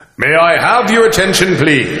May I have your attention,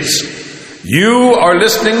 please? You are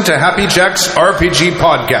listening to Happy Jack's RPG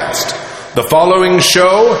Podcast. The following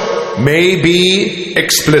show may be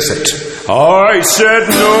explicit. I said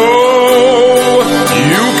no,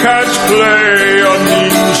 you can't play a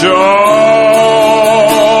ninja.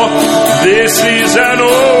 This is an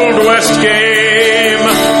Old West game,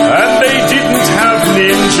 and they didn't have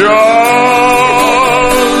ninjas.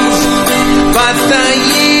 But the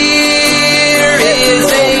year is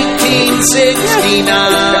 1869.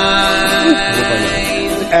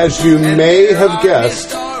 As you may have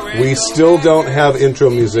guessed, we still don't have intro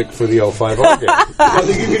music for the L5R game. I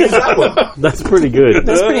think you can use that one. That's pretty good.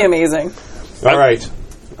 That's pretty amazing. All right.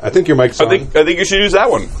 I think your mic's on. I think you should use that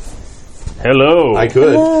one. Hello. I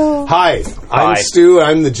could. Hello. Hi, I'm Stu.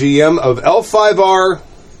 I'm the GM of L5R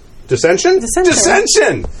Dissension?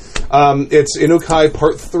 Dissension! It's Inukai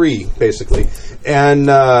Part 3, basically. And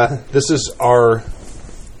this is our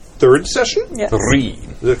third session? Yes. 3.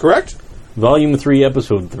 Is that correct? Volume 3,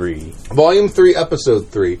 Episode 3. Volume 3, Episode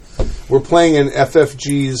 3. We're playing in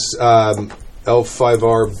FFG's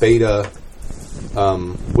L5R beta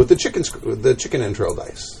with the chicken intro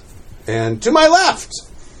dice. And to my left...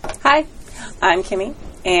 Hi, I'm Kimmy,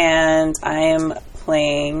 and I am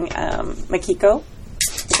playing Makiko, I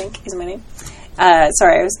think is my name.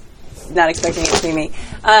 Sorry, I was not expecting it to be me.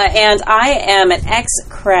 And I am an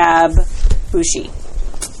ex-crab bushi.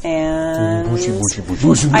 And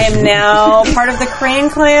I am now part of the Crane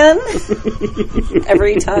Clan.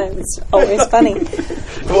 Every time. It's always funny.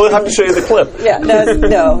 We'll have to show you the clip. Yeah,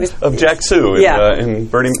 no. Of Jack Sue and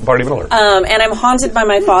Barney Miller. And I'm haunted by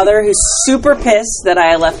my father, who's super pissed that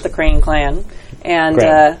I left the Crane Clan. And,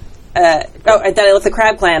 that I left the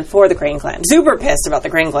Crab Clan for the Crane Clan. Super pissed about the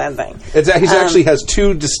Crane Clan thing. He actually has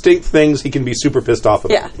two distinct things he can be super pissed off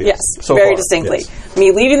about. Yeah, yes. So very far, distinctly. yes.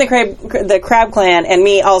 Me leaving the Crab Clan and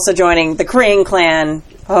me also joining the Crane Clan.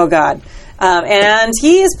 Oh, God. And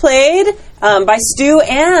he is played by Stu,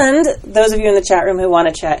 and those of you in the chat room who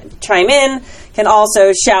want to chime in can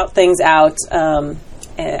also shout things out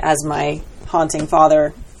as my haunting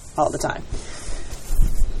father all the time.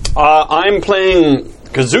 I'm playing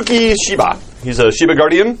Kazuki Shiba. He's a Shiba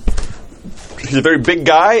Guardian. He's a very big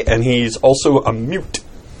guy, and he's also a mute.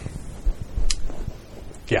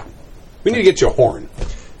 Yeah. We need to get you a horn.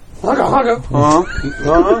 Honka, honka.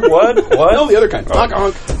 What? No, the other kind. Honka,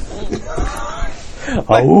 honk.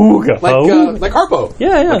 Like Harpo.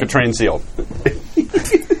 Yeah. Like a trained seal.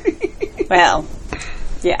 Well,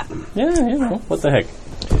 yeah. Yeah, what the heck.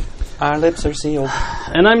 Our lips are sealed.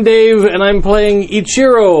 And I'm Dave, and I'm playing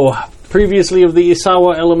Ichiro, previously of the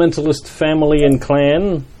Isawa Elementalist family and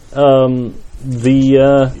clan.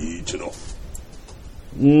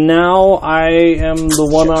 Now I am the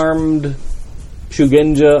one-armed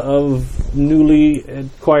Shugenja of newly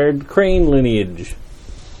acquired Crane lineage.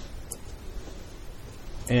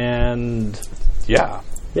 And... Yeah.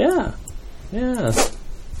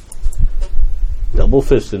 Double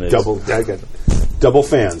fisting it. Double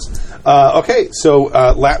fans. Okay, so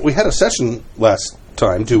we had a session last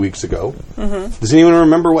time, 2 weeks ago. Mm-hmm. Does anyone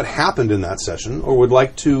remember what happened in that session, or would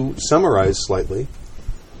like to summarize slightly?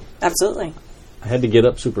 Absolutely. I had to get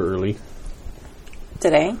up super early.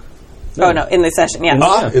 Today? No. Oh, no, in the session,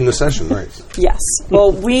 yes. In the session, right. Yes. Well,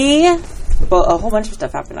 a whole bunch of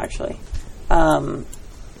stuff happened, actually. Sorry.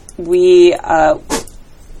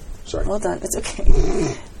 Well done. It's okay.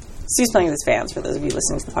 Stu's playing with his fans, for those of you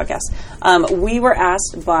listening to the podcast. We were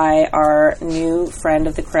asked by our new friend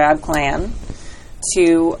of the Crab Clan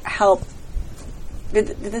to help. Did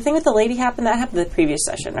the thing with the lady happen? That happened the previous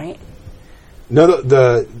session, right? No,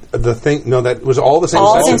 the thing. No, that was all the same.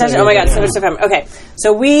 All the same session. Oh my God, so much stuff happened. Okay,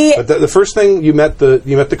 so we. But the first thing you met the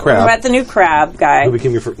crab. We met the new crab guy who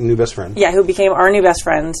became your new best friend. Yeah, who became our new best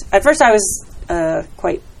friend. At first, I was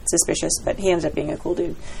quite suspicious, but he ended up being a cool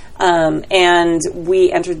dude. And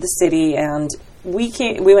we entered the city, and we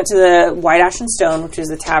went to the White Ash and Stone, which is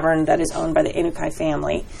the tavern that is owned by the Inukai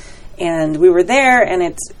family. And we were there, and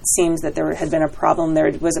it seems that there had been a problem.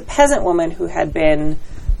 There was a peasant woman who had been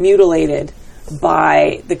mutilated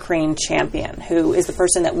by the Crane Champion, who is the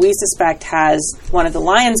person that we suspect has one of the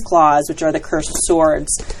lion's claws, which are the cursed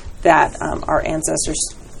swords that our ancestors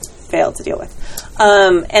failed to deal with.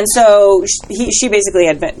 And so she basically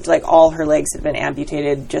had been, like, all her legs had been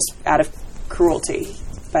amputated just out of cruelty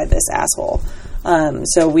by this asshole.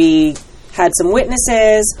 So we had some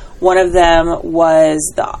witnesses. One of them was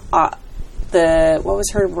the what was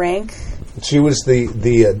her rank? She was the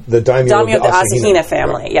daimyo of the Asahina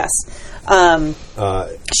family. Right. Yes.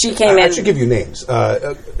 She came in. I should give you names.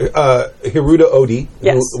 Hiruda Odi,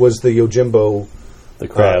 who was the Yojimbo The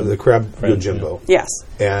crab. The crab Crab, Yojimbo. Yes.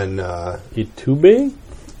 And Itube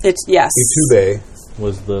It's yes. Itube.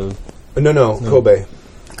 was the... No, Kobe.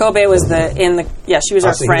 Kobe was she was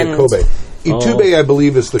our friend. Kobe. Itube, I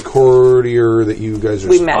believe, is the courtier that you guys are...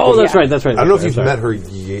 We met. Oh, that's Yeah. right, that's right. I don't know if you've That's met right.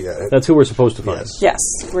 her yet. That's who we're supposed to find. Yes.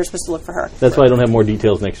 Yes, we're supposed to look for her. That's why I don't have more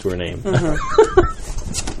details next to her name.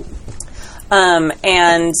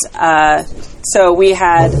 So we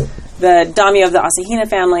had the daimyo of the Asahina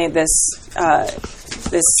family, this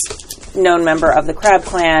known member of the Crab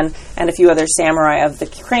clan, and a few other samurai of the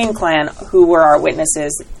Crane clan who were our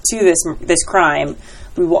witnesses to this crime.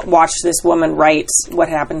 We watched this woman write what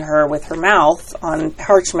happened to her with her mouth on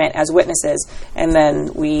parchment as witnesses, and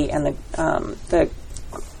then we and the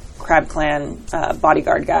Crab clan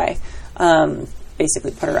bodyguard guy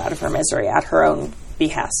basically put her out of her misery at her own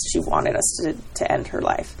behest. She wanted us to end her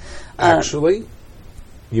life. Actually,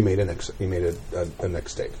 you made a neck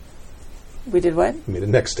steak. We did what? You made a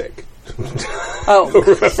neck steak. Oh,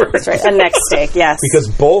 that's right. A neck steak, yes. Because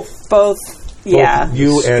both yeah.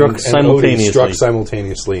 you Struck and simultaneously. Odie struck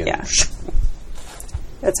simultaneously. And Yeah.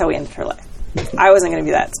 That's how we ended her life. I wasn't going to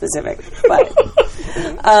be that specific, but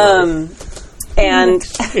and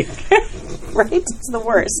right, it's the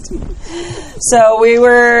worst. So we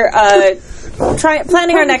were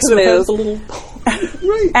planning our next move,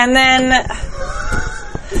 Right. and then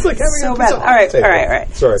It's like having so a bad. pizza All right.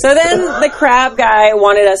 table. Sorry. So then the crab guy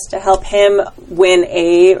wanted us to help him win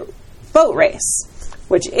a boat race,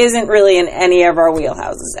 which isn't really in any of our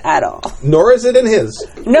wheelhouses at all. Nor is it in his.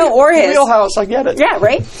 No, or his. Wheelhouse, I get it. Yeah,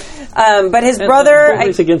 right. But his brother.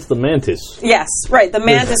 Race against the mantis. Yes, right. The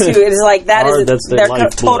mantis who is like that is That's their their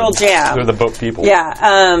lifeblood. total jam. They're the boat people. Yeah.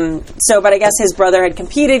 But I guess his brother had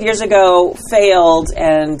competed years ago, failed,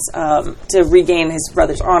 and to regain his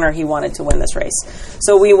brother's honor, he wanted to win this race.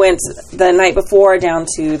 So we went the night before down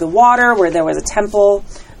to the water where there was a temple.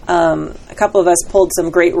 A couple of us pulled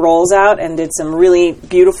some great rolls out and did some really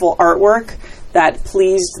beautiful artwork that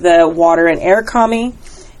pleased the water and air kami.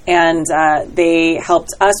 And they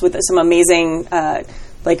helped us with some amazing,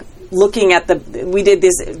 looking at we did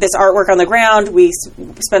this artwork on the ground. We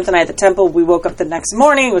spent the night at the temple. We woke up the next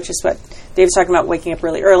morning, which is what Dave was talking about, waking up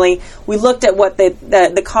really early. We looked at what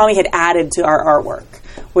the kami had added to our artwork,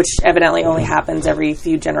 which evidently only happens every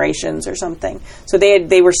few generations or something. So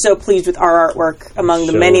they were so pleased with our artwork among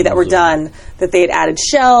the many that were done that they had added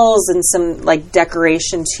shells and some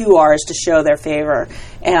decoration to ours to show their favor.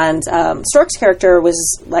 And Stork's character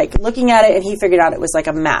was looking at it, and he figured out it was like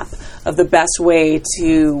a map of the best way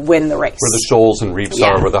to win the race. Where the shoals and reefs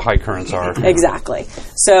are, where the high currents are. Exactly.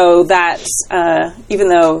 So that even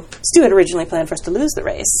though Stu had originally planned for us to lose the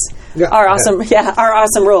race, our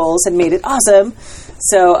awesome rolls had made it awesome.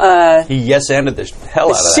 So He yes-anded the hell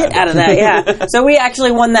out of shit that. out of that, yeah. So we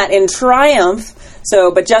actually won that in triumph.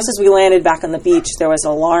 But just as we landed back on the beach, there was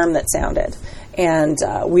an alarm that sounded. And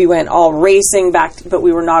we went all racing back, but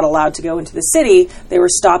we were not allowed to go into the city. They were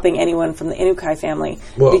stopping anyone from the Inukai family.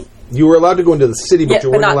 Well, you were allowed to go into the city, but Yeah, you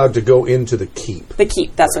but weren't not- allowed to go into the keep. The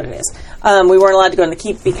keep, that's what it is. We weren't allowed to go in the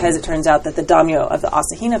keep because it turns out that the daimyo of the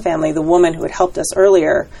Asahina family, the woman who had helped us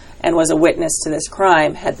earlier and was a witness to this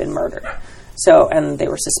crime, had been murdered. And they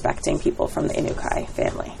were suspecting people from the Inukai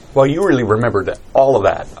family. Well, you really remembered all of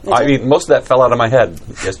that. I mean, most of that fell out of my head.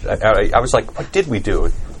 I was like, what did we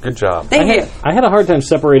do? Good job. Thank you. I had a hard time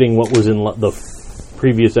separating what was in the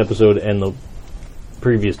previous episode and the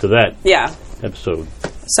previous to that Yeah. episode.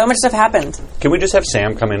 So much stuff happened. Can we just have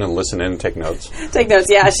Sam come in and listen in and take notes? Take notes.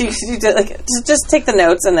 Yeah, she did, just take the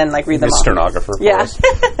notes and then read them The off. stenographer for Yeah. us.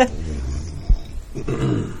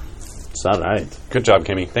 It's all right. Good job,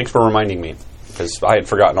 Kimmy. Thanks for reminding me. Because I had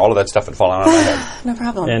forgotten all of that stuff had fallen out of my head. No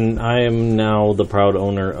problem. And I am now the proud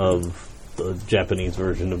owner of the Japanese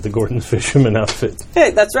version of the Gordon's Fisherman outfit.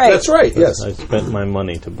 Hey, that's right. That's right, yes. I spent my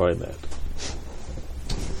money to buy that.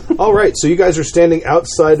 All right, so you guys are standing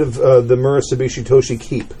outside of the Murasubishi Toshi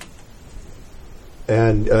Keep.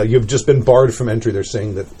 And you've just been barred from entry. They're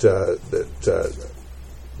saying that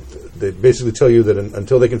they basically tell you that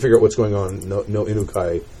until they can figure out what's going on, no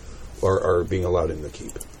Inukai are being allowed in the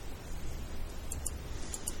keep.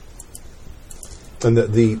 And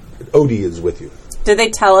the Odie is with you. Did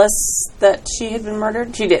they tell us that she had been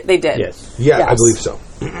murdered? She did. They did. Yes. Yeah, I Yes. believe so.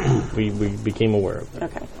 We became aware of that.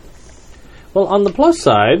 Okay. Well, on the plus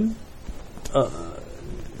side,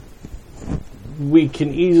 we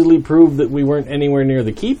can easily prove that we weren't anywhere near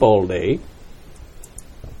the keep all day.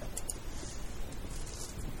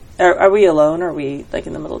 Are we alone? Or are we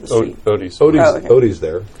in the middle of the street? Odie's. Oh, okay. Odie's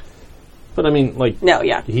there. But I mean, No.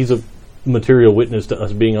 Yeah. he's a material witness to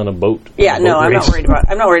us being on a boat. Yeah. on a No, boat I'm race. not worried about.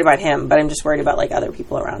 I'm not worried about him, but I'm just worried about other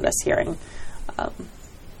people around us hearing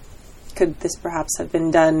Could this perhaps have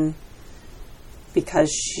been done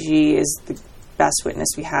because she is the best witness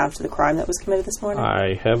we have to the crime that was committed this morning?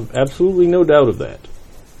 I have absolutely no doubt of that.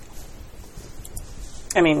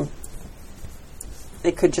 I mean,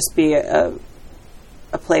 it could just be a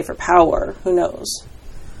play for power. Who knows?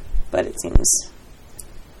 But it seems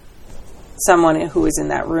someone who was in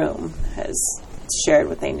that room has shared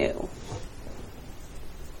what they knew.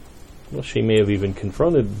 Well, she may have even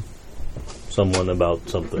confronted someone about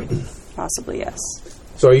something. Possibly, yes.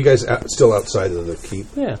 So are you guys still outside of the keep?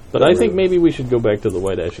 Yeah, but I think maybe we should go back to the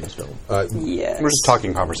White Ashen Stone. Yes. We're just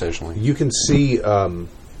talking conversationally. You can see a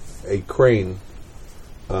crane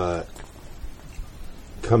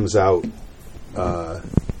comes out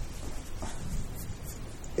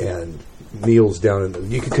and kneels down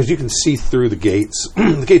because you can see through the gates.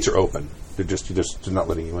 The gates are open. They're not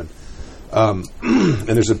letting you in. And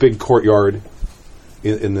there's a big courtyard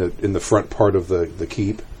in the front part of the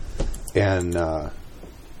keep, and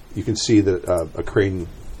you can see that a crane,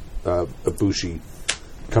 a bushi,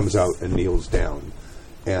 comes out and kneels down,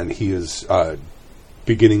 and he is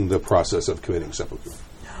beginning the process of committing seppuku.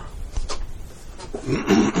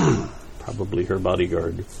 Probably her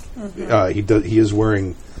bodyguard. He is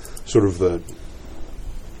wearing sort of the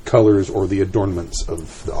colors or the adornments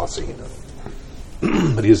of the Asahina.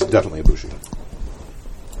 But he is definitely a bushi.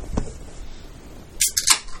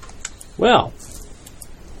 Well,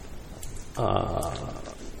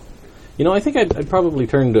 I think I'd probably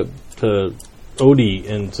turn to Odie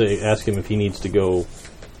and ask him if he needs to go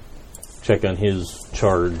check on his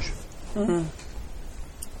charge. Mm-hmm.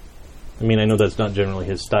 I mean, I know that's not generally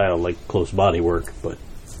his style, like close body work, but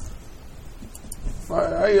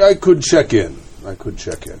I could check in.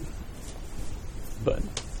 But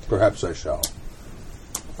perhaps I shall.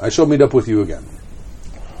 I shall meet up with you again.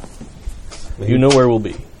 You know where we'll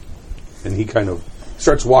be. And he kind of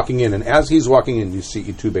starts walking in, and as he's walking in, you see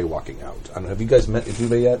Itube walking out. I don't know, have you guys met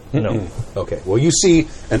Itube yet? No. Okay. Well, you see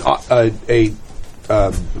How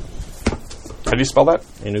do you spell that?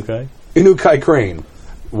 Inukai? Inukai crane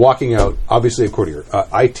walking out, obviously a courtier.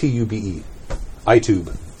 Itube.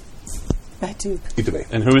 Itube.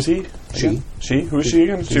 Itube. And who is he? She. Again? She? Who is she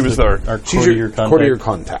again? She was our She's courtier your contact. courtier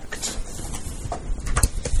contact.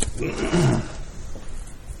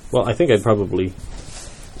 Well, I think I'd probably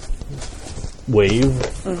wave.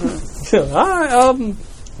 Mm-hmm. Hi,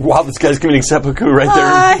 Wow, this guy's committing seppuku right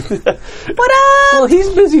there. What up? well, he's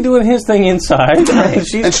busy doing his thing inside.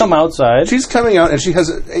 She's come outside. She's coming out, and she has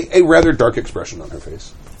a rather dark expression on her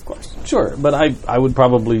face. Of course. Sure, but I would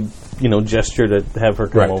probably, gesture to have her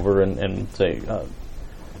come Right. over and say,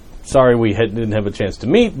 sorry we didn't have a chance to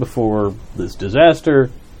meet before this disaster,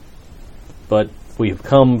 but we have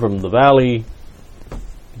come from the valley.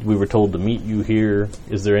 We were told to meet you here.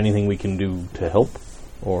 Is there anything we can do to help?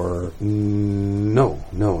 Or No,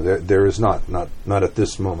 there is not at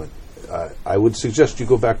this moment. I would suggest you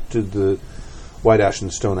go back to the White Ashen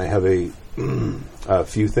Stone. I have a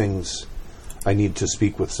few things I need to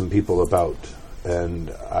speak with some people about,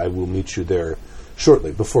 and I will meet you there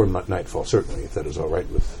shortly, before nightfall, certainly, if that is all right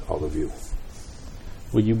with all of you.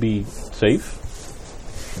 will you be safe?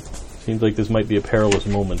 Seems like this might be a perilous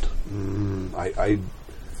moment.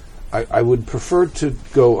 I would prefer to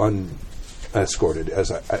go unescorted,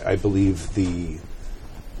 as I believe the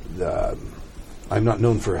I'm not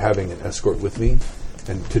known for having an escort with me,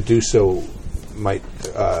 and to do so might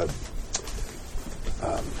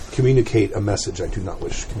communicate a message I do not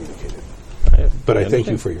wish communicated. But I thank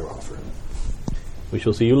you for your offer. We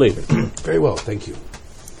shall see you later. Very well, thank you.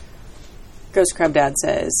 Ghost Crab Dad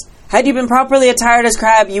says, had you been properly attired as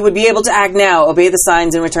Crab, you would be able to act now, obey the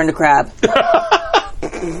signs, and return to Crab.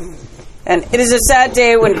 And it is a sad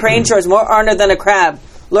day when Crane shows more honor than a crab.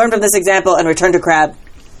 Learn from this example and return to Crab.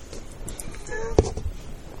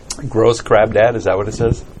 Gross crab dad, is that what it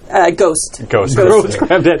says? Ghost. Ghost.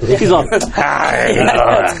 Crab Dad. He's on.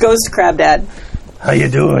 It's Ghost Crab Dad. How you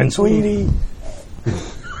doing, sweetie?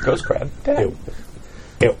 Ghost crab dad.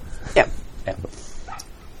 Yep.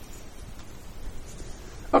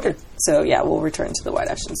 Okay. So, yeah, we'll return to the White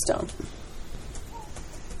Ashen Stone.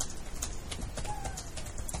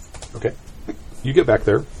 Okay. You get back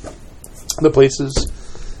there. The place is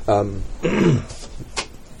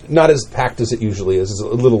not as packed as it usually is. It's a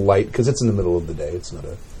little light because it's in the middle of the day. It's not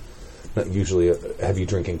usually a heavy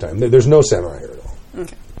drinking time. There's no samurai here at all.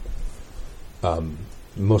 Okay.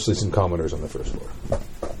 Mostly some commoners on the first floor.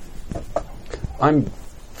 I'm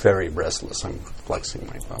very restless. I'm flexing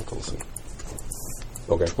my knuckles and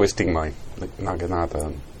Okay. twisting my naginata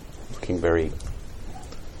and looking very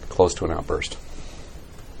close to an outburst.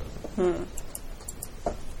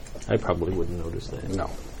 I I probably wouldn't notice that. No.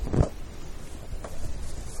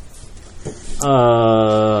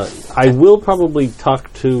 I will probably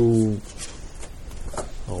talk to...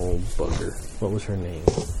 Oh, bugger. What was her name?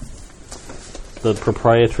 The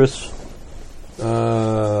proprietress? Yeah.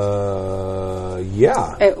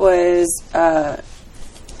 It was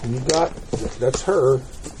You got... That's her.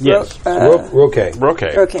 Yes. Roke. Okay.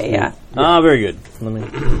 okay. Yeah. Very good. Let me...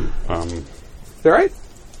 Is that right?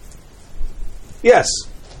 Yes.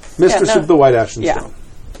 Mistress Yeah, no. of the White Ashen Yeah. Stone.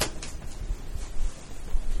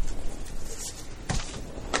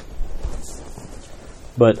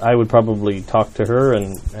 But I would probably talk to her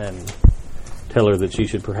and tell her that she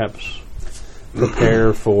should perhaps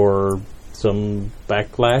prepare for some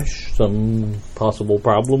backlash, some possible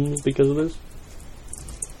problems because of this.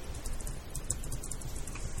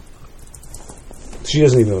 She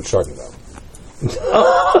doesn't even know what you're talking about.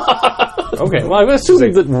 Okay, well, I'm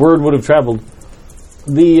assuming that word would have traveled.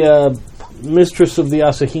 The mistress of the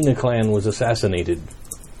Asahina clan was assassinated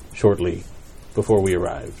shortly before we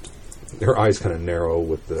arrived. Her eyes kind of narrow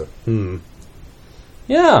with the...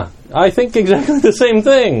 Yeah, I think exactly the same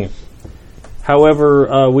thing.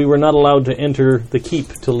 However, we were not allowed to enter the keep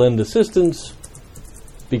to lend assistance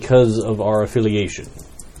because of our affiliation.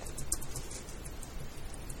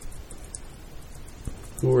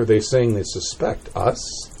 Who are they saying they suspect? Us?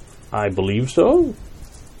 I believe so.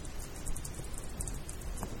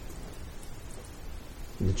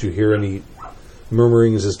 Did you hear any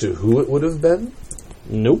murmurings as to who it would have been?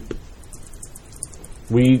 Nope.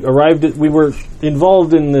 We were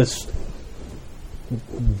involved in this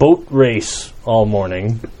boat race all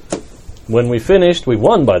morning. When we finished, we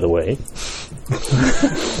won, by the way.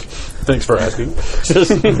 Thanks for asking.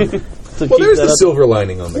 Just Well, there's the silver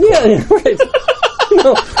lining on the coin. Yeah, right.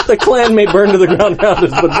 No, the clan may burn to the ground around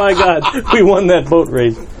us, but my God, we won that boat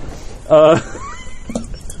race.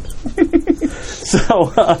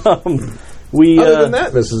 We. Other than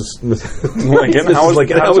that, Mrs. Again, how was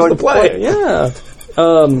the play? Yeah.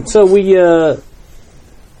 So we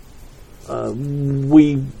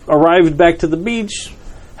arrived back to the beach,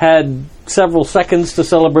 had several seconds to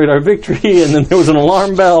celebrate our victory, and then there was an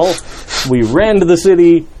alarm bell. We ran to the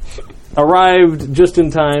city, arrived just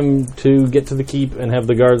in time to get to the keep and have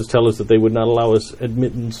the guards tell us that they would not allow us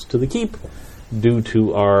admittance to the keep due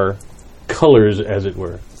to our colors, as it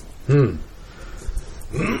were. And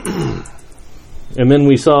then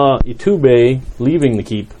we saw Itube leaving the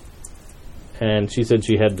keep, and she said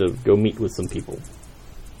she had to go meet with some people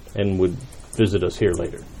and would visit us here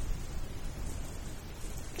later.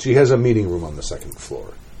 She has a meeting room on the second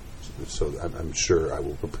floor, so I'm sure I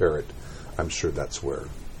will prepare it. I'm sure that's where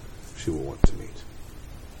she will want to meet.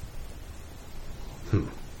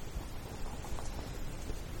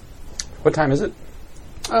 What time is it?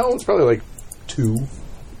 Oh, it's probably like 2.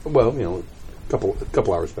 Well, a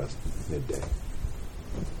couple hours past midday.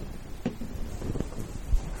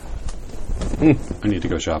 I need to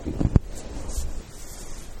go shopping.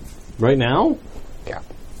 Right now? Yeah.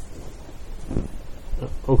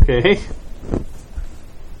 Okay.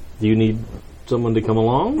 Do you need someone to come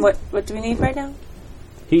along? What do we need right now?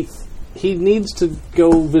 He needs to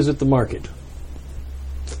go visit the market.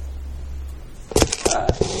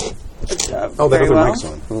 Oh, that very other well. mic's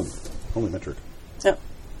on. Oh, only metric. No.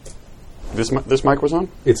 This mic was on?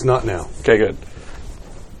 It's not now. Okay, good.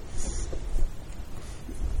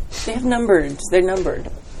 They have numbered. They're numbered.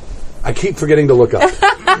 I keep forgetting to look up.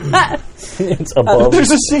 It's above.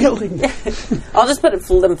 There's a ceiling. I'll just put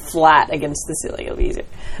them flat against the ceiling. It'll be easier.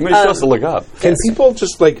 I mean, you're supposed to look up. Can people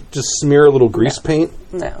just smear a little grease paint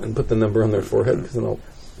No. and put the number on their forehead? 'Cause then I'll,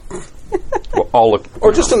 Well, I'll look.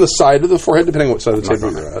 or just on the side of the forehead, depending on what side of the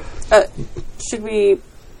table you're at. Should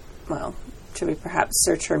we perhaps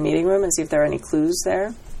search her meeting room and see if there are any clues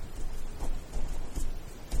there?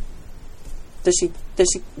 Is she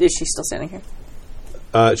still standing here?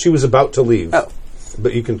 She was about to leave. Oh.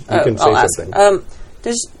 But you can say I'll ask. something.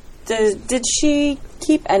 Did she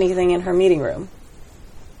keep anything in her meeting room?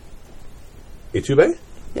 Itube?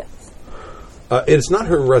 Yeah. It's not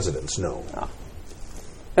her residence, no. Oh.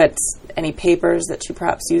 But any papers that she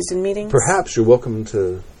perhaps used in meetings? Perhaps you're welcome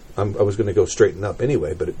to... I was going to go straighten up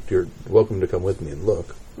anyway, but you're welcome to come with me and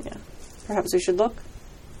look. Yeah. Perhaps we should look?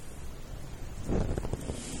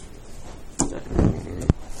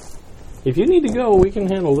 If you need to go, we can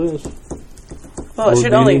handle this. Well, Or it do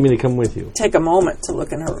should you only need me to come with you? take a moment to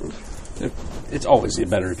look in her room. It's always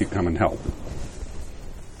better if you come and help.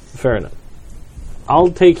 Fair enough.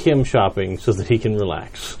 I'll take him shopping so that he can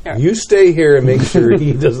relax. You stay here and make sure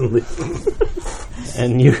he doesn't leave.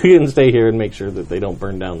 And you can stay here and make sure that they don't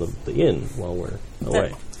burn down the inn while we're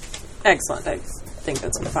away. Excellent, thanks. think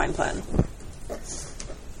that's a fine plan.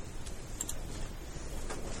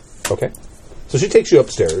 Okay. So she takes you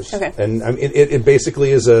upstairs. Okay. And I mean, it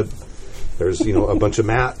basically is there's a bunch of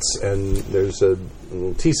mats, and there's a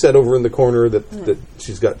little tea set over in the corner that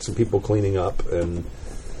she's got some people cleaning up, and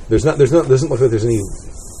doesn't look like there's any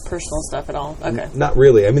Personal stuff at all. Okay. Not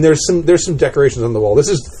really. I mean, there's some decorations on the wall.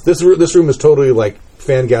 This room is totally like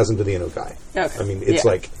fangasm to the Inokai. Okay. I mean, it's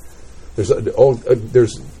like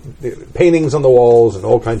there's paintings on the walls and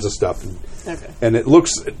all kinds of stuff. And it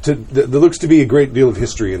looks to be a great deal of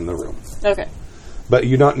history in the room. Okay. But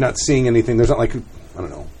you're not seeing anything. There's not like, I don't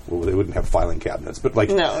know. Well, they wouldn't have filing cabinets, but like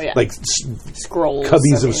scrolls,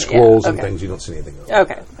 cubbies of scrolls and things. You don't see anything else.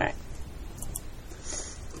 Okay. All right.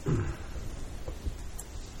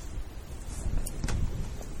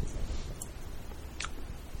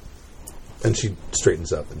 And she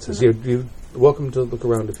straightens up and says, "You're welcome to look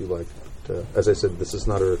around if you like. But, as I said, this is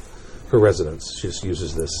not her residence. She just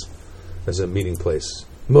uses this as a meeting place,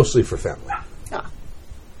 mostly for family." Ah,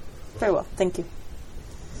 very well. Thank you.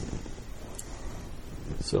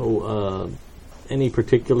 So, any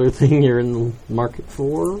particular thing you're in the market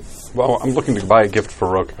for? Well, I'm looking to buy a gift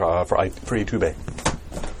for Itube.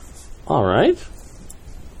 All right.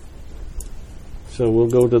 So we'll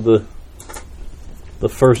go to the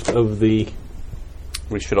first of the...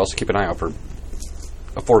 We should also keep an eye out for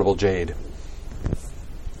affordable jade.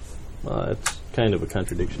 It's kind of a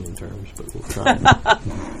contradiction in terms, but we'll try.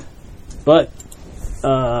 But,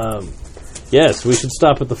 yes, we should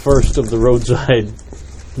stop at the first of the roadside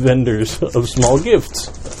vendors of small gifts.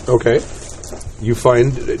 Okay. You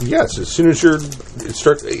find, yes, as soon as you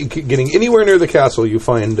start getting anywhere near the castle, you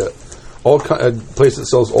find a place that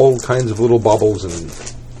sells all kinds of little baubles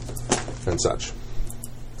and such.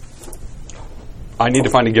 I need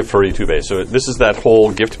to find a gift for Itube. So this is that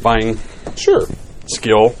whole gift buying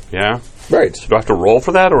skill, yeah? Right. So do I have to roll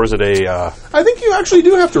for that, or is it a... I think you actually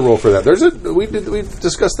do have to roll for that. We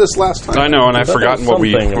discussed this last time. I know, and I've forgotten what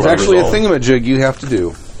we... There's actually a thingamajig you have to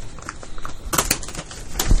do.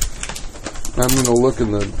 I'm going to look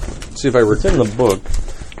in the... See if I... It's in the book.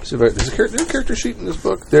 See if there's a character sheet in this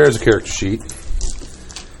book? There's a character sheet.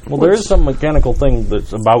 Well, there is some mechanical thing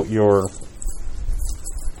that's about your...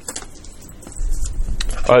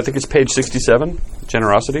 I think it's page 67,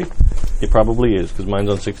 generosity. It probably is, because mine's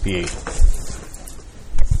on 68.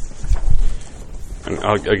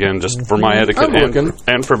 And again, just for my etiquette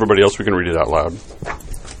and for everybody else, we can read it out loud.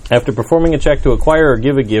 After performing a check to acquire or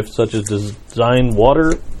give a gift, such as design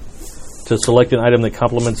water to select an item that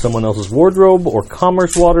complements someone else's wardrobe, or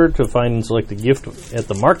commerce water to find and select a gift at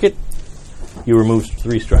the market, you remove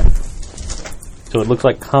 3 strife. So it looks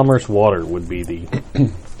like commerce water would be the...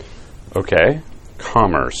 Okay.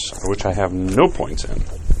 Commerce, which I have no points in.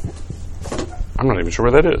 I'm not even sure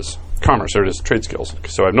where that is. Commerce, there it is, trade skills.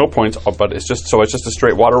 So I have no points, but it's just a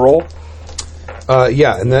straight water roll?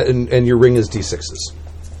 Yeah, and your ring is D6s.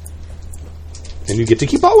 And you get to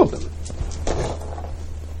keep all of them.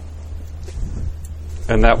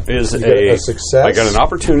 And that is a success. I got an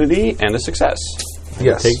opportunity and a success.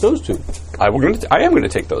 Yes. Take those 2. I am going to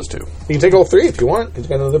take those 2. You can take all 3 if you want. You've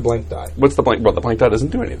got another blank die. What's the blank? Well, the blank die doesn't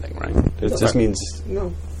do anything, right? It just means...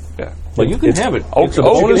 No. Yeah. Well, you can have it. Oh, it's a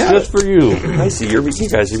bonus just for you. I see. You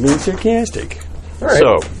guys are being sarcastic. All right.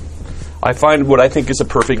 So, I find what I think is a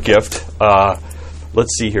perfect gift.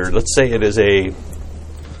 Let's see here. Let's say it is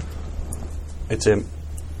It's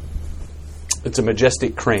a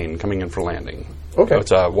majestic crane coming in for landing. Okay.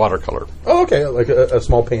 It's a watercolor. Oh, okay. Like a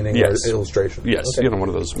small painting or illustration. Yes. Okay. One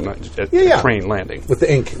of those crane landing. With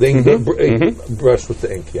the ink. The ink brush with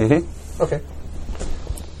the ink. Yeah. Mm-hmm. Okay.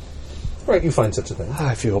 All right, you find such a thing.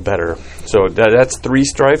 I feel better. So that's 3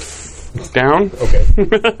 strife down. Okay.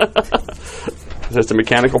 That's a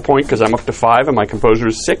mechanical point because I'm up to 5 and my composure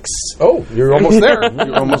is 6. Oh, you're almost there.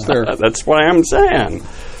 You're almost there. That's what I am saying.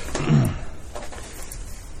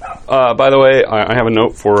 By the way, I have a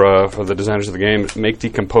note for the designers of the game. Make the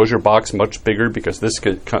composure box much bigger because this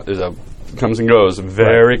comes and goes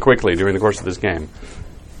very quickly during the course of this game.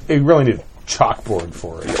 You really need a chalkboard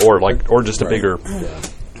for it, or just a bigger. Yeah.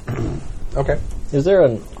 Okay. Is there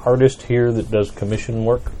an artist here that does commission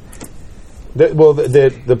work?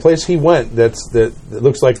 The place he went, it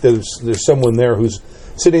looks like there's someone there who's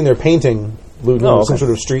sitting there painting some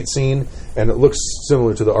sort of street scene, and it looks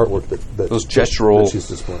similar to the artwork that those gestural that she's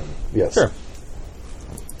displaying. Yes. Sure.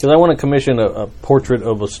 Because I want to commission a portrait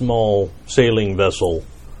of a small sailing vessel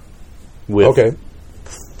with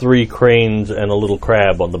 3 cranes and a little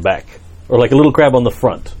crab on the back, or like a little crab on the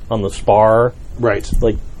front on the spar. Right.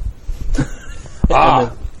 Like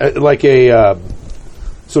like a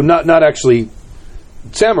so not actually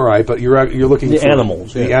samurai, but you're looking The for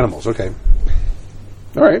animals, The yeah. animals, okay.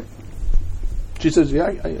 All right. She says,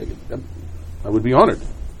 "Yeah, I would be honored.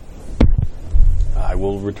 I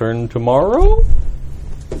will return tomorrow.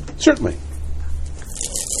 Certainly."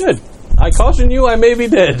 Good. I caution you, I may be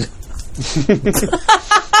dead.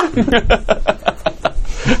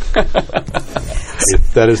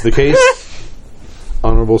 If that is the case,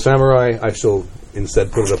 honorable samurai, I shall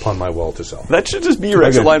instead put it upon my wall to sell. That should just be your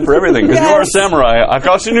exit line for everything. Because you are a Yes. samurai. I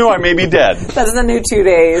caution you, I may be dead. That's the new 2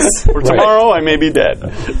 days. For tomorrow, I may be dead. Oh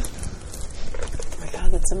my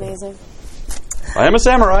god, that's amazing. I am a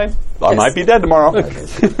samurai. I Yes. might be dead tomorrow.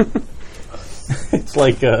 It's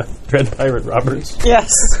like Dread Pirate Roberts.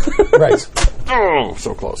 Yes. Right. Oh,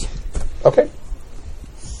 so close. Okay.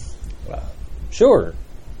 Sure.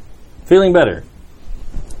 Feeling better.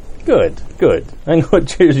 Good, good. I know it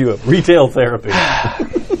cheers you up. Retail therapy.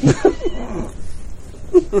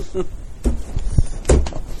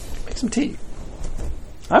 Make some tea.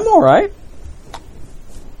 I'm all right.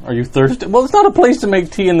 Are you thirsty? Well, it's not a place to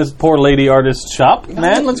make tea in this poor lady artist's shop,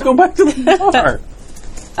 man. Let's go back to the bar.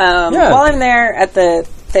 Yeah. While I'm there at the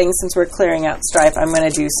thing, since we're clearing out strife, I'm going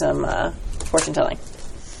to do some fortune telling.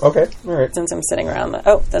 Okay. All right. Since I'm sitting around the...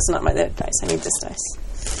 Oh, that's not my dice. I need this dice.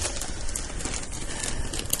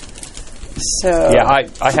 So... Yeah,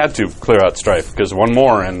 I had to clear out strife because one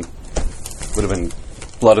more and would have been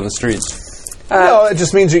blood in the streets. No, it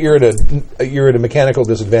just means that you're at a mechanical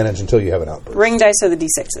disadvantage until you have an outburst. Ring dice are the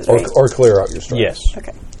d6s, right? Or clear out your strike. Yes.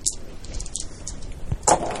 Okay.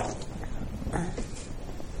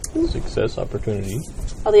 Success, opportunity.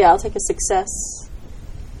 Oh, yeah, I'll take a success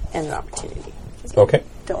and an opportunity. Okay.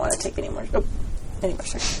 Don't want to take any more... Oh, any more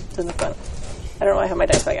strike. Doesn't look fun. I don't know why I have my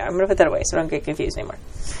dice back out. I'm going to put that away so I don't get confused anymore.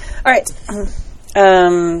 All right. So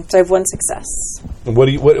I have one success. And what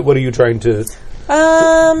are you trying to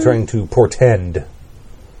portend?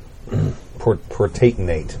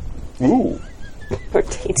 Portatinate. Ooh.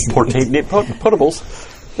 Portate. Potables.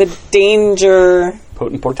 The danger...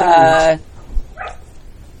 Potent portables.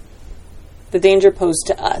 The danger posed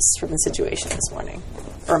to us from the situation this morning.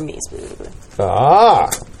 Or me, specifically. Ah!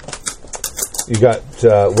 You got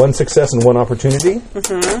one success and one opportunity?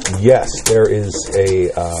 Mm-hmm. Yes, there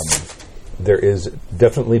is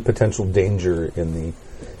definitely potential danger in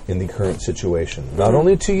the current situation. Not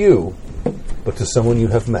only to you, but to someone you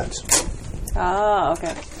have met. Ah,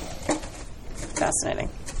 okay. Fascinating.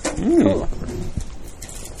 Cool.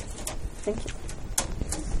 Thank you.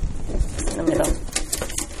 In the middle.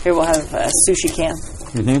 Here we'll have a sushi can.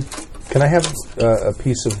 Mm-hmm. Can I have a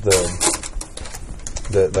piece of the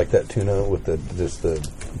like that tuna with that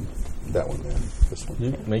one there? This one.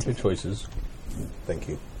 You make your choices. Thank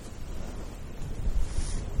you.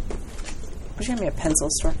 Would you have me a pencil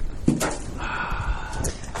store?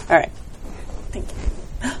 All right. Thank you.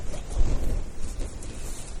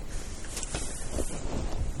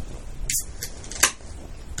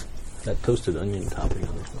 That toasted onion topping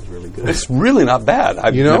on this one's really good. It's really not bad.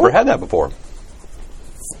 I've never had that before.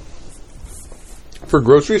 For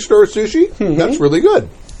grocery store sushi, that's really good.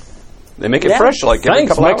 They make it fresh like every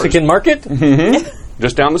Thanks, couple Mexican market.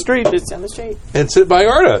 Just down the street. Just down the street. It's at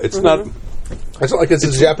Vallarta. It's not like it's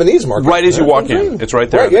a Japanese market. Right as you walk in. It's right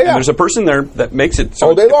there. Right, yeah. And there's a person there that makes it so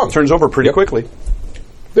all day long. It turns over pretty quickly.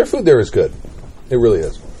 Their food there is good. It really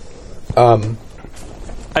is.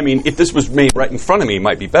 I mean, if this was made right in front of me, it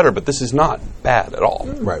might be better, but this is not bad at all.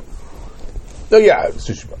 Right. Oh yeah,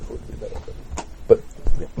 sushi bar would be better. But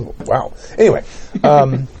wow. Anyway, yeah,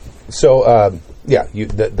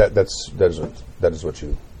 that is what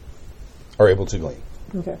you are able to glean.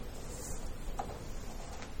 Okay.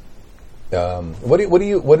 How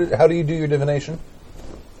do you do your divination?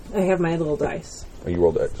 I have my little dice. Oh, you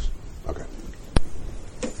rolled X. Okay.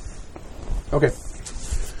 Okay.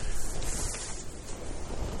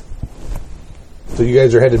 So you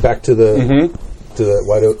guys are headed back to the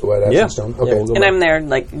White Ashen Stone. Okay. Yeah, we'll go And back. I'm there,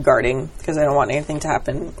 like, guarding, because I don't want anything to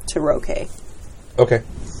happen to Roque. Okay.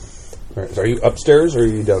 All right. So are you upstairs or are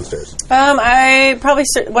you downstairs? I probably,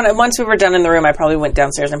 once we were done in the room, I probably went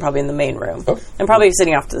downstairs. I'm probably in the main room. Okay. I'm probably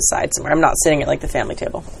sitting off to the side somewhere. I'm not sitting at, like, the family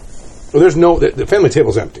table. Well, there's the family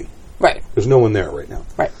table's empty. Right. There's no one there right now.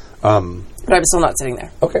 Right. But I'm still not sitting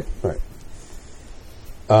there. Okay. All right.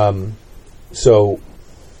 So,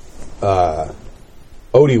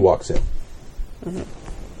 Odie walks in. Mm-hmm.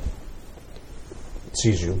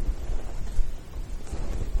 Sees you.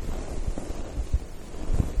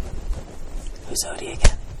 Who's Odie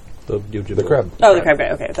again? The crab. Oh, the crab guy.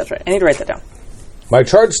 Okay, that's right. I need to write that down. My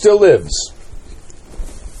charge still lives.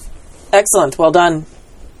 Excellent. Well done.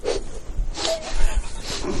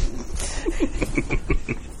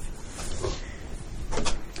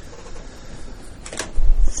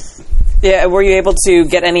 Yeah, were you able to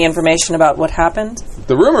get any information about what happened?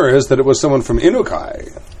 The rumor is that it was someone from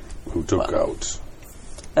Inukai who took out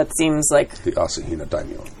That seems like the Asahina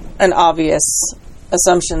daimyo. an obvious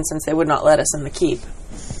assumption since they would not let us in the keep.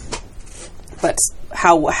 But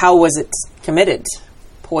how was it committed?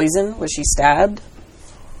 Poison? Was she stabbed?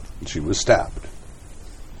 She was stabbed.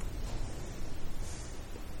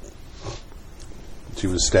 She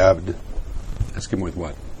was stabbed. Ask him with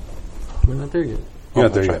what? We're not there yet. You're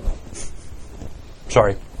not there yet.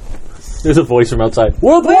 Sorry. There's a voice from outside.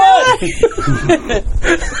 With what?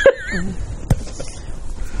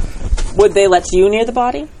 Would they let you near the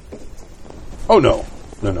body? Oh no.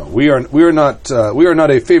 We are not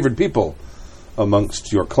a favored people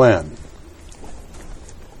amongst your clan.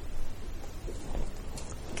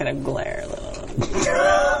 Kind of glare a little.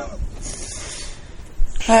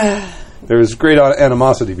 There is great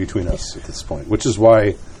animosity between us at this point, which is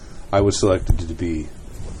why I was selected to be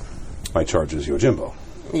my charge as Yojimbo.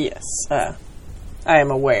 Yes, I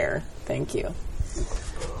am aware. Thank you.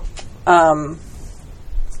 I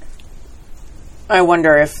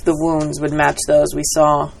wonder if the wounds would match those we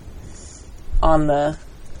saw on the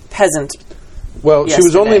peasant. Well, she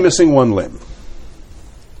was only missing one limb.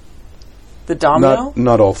 The domino?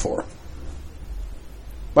 Not all four.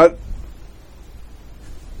 But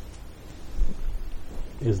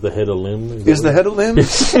Is the head a limb? is the head a limb?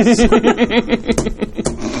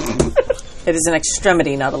 It is an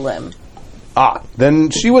extremity, not a limb. Then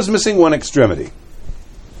she was missing one extremity.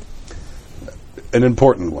 An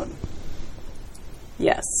important one.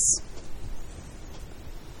 Yes.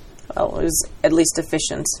 Well, it was at least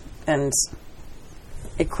efficient and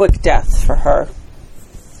a quick death for her.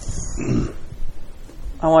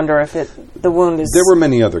 I wonder if the wound is... There were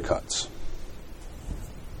many other cuts.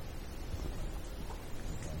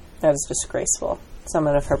 That is disgraceful.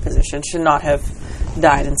 Someone of her position should not have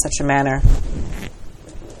died in such a manner.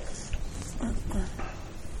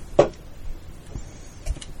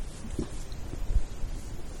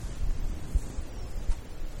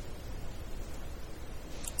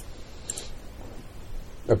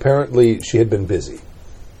 Apparently, she had been busy,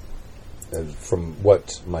 from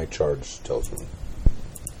what my charge tells me.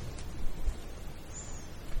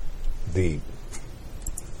 The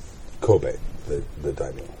Kobe, the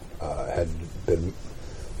daimyo, had been,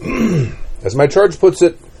 as my charge puts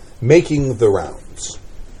it, making the rounds.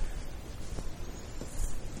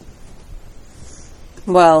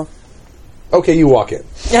 Well... Okay, you walk in.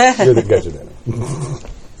 You're the Gajadena.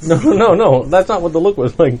 No. That's not what the look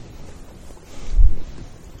was like.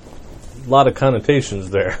 A lot of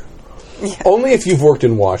connotations there. Yeah. Only if you've worked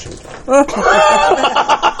in Washington.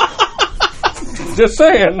 Just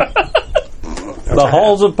saying. The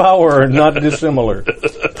halls of power are not dissimilar.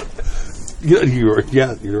 You're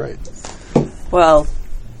right. Well...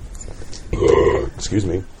 Excuse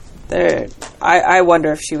me. I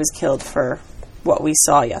wonder if she was killed for what we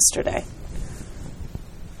saw yesterday.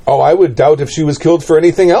 Oh, I would doubt if she was killed for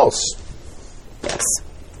anything else. Yes.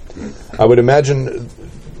 I would imagine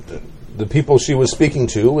the people she was speaking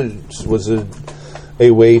to was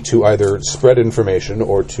a way to either spread information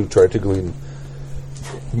or to try to glean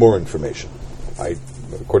more information.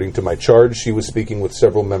 According to my charge, she was speaking with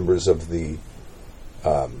several members of the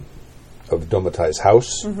of Domatai's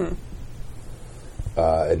house,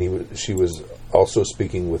 and she was also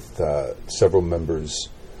speaking with several members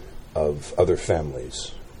of other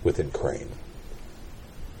families within Crane.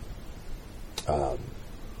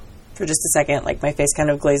 For just a second, like my face kind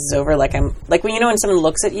of glazes over, like I'm like when someone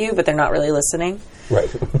looks at you but they're not really listening, right?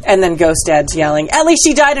 And then Ghost Dad's yelling, "At least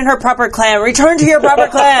she died in her proper clan. Return to your proper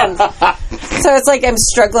clan." So it's like I'm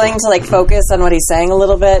struggling to focus on what he's saying a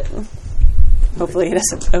little bit. Hopefully he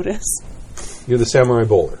doesn't notice. You're the samurai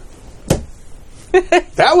bowler.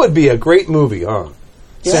 That would be a great movie, huh?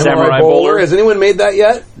 Yeah. Samurai bowler. Has anyone made that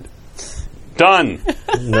yet? Done.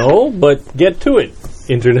 No, but get to it,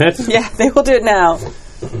 Internet. Yeah, they will do it now.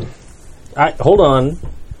 Hold on,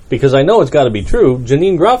 because I know it's got to be true.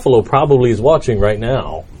 Janine Garofalo probably is watching right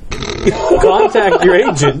now. Contact your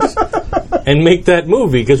agent and make that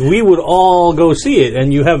movie, because we would all go see it,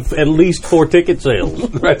 and you have at least 4 ticket sales.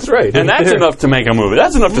 That's right. And that's enough to make a movie.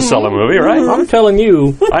 That's enough to sell a movie, right? I'm telling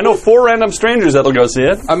you. I know 4 random strangers that'll go see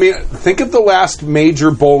it. I mean, think of the last major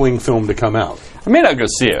bowling film to come out. I may not go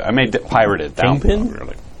see it. I may pirate it down. Kingpin?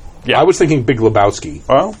 Really. Yeah. I was thinking Big Lebowski.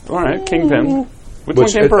 Well, all right, Kingpin. Which one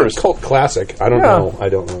came a first? cult classic. I don't know. I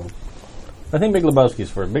don't know. I think Big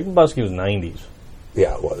Lebowski's first. Big Lebowski was 90s.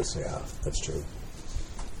 Yeah, it was. Yeah, that's true.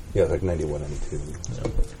 Yeah, like 91, 92.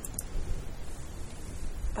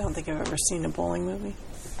 I don't think I've ever seen a bowling movie.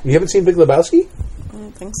 You haven't seen Big Lebowski? I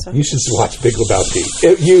don't think so. You should watch Big Lebowski.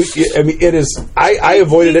 It is. I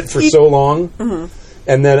avoided it for so long,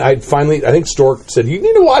 and then I think Stork said you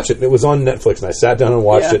need to watch it. And it was on Netflix, and I sat down and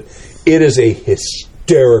watched it. It is a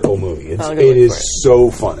hysterical movie. It is so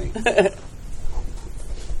funny.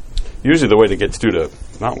 Usually, the way to get Stu to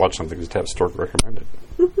not watch something is to have Stork recommend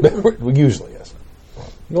it. Usually, yes.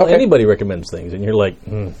 Well, anybody recommends things, and you're like,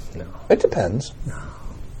 no. It depends.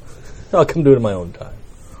 I'll come do it in my own time.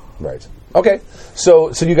 Right. Okay.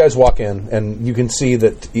 So you guys walk in, and you can see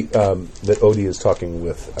that that Odie is talking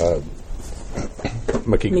with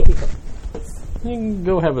Makiko. You can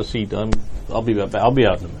go have a seat. I'll be out in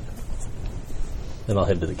a minute. Then I'll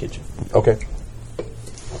head to the kitchen. Okay.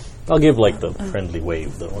 I'll give like the friendly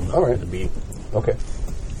wave though. I'm not All right. going to be Okay.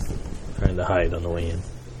 trying to hide on the way in.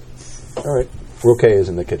 All right. Roque is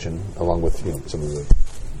in the kitchen along with some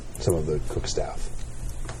of the cook staff.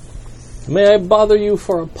 May I bother you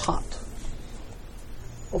for a pot?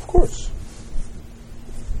 Of course.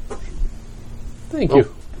 Thank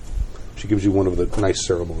you. She gives you one of the nice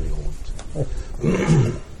ceremonial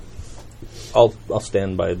ones. I'll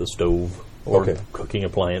stand by the stove or Okay. cooking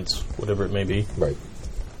appliance, whatever it may be. Right.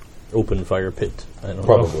 Open fire pit. I don't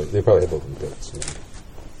Probably. They probably have open pits.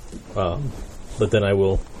 Yeah. know. But then I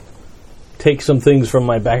will take some things from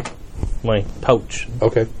my pouch,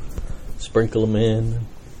 Okay. sprinkle them in,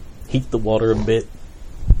 heat the water a bit,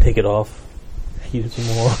 take it off, heat it some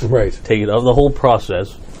more, Right. take it off. The whole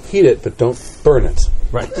process. Heat it, but don't burn it.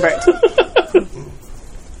 Right. Right.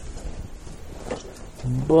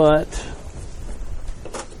 But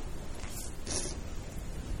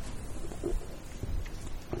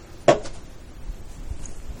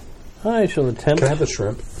I shall attempt. Can I have the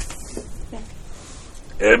shrimp?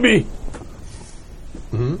 Ebby!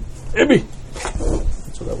 Ebby!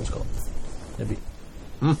 That's what that was called. Ebby.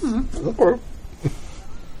 Okay.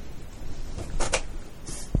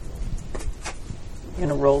 You're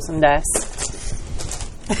gonna roll some dice.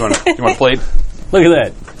 You want a plate? Look at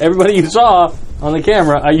that. Everybody you saw on the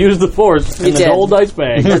camera, I used the force You and the did. gold dice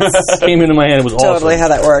bag came into my hand. It was Totally awesome. how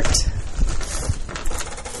that worked.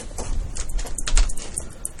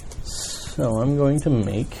 So I'm going to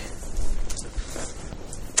make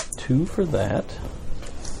 2 for that.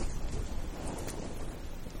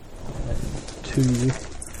 And 2.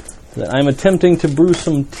 That I'm attempting to brew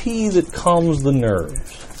some tea that calms the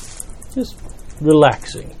nerves. Just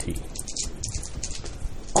relaxing tea.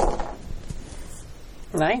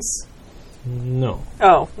 Nice. No.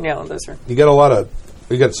 Oh, no, those are... You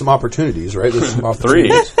got some opportunities, right? There's some 3.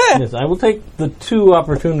 opportunities. Yes, I will take the 2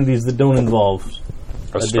 opportunities that don't involve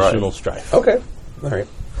additional strife. strife. Okay. All right.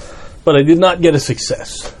 But I did not get a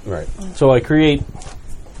success. Right. So I create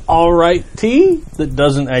alright tea that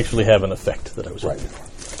doesn't actually have an effect that I was Right. hoping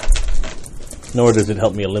for. Nor does it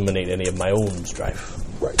help me eliminate any of my own strife.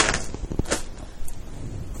 Right.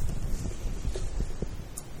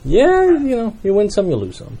 Yeah, you win some, you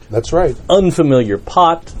lose some. That's right. Unfamiliar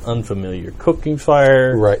pot, unfamiliar cooking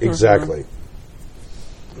fire. Right. Exactly.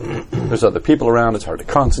 There's other people around. It's hard to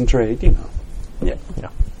concentrate. Yeah.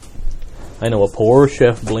 I know a poor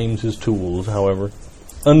chef blames his tools, however.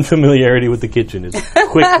 Unfamiliarity with the kitchen is a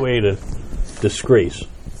quick way to disgrace.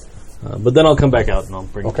 But then I'll come back out and I'll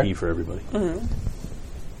bring tea for everybody.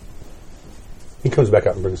 He comes back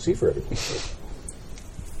out and brings tea for everyone.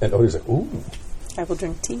 And Odie's like, ooh. I will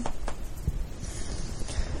drink tea.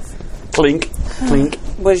 Clink, clink.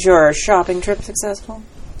 Was your shopping trip successful?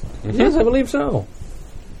 Yes, I believe so.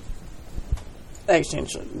 I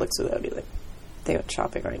exchanged looks with Odie like they went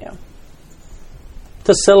shopping right now.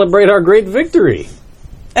 To celebrate our great victory.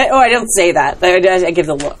 I don't say that. I give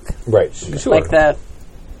the look. Right. Sure. Like the...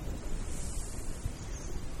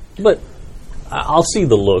 But I'll see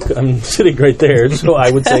the look. I'm sitting right there, so I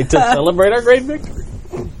would say to celebrate our great victory.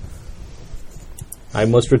 I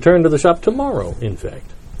must return to the shop tomorrow, in fact.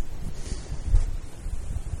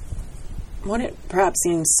 Wouldn't it perhaps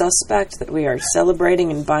seem suspect that we are celebrating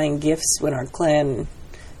and buying gifts when our clan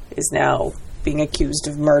is now being accused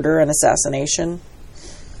of murder and assassination?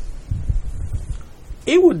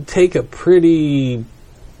 It would take a pretty,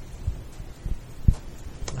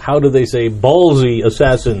 how do they say, ballsy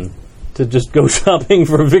assassin to just go shopping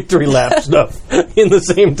for victory lap stuff in the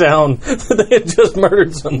same town that they had just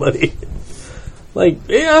murdered somebody. Like,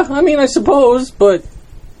 yeah, I mean, I suppose, but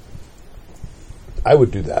I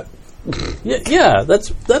would do that. yeah, that's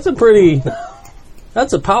a pretty,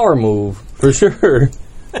 that's a power move for sure.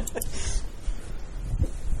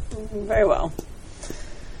 Very well.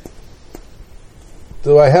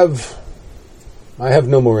 So I have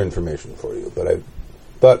no more information for you, but I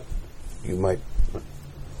thought you might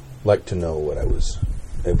like to know what I was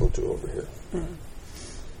able to overhear.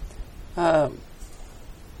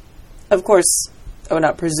 Of course, I would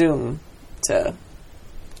not presume to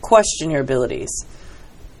question your abilities,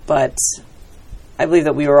 but I believe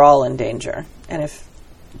that we were all in danger. And if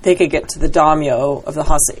they could get to the daimyo of the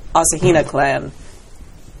Asahina clan,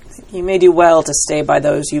 you may do well to stay by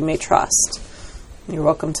those you may trust. You're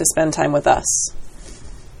welcome to spend time with us.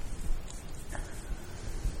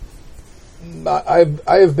 I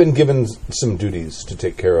have been given some duties to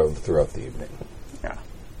take care of throughout the evening. Yeah.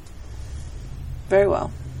 Very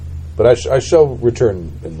well. But I shall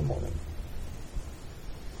return in the morning.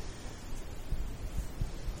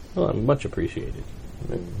 Well, much appreciated.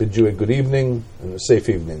 I bid you a good evening and a safe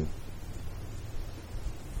evening.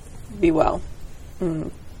 Be well.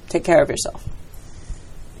 Take care of yourself.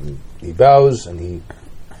 He bows, and he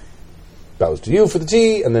bows to you for the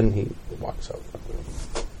tea, and then he walks out.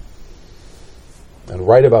 And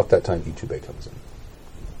right about that time, Itube comes in.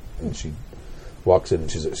 And she walks in, and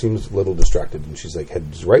she seems a little distracted, and she's like,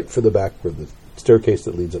 heads right for the back where the staircase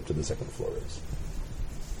that leads up to the second floor is.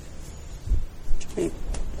 Should we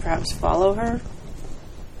perhaps follow her?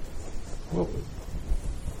 Well,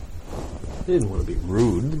 I didn't want to be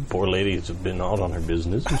rude. The poor lady's been out on her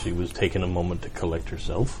business, and she was taking a moment to collect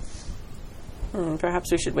herself.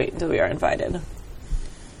 Perhaps we should wait until we are invited.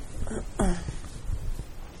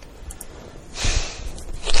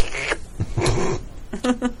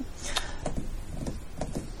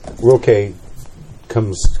 Roke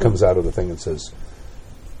comes out of the thing and says,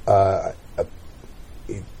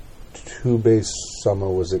 Itube-sama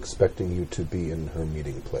was expecting you to be in her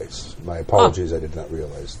meeting place. My apologies, I did not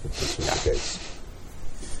realize that this was the case.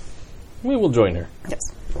 We will join her. Yes.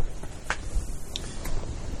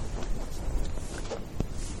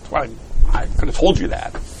 Well, I could have told you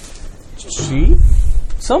that. See?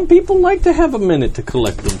 Some people like to have a minute to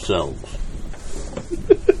collect themselves.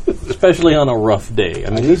 Especially on a rough day. I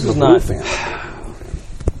mean, this is not...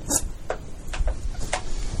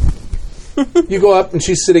 You go up, and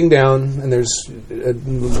she's sitting down, and there's a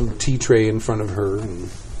little tea tray in front of her, and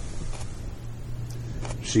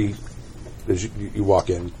as you walk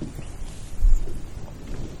in.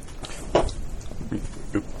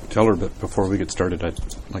 Tell her that before we get started, I'd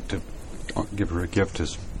like to give her a gift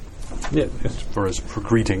for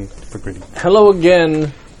greeting. Hello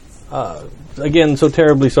again. Again, so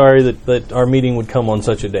terribly sorry that our meeting would come on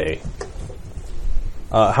such a day.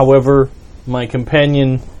 However, my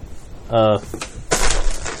companion,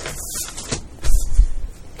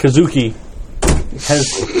 Kazuki, has...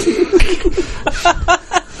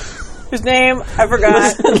 His name? I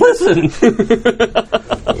forgot. Listen.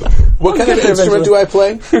 What kind of instrument do I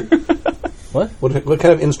play? What? What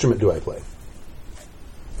kind of instrument do I play?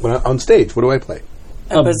 When on stage, what do I play?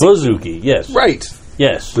 A bouzouki, yes. Right.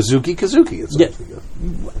 Yes. Bouzouki, Kazuki. It's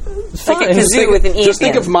like a kazoo with an E. Just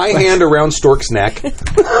think of my hand around Stork's neck.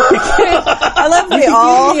 I love we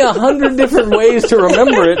all. Give me 100 different ways to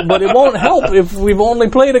remember it, but it won't help if we've only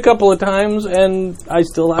played a couple of times and I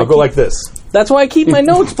still... I'll go like this. That's why I keep my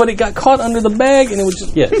notes, but it got caught under the bag and it was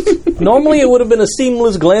just... Yes. Normally it would have been a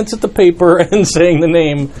seamless glance at the paper and saying the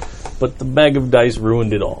name, but the bag of dice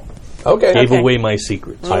ruined it all. Okay. Gave away my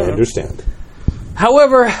secrets. I understand.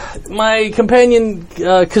 However, my companion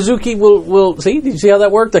Kazuki will see. Did you see how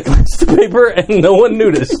that worked? I glanced at the paper and no one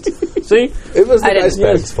noticed. See, it was the dice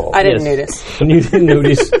bag's fault. I didn't notice. You didn't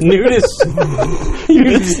notice. Nudist. You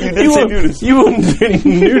didn't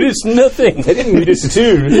notice nothing. I didn't notice it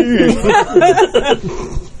too.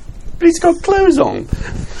 But he's got clothes on.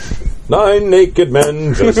 9 naked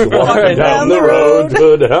men just walking down the road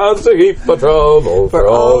could have a heap of trouble for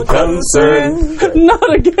all concerned.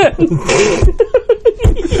 Not again.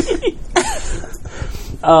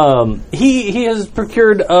 He has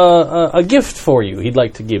procured a gift for you. He'd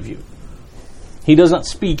like to give you. He does not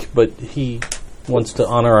speak, but he wants to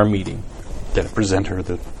honor our meeting. Then present her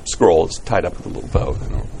the scroll. It's tied up with a little bow. You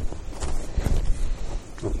know.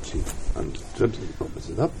 She opens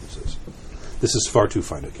it up and says, "This is far too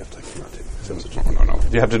fine a gift. I cannot take it." No.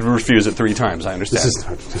 You have to refuse it 3 times. I understand.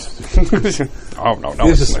 Oh, no.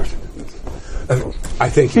 This is I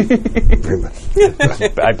thank you very much.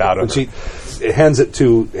 I bow to her. She hands it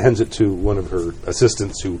to one of her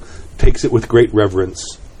assistants, who takes it with great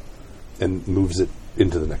reverence and moves it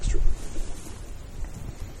into the next room.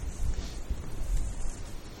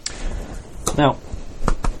 Now,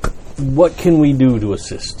 what can we do to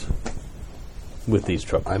assist with these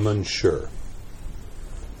troubles? I'm unsure.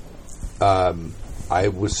 I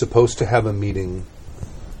was supposed to have a meeting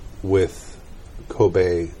with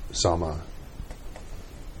Kobe-sama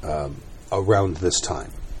around this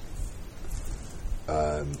time.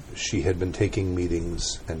 She had been taking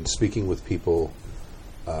meetings and speaking with people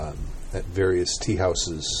at various tea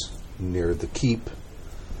houses near the keep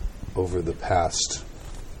over the past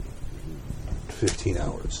 15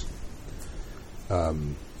 hours.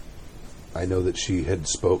 I know that she had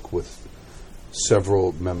spoke with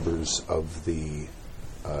several members of the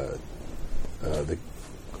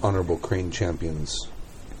Honorable Crane Champion's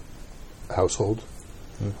household.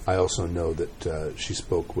 I also know that she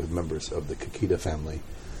spoke with members of the Kakita family,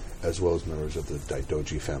 as well as members of the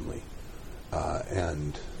Daidoji family,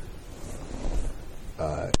 and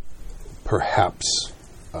perhaps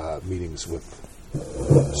meetings with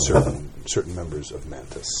certain members of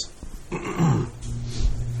Mantis.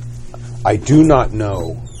 I do not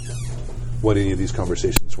know what any of these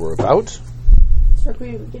conversations were about. Sir, could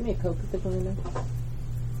you give me a Coke at the window?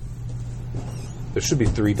 There should be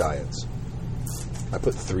 3 diets. I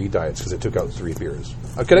put 3 diets because I took out 3 beers.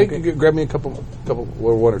 Can I grab me a couple,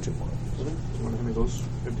 or 1 or 2 more?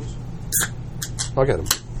 I got them.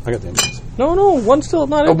 I got the empties. No, one's still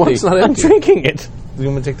not empty. One's not empty. I'm drinking it. Do you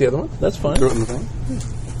want me to take the other one? That's fine. Throw it in the thing?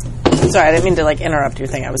 Sorry, I didn't mean to interrupt your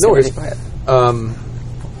thing. I was No going to worries. be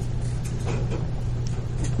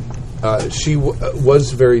quiet. She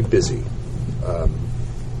was very busy.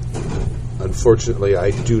 Unfortunately,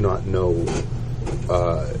 I do not know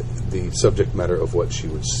the subject matter of what she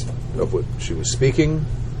was speaking.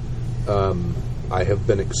 I have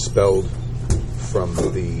been expelled from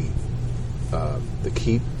the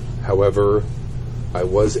keep. However, I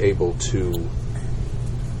was able to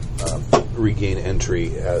regain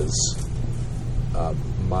entry as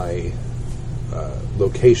my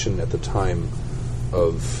location at the time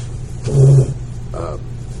of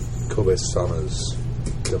Kobe-sama's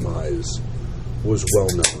demise was well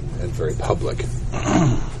known and very public.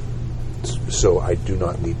 So I do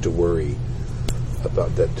not need to worry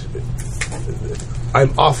about that.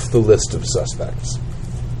 I'm off the list of suspects.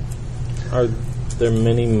 Are there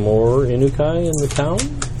many more Inukai in the town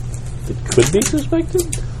that could be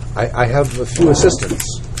suspected? I have a few assistants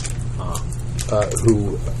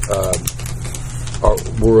who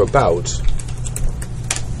were about,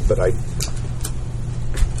 but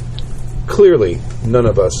clearly none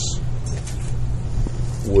of us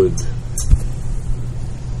would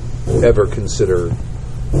ever consider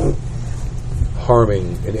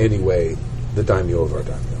harming in any way the daimyo of our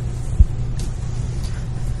daimyo.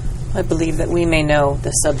 I believe that we may know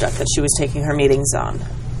the subject that she was taking her meetings on.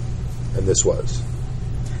 And this was?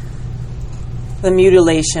 The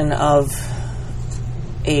mutilation of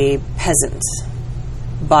a peasant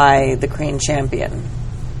by the Crane Champion.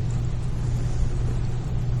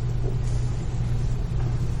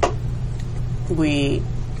 We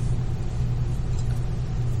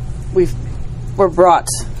were brought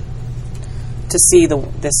to see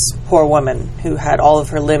this poor woman who had all of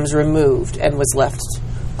her limbs removed and was left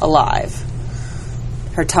alive.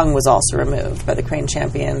 Her tongue was also removed by the Crane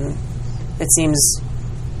Champion, it seems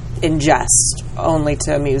in jest, only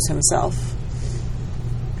to amuse himself.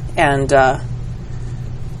 And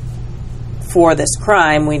for this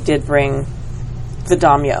crime, we did bring the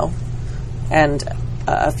daimyo and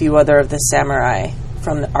a few other of the samurai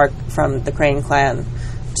from the Crane clan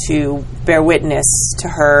to bear witness to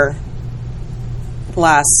her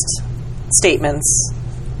last statements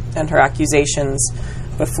and her accusations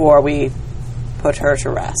before we put her to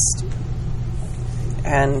rest.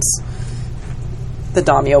 And the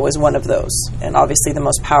daimyo was one of those, and obviously the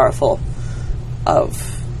most powerful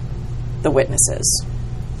of the witnesses.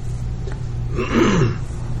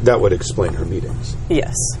 That would explain her meetings.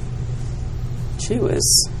 Yes. She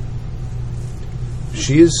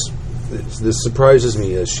is, this surprises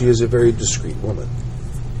me, as she is a very discreet woman.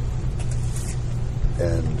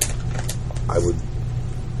 And I would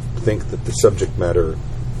think that the subject matter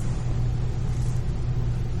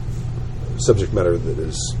that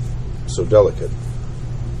is so delicate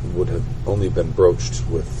would have only been broached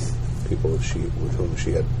with people with whom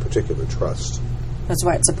she had particular trust. That's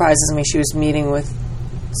why it surprises me she was meeting with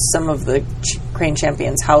some of the Crane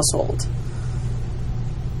Champion's household.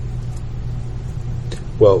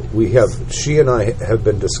 Well, she and I have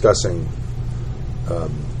been discussing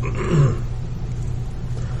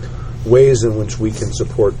ways in which we can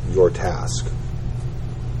support your task.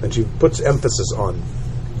 And she puts emphasis on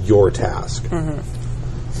your task.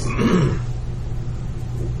 Mm-hmm.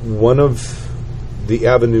 One of the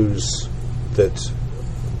avenues that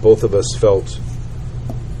both of us felt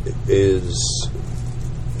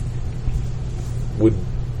would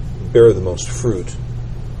bear the most fruit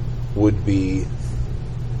would be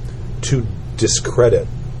to discredit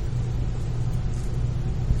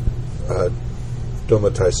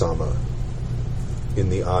Domatai-sama in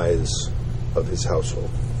the eyes of his household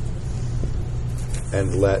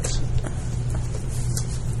and let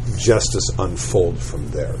justice unfold from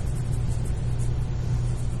there.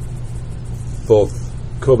 Both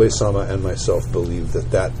Kobe-sama and myself believe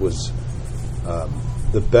that that was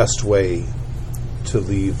the best way to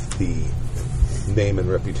leave the name and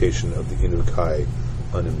reputation of the Inukai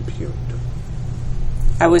unimpugned.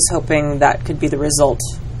 I was hoping that could be the result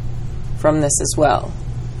from this as well.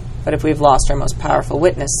 But if we've lost our most powerful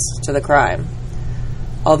witness to the crime,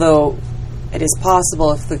 although it is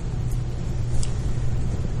possible if the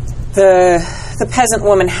peasant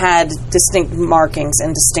woman had distinct markings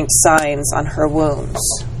and distinct signs on her wounds,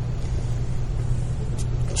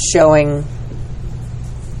 showing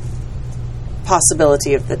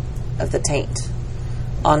possibility of the taint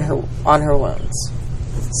on her wounds.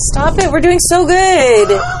 Stop it! We're doing so good.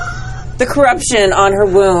 The corruption on her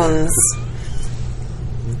wounds.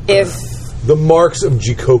 If the marks of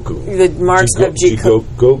Jikoku. The marks of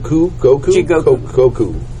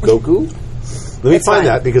Goku. Let me find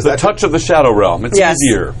that because the touch of the Shadow Realm. It's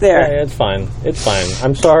easier. There. Yeah, it's fine. It's fine.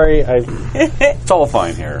 I'm sorry. It's all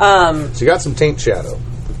fine here. So you got some taint shadow.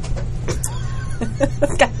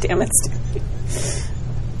 God damn it, Steve.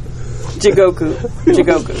 Jigoku.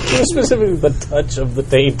 Specifically the touch of the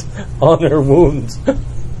taint on her wounds.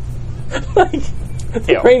 Like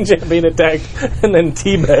the range being attacked and then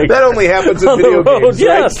teabag. That only happens in video games,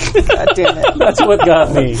 yes. right? God damn it. That's what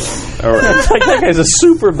got me. All right. It's like that guy's a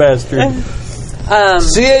super bastard.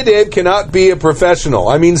 CA Dave cannot be a professional.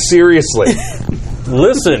 I mean, seriously.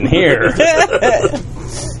 Listen here. You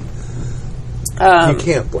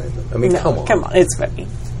can't blame them. I mean, come on. Come on, it's funny.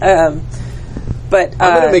 But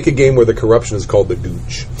I'm going to make a game where the corruption is called the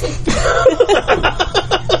Gooch.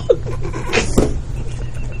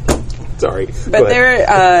 Sorry. But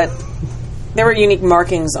there were unique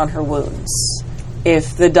markings on her wounds.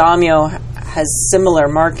 If the daimyo has similar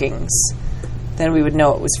markings, then we would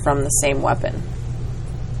know it was from the same weapon.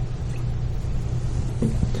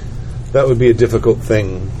 That would be a difficult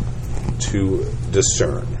thing to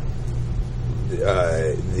discern.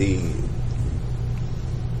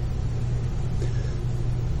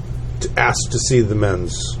 To ask to see the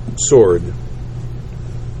man's sword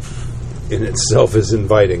in itself is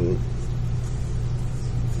inviting.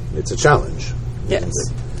 It's a challenge. Yes.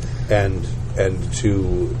 And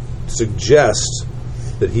to suggest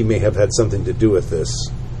that he may have had something to do with this,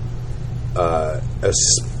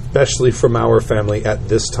 especially from our family at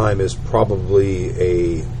this time, is probably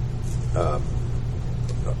a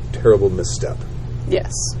terrible misstep.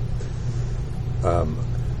 Yes.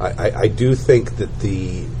 I do think that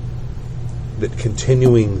that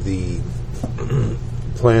continuing the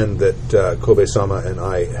plan that Kobe-sama and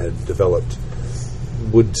I had developed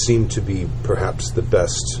would seem to be perhaps the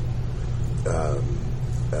best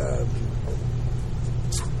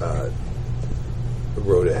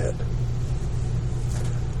road ahead.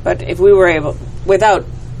 But if we were able, without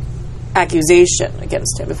accusation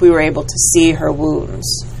against him, if we were able to see her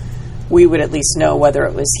wounds, we would at least know whether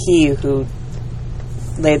it was he who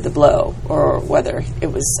laid the blow or whether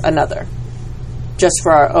it was another, just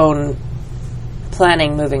for our own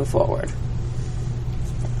planning moving forward.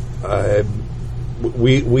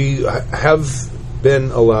 We have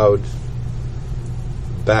been allowed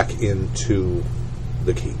back into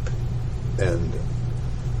the keep, and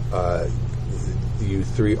you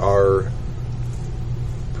three are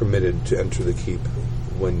permitted to enter the keep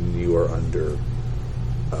when you are under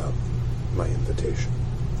my invitation.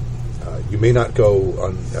 You may not go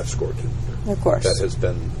unescorted. Of course. That has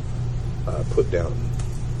been put down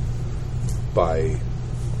by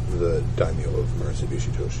the daimyo of Murasaki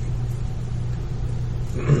Toshi.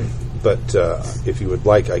 But if you would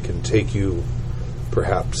like, I can take you,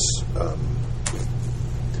 perhaps,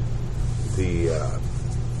 the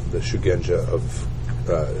shugenja of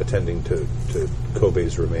attending to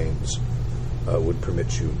Kobe's remains would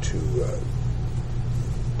permit you to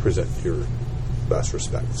present your last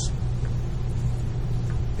respects,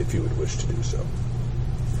 if you would wish to do so.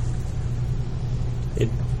 It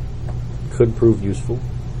could prove useful.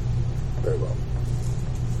 Very well.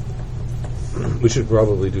 We should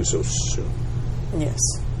probably do so soon. Yes.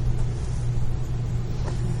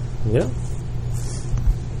 Yeah.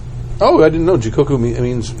 Oh, I didn't know. Jigoku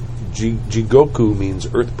means Jigoku means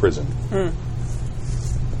Earth Prison.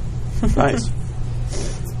 Nice.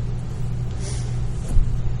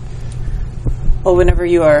 Well, whenever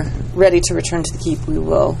you are ready to return to the keep, we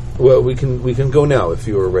will. Well, we can go now if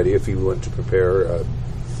you are ready. If you want to prepare,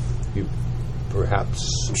 you perhaps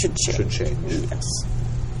should change. Yes.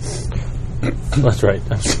 That's right.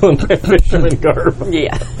 I'm still in my fisherman garb.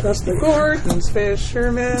 Yeah. Dustin Gordon's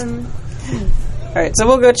fisherman. All right, so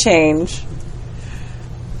we'll go change.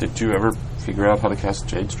 Did you ever figure out how to cast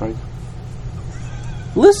Jade Strike?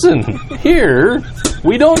 Listen, here,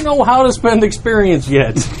 we don't know how to spend experience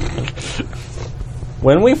yet.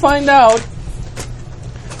 When we find out,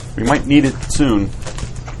 We might need it soon.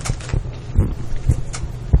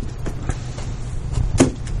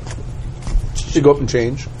 You go up and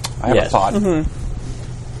change. I have Yes. a thought.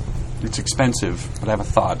 It's expensive, but I have a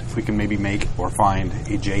thought. If we can maybe make or find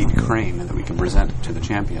a jade crane that we can present to the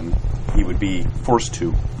champion, he would be forced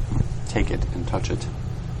to take it and touch it.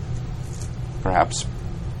 Perhaps.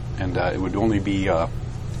 And it would only be the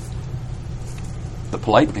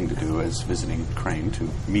polite thing to do as visiting Crane to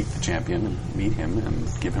meet the champion and meet him and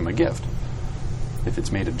give him a gift. If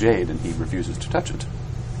it's made of jade and he refuses to touch it.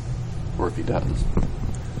 Or if he does.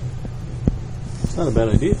 it's not a bad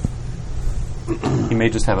idea. He may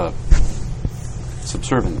just have a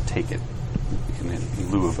subservient take it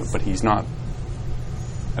in lieu of it, but he's not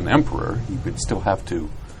an emperor. He would still have to.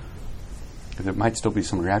 There might still be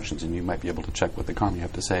some reactions, and you might be able to check what the kami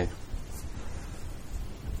have to say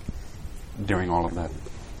during all of that.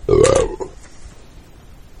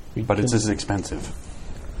 But it's as expensive.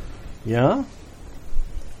 Yeah?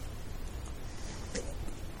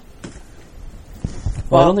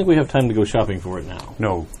 Well, I don't think we have time to go shopping for it now.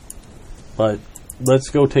 No, But let's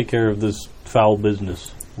go take care of this foul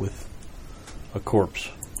business with a corpse,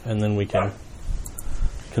 and then we can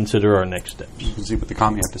consider our next steps. you can see what the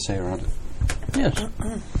kami have to say around it. Yes.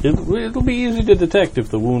 It'll be easy to detect if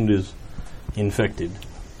the wound is infected.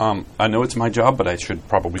 I know it's my job, but I should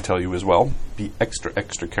probably tell you as well. Be extra,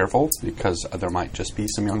 extra careful, because there might just be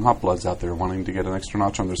some young hot bloods out there wanting to get an extra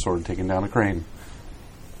notch on their sword taking down a crane.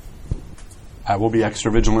 I will be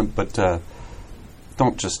extra vigilant, but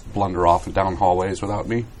don't just blunder off and down hallways without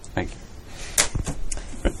me. Thank you.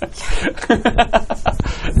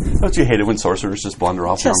 Don't you hate it when sorcerers just blunder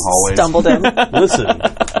off down Just hallways? stumbled in. Listen,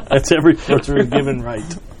 that's every sorcerer given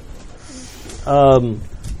right.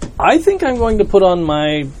 I think I'm going to put on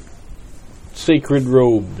my sacred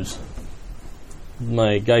robes.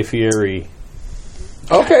 My Guy Fieri.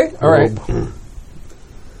 Okay, all right.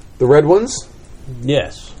 The red ones?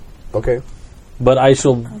 Yes. Okay. But I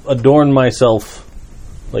shall adorn myself,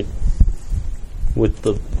 like, with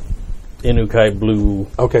the Inukai blue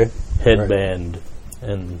Okay. headband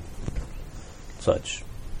and such.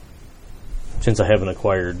 Since I haven't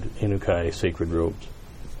acquired Inukai sacred robes.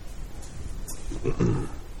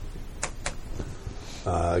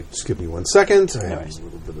 Just give me 1 second. I have a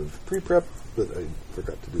little bit of pre-prep that I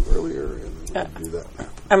forgot to do earlier, and I'll do that.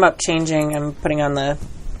 I'm up changing. I'm putting on the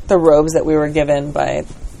robes that we were given by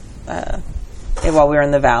while we were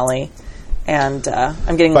in the valley, and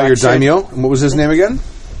I'm getting By your lectured- daimyo? And what was his name again?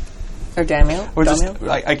 or daimyo. Or just,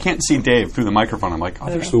 Daimyo? I can't see Dave through the microphone. I'm like, oh,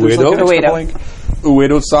 there's Uedo? like an extra Uedo. blank.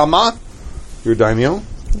 Uedo-sama? Your daimyo?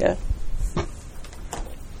 Yeah.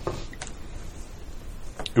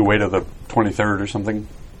 Ueda the 23rd or something.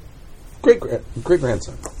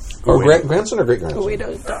 Great-grandson. Or grandson or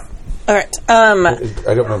great-grandson? All right. I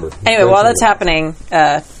don't remember. Anyway, while that's happening,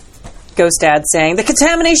 Ghost Dad saying the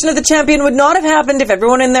contamination of the champion would not have happened if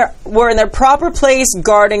everyone were in their proper place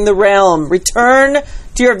guarding the realm. Return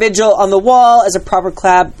to your vigil on the wall as a proper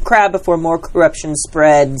crab before more corruption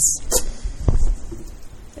spreads.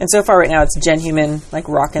 And so far, right now, it's Gen Human like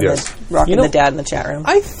rocking Yes. the dad in the chat room.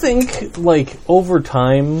 I think, like, over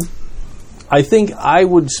time, I think I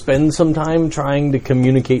would spend some time trying to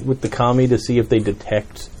communicate with the kami to see if they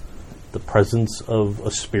detect the presence of a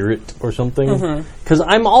spirit or something. Because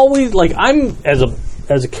I'm always, like, as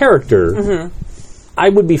a character, I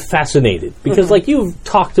would be fascinated. Because, like, you've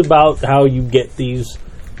talked about how you get these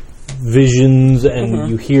visions and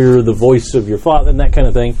you hear the voice of your father and that kind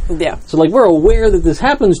of thing. Yeah. So, like, we're aware that this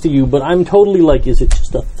happens to you, but I'm totally like, is it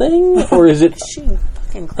just a thing? Or is it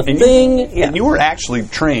a thing? Yeah. And you were actually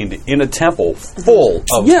trained in a temple full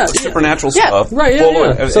of supernatural Yeah. stuff. Right, yeah, full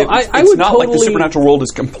yeah. of- So it's I it's would not like the totally- supernatural world is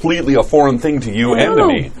completely a foreign thing to you and to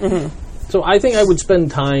me. So I think I would spend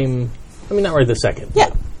time, I mean, not right this second. Yeah.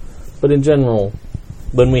 But in general,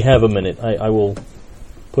 when we have a minute, I will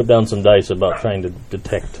put down some dice about trying to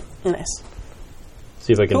detect. Nice.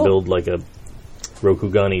 See if I can Cool. build like a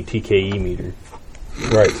Rokugani TKE meter.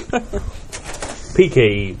 Right.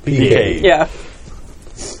 PKE. Yeah.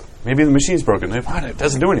 Maybe the machine's broken. It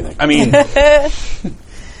doesn't do anything. I mean,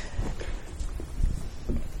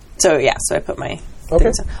 So yeah, so I put my Okay.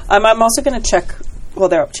 things on. I'm also going to check while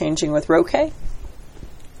they're up changing with Roke.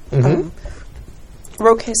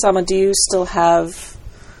 Roke-sama, do you still have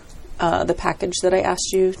the package that I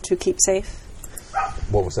asked you to keep safe.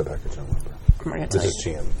 What was that package? I don't remember. I'm going to This tell is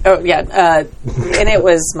you. GM. Oh, yeah. And it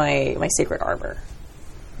was my sacred armor.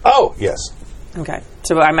 Oh, yes. Okay.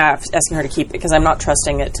 So I'm asking her to keep it because I'm not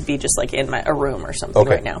trusting it to be just like in a room or something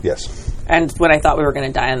Okay. right now. Yes. And when I thought we were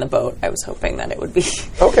going to die on the boat, I was hoping that it would be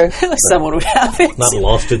Okay. someone would have it. Not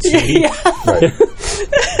lost at sea. Right.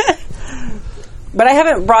 But I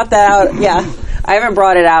haven't brought that out. Yeah, I haven't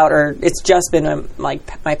brought it out, or it's just been my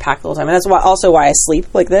pack the whole time, and that's also why I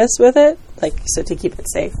sleep like this with it, like so to keep it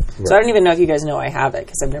safe. So I don't even know if you guys know I have it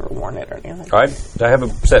because I've never worn it or anything. I have a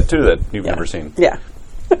set too that you've never seen. Yeah.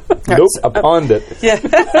 Nope. I pawned it. Yeah.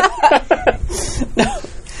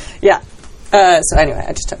 Yeah. So anyway,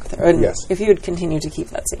 I just took it there. And Yes. if you would continue to keep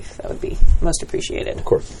that safe, that would be most appreciated. Of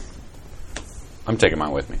course. I'm taking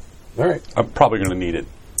mine with me. All right. I'm probably going to need it.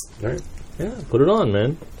 All right. Yeah, put it on,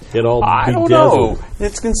 man. Get all I don't bedazzled. know.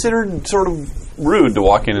 It's considered sort of rude to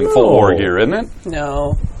walk in full war gear, isn't it?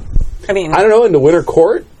 No. I mean, I don't know. In the Winter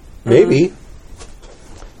Court, maybe.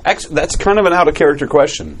 Actually, that's kind of an out of character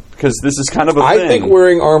question because this is kind of a I thing. think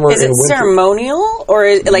wearing armor is in it winter. ceremonial or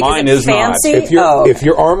is it Mine is is it not. fancy? If your okay. if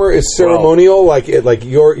your armor is ceremonial, like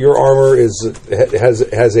your armor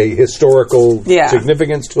has a historical Yeah.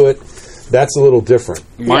 significance to it, that's a little different.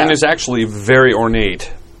 Mine Yeah. is actually very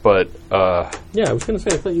ornate, but Yeah, I was going to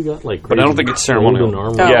say, I thought you got like. I don't think it's ceremonial.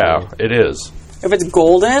 golden armor. Yeah, it is. If it's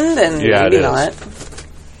golden, then Yeah, maybe it is. not.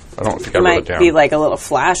 I don't think It I wrote might it down. be like a little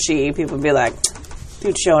flashy. People would be like,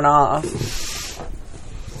 dude, showing off.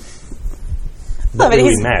 Not but really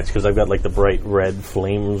he's- match because I've got like the bright red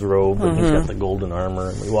flames robe, and he's got the golden armor,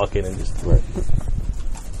 and we walk in and just.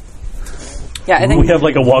 Yeah, I think We have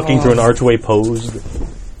like a walking through an archway pose.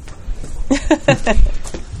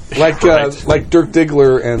 Like Dirk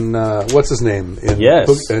Diggler and what's his name in Yes.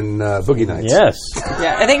 Boogie Nights. Yes.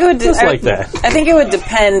 Yeah, I think it would Just like that. I think it would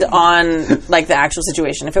depend on like the actual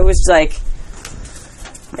situation. If it was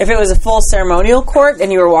a full ceremonial court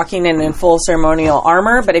and you were walking in full ceremonial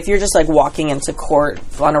armor, but if you're just like walking into court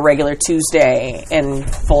on a regular Tuesday in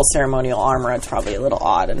full ceremonial armor, it's probably a little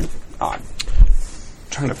odd.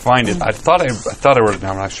 Trying to find it. I thought I wrote it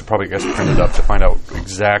down. I should probably print it up to find out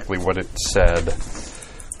exactly what it said.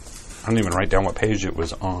 I didn't even write down what page it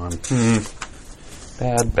was on.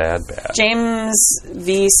 Bad. James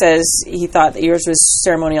V says he thought that yours was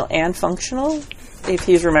ceremonial and functional, if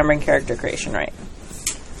he's remembering character creation right.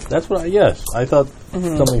 That's what yes. I thought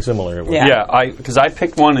something similar. It was. Yeah. Yeah, because I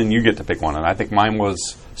picked one and you get to pick one, and I think mine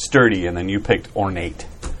was sturdy, and then you picked ornate.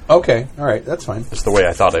 Okay, all right, that's fine. That's the way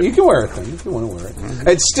I thought it. You can wear it then if you want to wear it.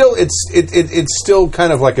 It's still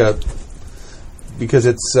kind of like a because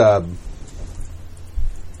it's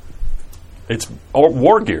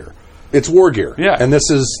war gear. It's war gear. Yeah. And this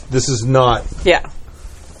is not Yeah.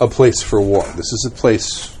 a place for war. This is a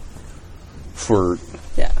place for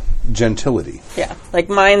Yeah. gentility. Yeah. Like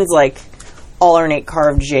mine's like all ornate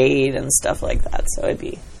carved jade and stuff like that, so it'd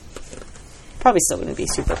be probably still wouldn't be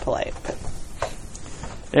super polite, but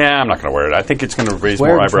Yeah, I'm not going to wear it. I think it's going to raise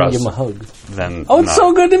Wear more it and try and eyebrows give him a hug. than. Oh, it's not.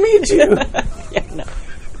 so good to meet you. yeah, no.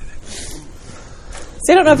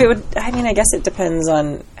 So I don't know if it would. I mean, I guess it depends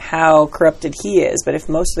on how corrupted he is. But if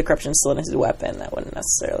most of the corruption is still in his weapon, that wouldn't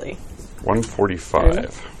necessarily.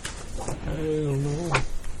 145.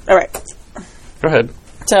 All right. Go ahead.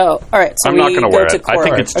 So all right. So I'm we not going to go wear to it. I court.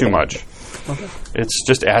 think it's too Okay. much. It's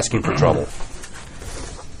just asking for trouble.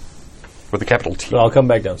 With a capital T. So I'll come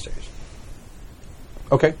back downstairs.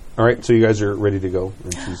 Okay. All right. So you guys are ready to go.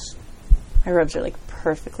 And she's My robes are like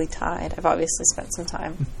perfectly tied. I've obviously spent some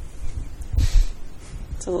time.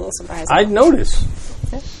 It's a little surprising. I'd notice.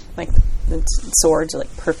 Yeah. Like the swords are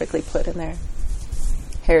like perfectly put in there.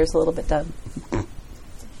 Hair's a little bit done.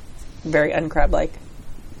 Very uncrab-like.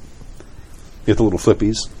 get the little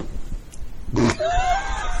flippies.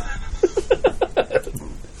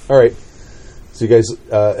 All right. So you guys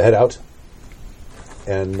head out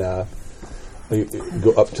and you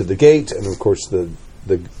go up to the gate, and of course the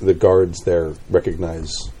guards there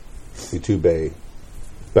recognize Itube,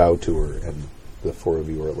 bow to her, and the four of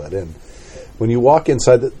you are let in. When you walk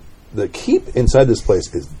inside, the keep inside this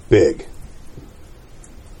place is big.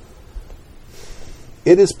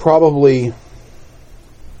 It is probably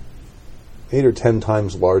 8 or 10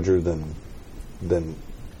 times larger than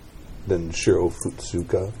Shiro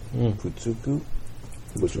Futsuka. Futsuka.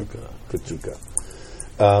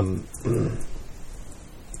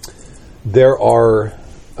 There are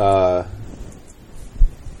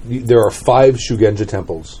 5 Shugenja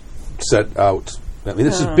temples set out. I mean,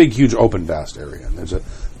 this is a big, huge, open, vast area. And there's a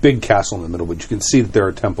big castle in the middle, but you can see that there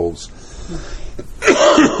are temples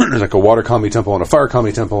there's like a water kami temple and a fire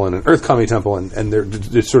kami temple and an earth kami temple, and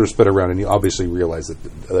they're sort of spread around, and you obviously realize that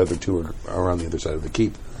the other two are around the other side of the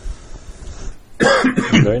keep.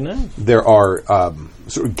 Very nice. There are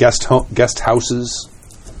sort of guest houses,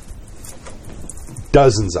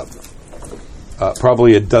 dozens of them,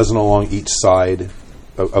 probably a dozen along each side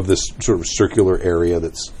of this sort of circular area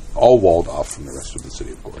that's all walled off from the rest of the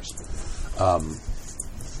city, of course.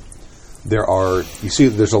 You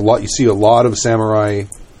see a lot of samurai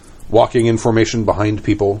walking in formation behind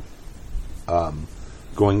people,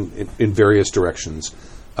 going in various directions.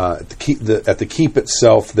 At the keep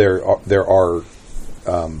itself, there are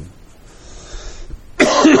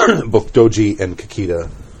both Doji and Kakita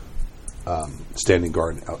standing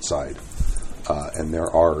guard outside, and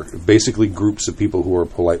there are basically groups of people who are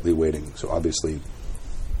politely waiting. So obviously,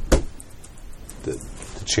 the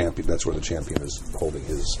champion. That's where the champion is holding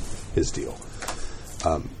his deal.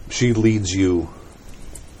 She leads you,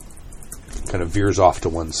 kind of veers off to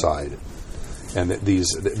one side, and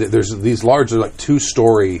there's these large, like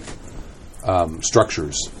 2-story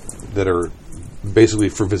structures that are basically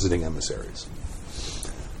for visiting emissaries.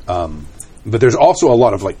 But there's also a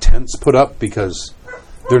lot of like tents put up because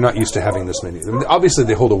they're not used to having this many. I mean, obviously,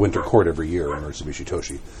 they hold a winter court every year in Mitsubishi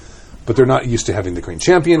Toshi, but they're not used to having the Crane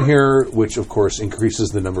Champion here, which of course increases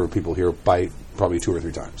the number of people here by probably 2 or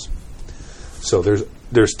 3 times. So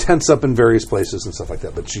there's tents up in various places and stuff like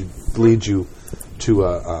that. But she leads you to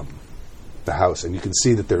the house, and you can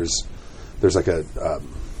see that there's like a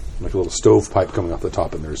little stovepipe coming off the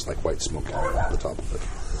top, and there's like white smoke coming off the top of it.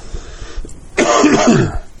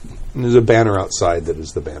 And there's a banner outside that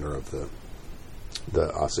is the banner of the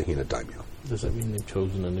Asahina daimyo. Does that mean they've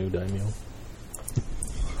chosen a new daimyo?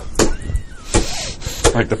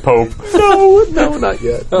 Like the Pope. No, not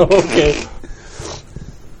yet. Oh, okay.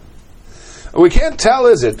 We can't tell,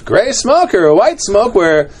 is it gray smoke or white smoke?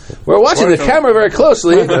 We're watching the camera very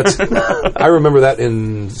closely. I remember that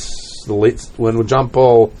in the late, when John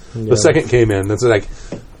Paul II came in. That's like,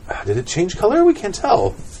 did it change color? We can't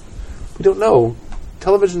tell. We don't know.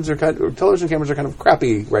 Television cameras are kind of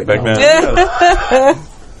crappy right now. Then.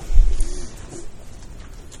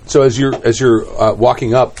 So as you're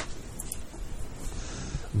walking up,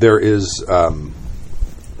 there is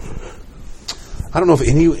I don't know if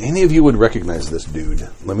any of you would recognize this dude.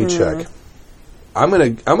 Let me check. I'm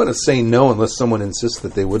gonna say no unless someone insists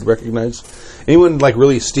that they would recognize. Anyone like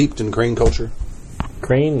really steeped in Crane culture?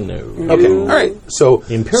 Crane, no. Okay, all right. So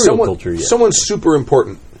Imperial culture, yes. Someone super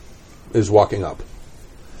important is walking up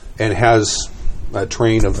and has a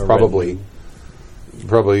train of probably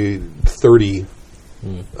 30.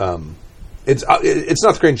 It's not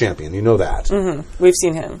the Crane Champion. You know that. Mm-hmm. We've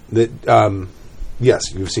seen him.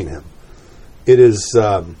 Yes, you've seen him. It is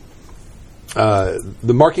the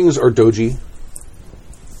markings are Doji,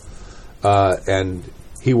 and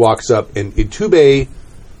he walks up, and Itube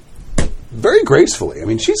very gracefully. I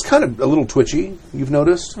mean, she's kind of a little twitchy. You've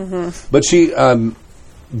noticed, but she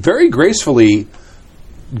very gracefully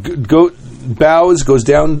bows, goes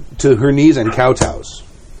down to her knees, and kowtows.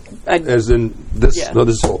 As in this,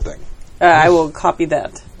 this whole thing. I will copy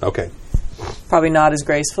that. Okay. Probably not as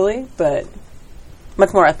gracefully, but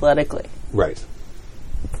much more athletically. Right.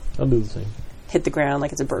 I'll do the same. Hit the ground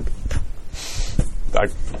like it's a burpee. I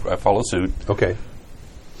follow suit. Okay.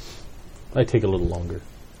 I take a little longer.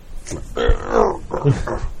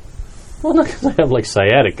 Well, not because I have like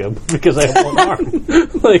sciatica, but because I have one arm.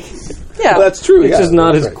 Like, yeah, well, that's true. It's just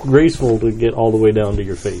not as graceful to get all the way down to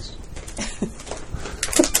your face.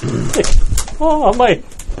 Oh my!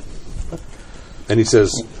 And he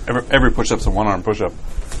says, "Every push-up's a one-arm push-up."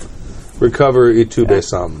 Recover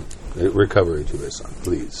Itube-san. Recover Itube-san,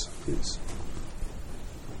 please.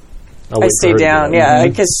 I stay down,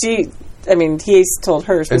 because he's told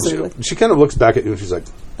her specifically. And she kind of looks back at you and she's like,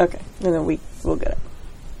 okay, and then we'll get it.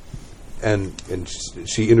 And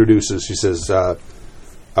she introduces, she says, I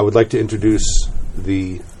would like to introduce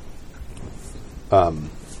the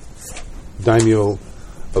daimyo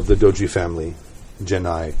of the Doji family,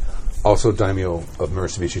 Genai, also daimyo of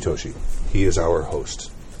Mitsubishi Toshi. He is our host.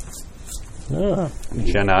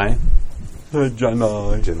 Genai.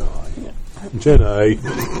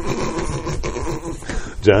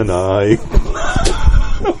 Genai.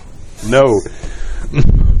 No.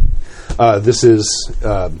 This is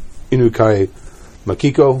Inukai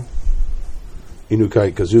Makiko,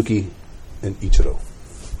 Inukai Kazuki, and Ichiro.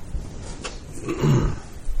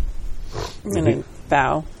 I'm going to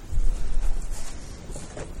bow.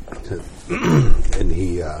 And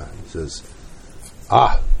he says,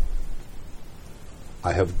 I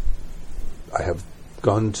have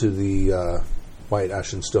gone to the White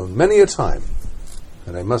Ashen Stone many a time,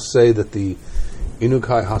 And I must say that the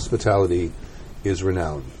Inukai hospitality is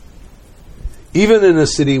renowned. Even in a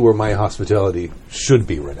city where my hospitality should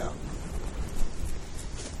be renowned.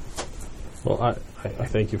 Well, I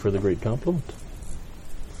thank you for the great compliment.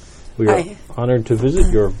 We are honored to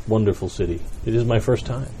visit your wonderful city. It is my first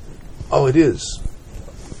time. Oh, it is.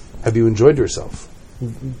 Have you enjoyed yourself?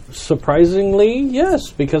 Surprisingly,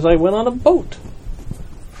 yes, because I went on a boat.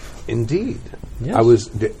 Indeed. Yes.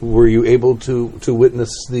 Were you able to witness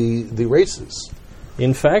the races?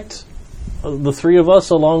 In fact, the three of us,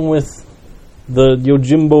 along with the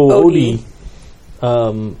Yojimbo Odi,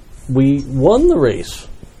 we won the race.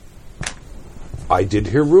 I did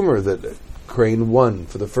hear rumor that Crane won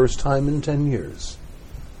for the first time in 10 years.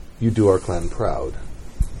 You do our clan proud.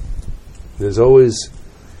 It is always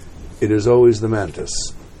the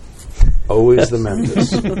mantis. Always the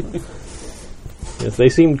mantis. Yes, they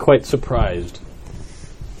seemed quite surprised.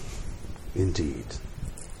 Indeed.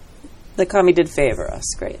 The kami did favor us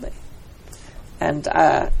greatly. And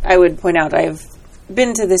I would point out, I've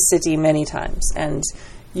been to this city many times, and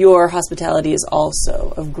your hospitality is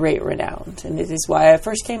also of great renown, and it is why I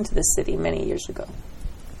first came to this city many years ago.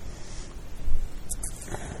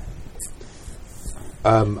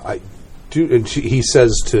 I do, and he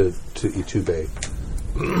says to Itube,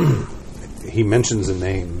 he mentions a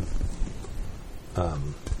name.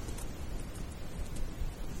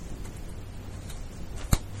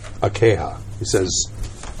 Akeha. He says,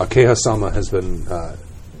 Akeha-sama has been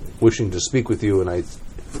wishing to speak with you, and I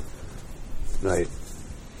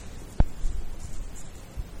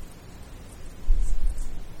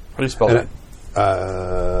How do you spell that?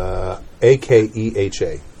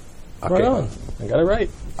 Akeha. Right on. I got it right.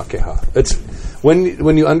 Akeha. It's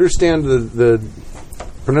when you understand the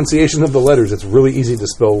pronunciation of the letters, it's really easy to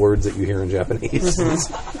spell words that you hear in Japanese.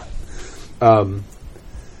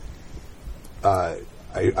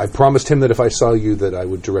 I promised him that if I saw you, that I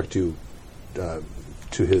would direct you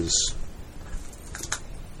to his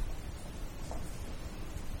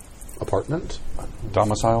apartment?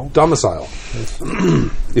 Domicile?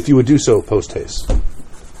 If you would do so post haste.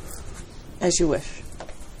 As you wish.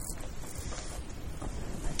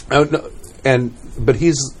 No, but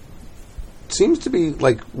he's seems to be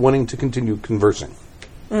like wanting to continue conversing.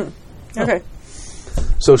 Okay.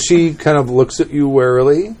 So she kind of looks at you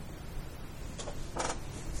warily,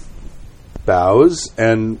 bows,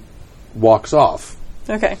 and walks off.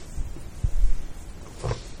 Okay.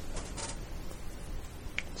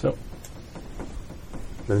 So,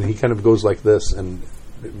 And he kind of goes like this, and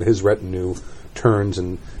his retinue turns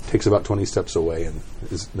and takes about 20 steps away and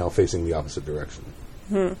is now facing the opposite direction.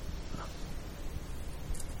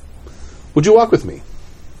 Would you walk with me?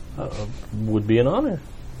 would be an honor.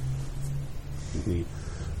 He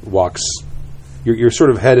walks. You're sort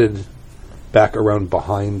of headed back around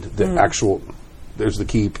behind the actual. There's the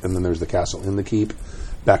keep, and then there's the castle. In the keep,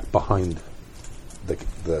 back behind the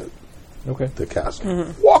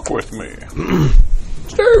castle. Walk with me.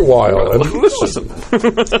 Stay a while and listen.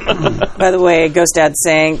 By the way, Ghost Dad's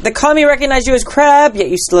saying, the kami recognize you as Crab, yet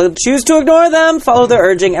you still choose to ignore them, follow their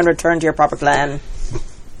urging, and return to your proper clan.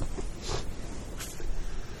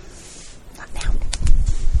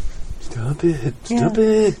 Stop it. Stop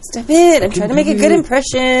it. Stop it. I'm trying to make a good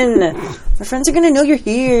impression. My friends are going to know you're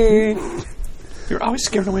here. You're always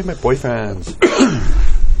scaring away my boyfriends.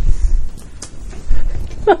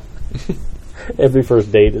 Every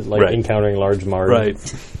first date is like encountering large Mars. Right.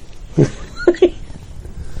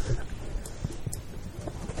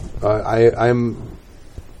 I'm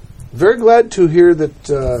very glad to hear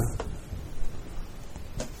that.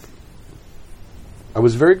 I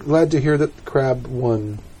was very glad to hear that Crab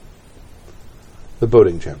won the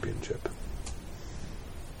boating championship.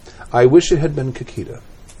 I wish it had been Kakita.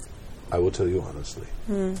 I will tell you honestly.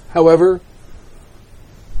 However,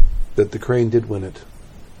 that the Crane did win it.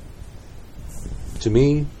 To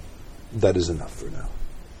me, that is enough for now.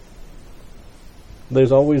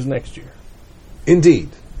 There's always next year. Indeed,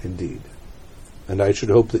 indeed. And I should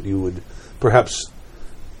hope that you would perhaps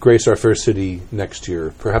grace our fair city next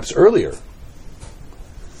year, perhaps earlier,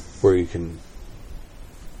 where you can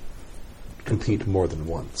compete more than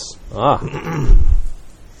once. Yes,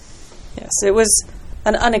 it was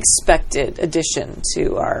an unexpected addition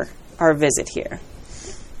to our visit here.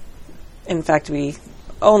 In fact, we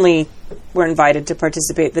only were invited to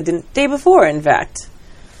participate the day before, in fact.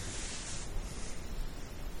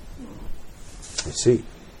 I see.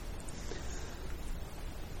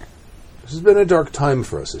 This has been a dark time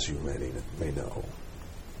for us, as you may know.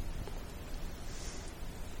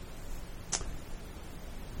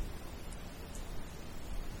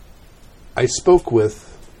 I spoke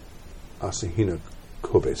with Asahina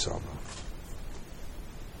Kobe-sama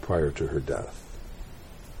prior to her death.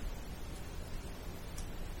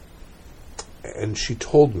 And she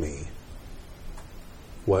told me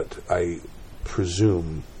what I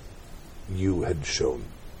presume you had shown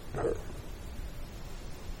her.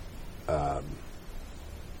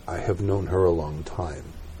 I have known her a long time,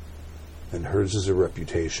 and hers is a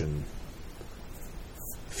reputation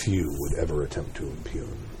few would ever attempt to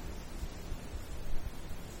impugn.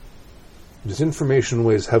 This information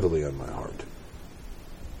weighs heavily on my heart.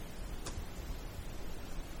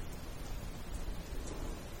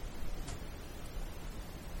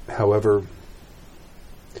 However,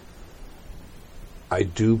 I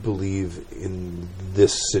do believe in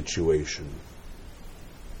this situation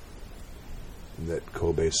that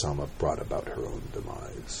Kobe-sama brought about her own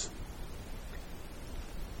demise.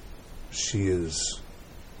 She is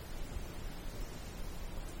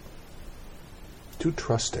too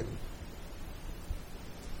trusting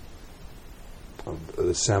of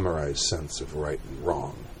the samurai's sense of right and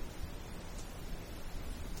wrong,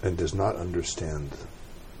 and does not understand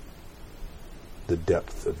the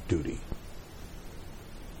depth of duty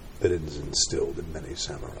that is instilled in many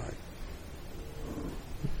samurai.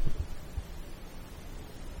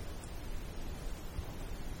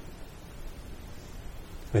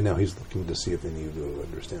 And now he's looking to see if any of you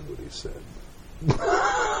understand what he said.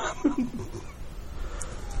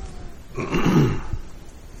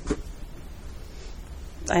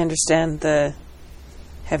 I understand the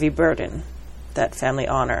heavy burden that family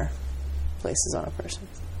honor places on a person.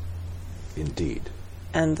 Indeed.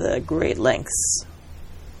 And the great lengths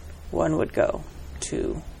one would go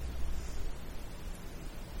to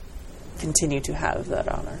continue to have that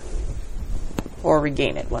honor, or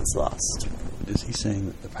regain it once lost. Is he saying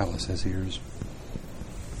that the palace has ears?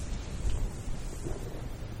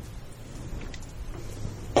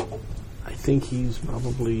 I think he's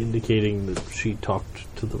probably indicating that she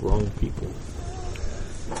talked to the wrong people.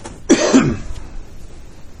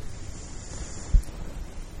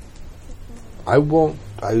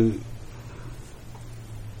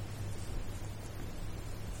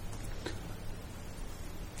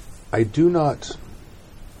 I do not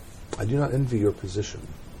envy your position.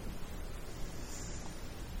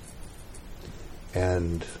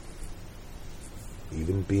 And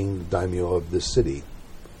even being the daimyo of this city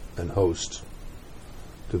and host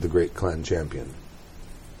to the great clan champion,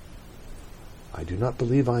 I do not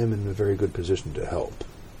believe I am in a very good position to help.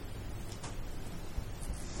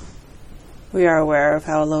 We are aware of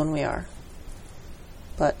how alone we are.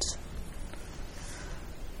 But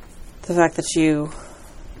the fact that you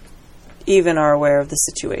even are aware of the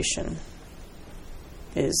situation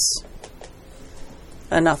is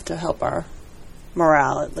enough to help our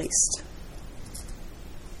morale, at least.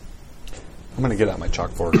 I'm going to get out my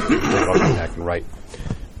chalkboard, take it off my neck, and write.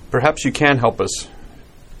 Perhaps you can help us.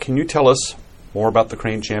 Can you tell us more about the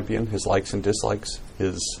Crane Champion, his likes and dislikes,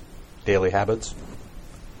 his daily habits?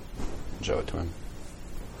 Show it to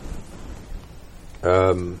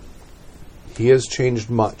him. He has changed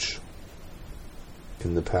much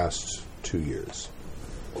in the past 2 years.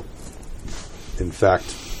 In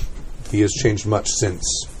fact, he has changed much since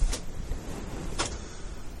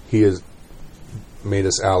he has made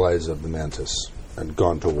us allies of the Mantis and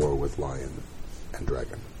gone to war with Lion and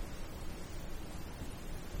Dragon.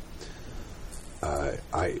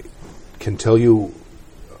 I can tell you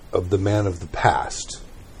of the man of the past.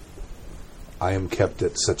 I am kept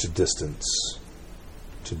at such a distance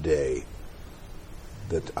today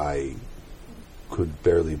that I could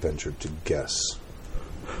barely venture to guess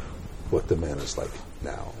what the man is like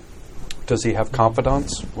now. Does he have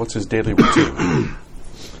confidants? What's his daily routine?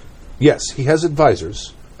 Yes, he has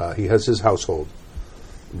advisors. He has his household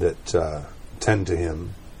that tend to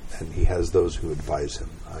him, and he has those who advise him.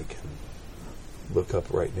 I can look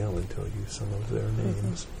up right now and tell you some of their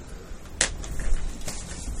names.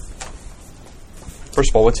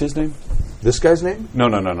 First of all, what's his name? This guy's name? No.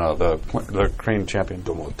 The Crane Champion.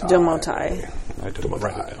 Domotai. I didn't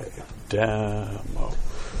write it down. Demo.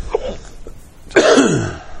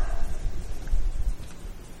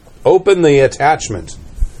 Open the attachment.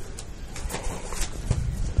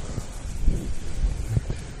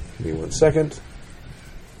 Give me 1 second.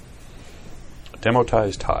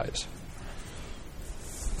 Demotai's ties.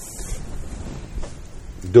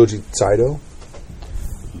 Doji Saido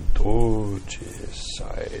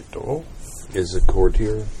Saido is a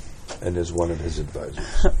courtier and is one of his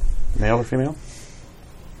advisors. Male or female?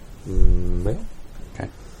 Male. Okay.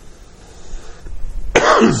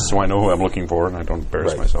 So I know who I'm looking for and I don't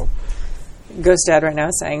embarrass myself. Ghost Dad right now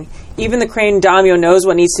is saying, even the Crane Daimyo knows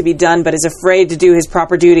what needs to be done, but is afraid to do his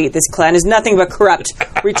proper duty. This clan is nothing but corrupt.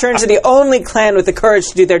 Return to the only clan with the courage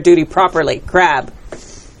to do their duty properly. Crab.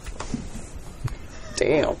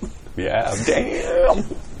 Damn. Yeah, damn.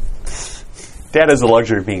 Dad has the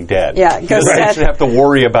luxury of being dead. Yeah, he doesn't actually have to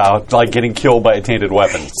worry about like getting killed by a tainted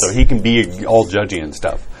weapon, so he can be all judgy and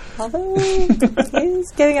stuff. Although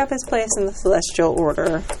he's giving up his place in the Celestial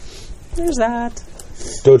Order. There's that.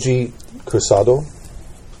 Doji Kusado.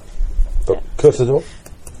 Kusado.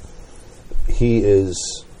 He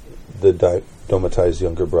is the Domatai's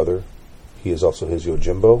younger brother. He is also his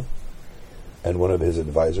Yojimbo and one of his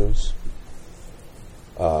advisors.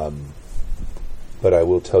 But I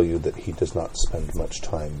will tell you that he does not spend much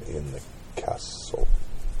time in the castle.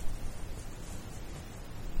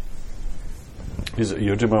 He's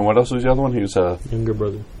Yojimbo, and what else was the other one? He was a younger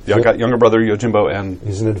brother. Yeah, I got younger brother, Yojimbo, and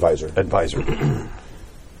he's an advisor.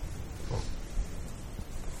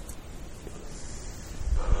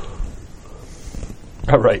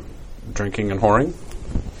 All right, drinking and whoring.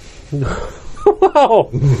 Wow.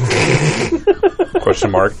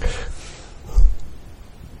 Question mark.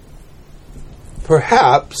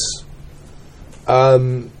 Perhaps.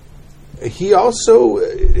 He also.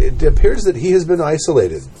 It appears that he has been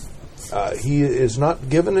isolated. He is not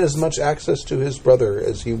given as much access to his brother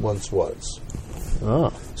as he once was.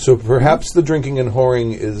 Oh. So perhaps the drinking and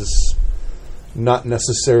whoring is not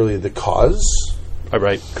necessarily the cause. All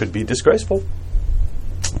right, could be disgraceful.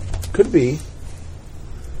 Could be.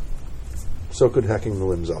 So could hacking the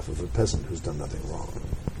limbs off of a peasant who's done nothing wrong.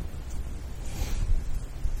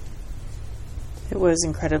 It was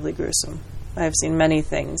incredibly gruesome. I have seen many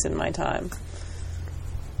things in my time.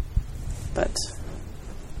 But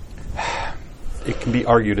it can be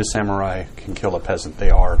argued a samurai can kill a peasant. They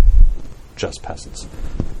are just peasants.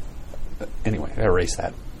 Anyway, I erase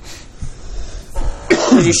that.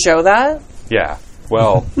 Did you show that? Yeah.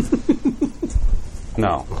 Well,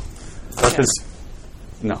 no. That is...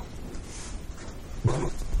 No.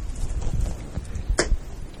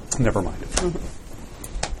 Never mind it. Mm-hmm.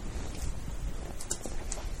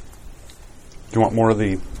 Do you want more of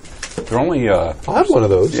the... They're only... I'll have one of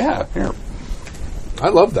those. Yeah, here. I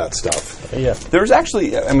love that stuff. Yeah. There's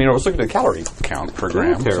actually... I mean, I was looking at the calorie count per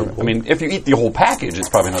gram. Terrible. I mean, if you eat the whole package, it's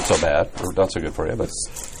probably not so bad. Or not so good for you, but...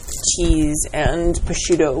 Cheese and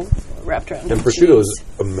prosciutto wrapped around. And prosciutto is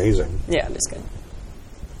amazing. Yeah, it is good.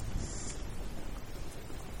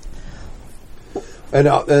 And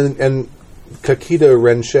Kakita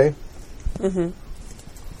Renshe. Mm-hmm.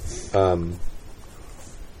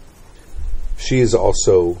 She's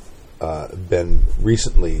also been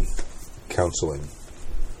recently counseling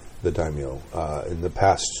the daimyo. In the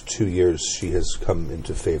past 2 years, she has come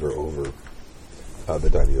into favor over the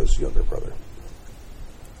daimyo's younger brother.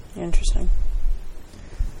 Interesting.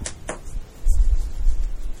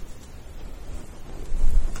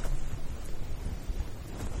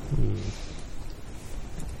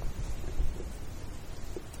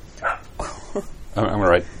 I'm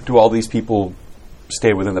right. Do all these people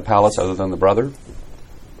stay within the palace other than the brother?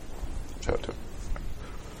 Show it to him.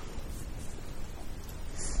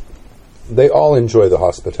 They all enjoy the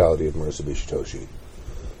hospitality of Murasubishi Toshi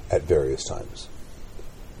at various times.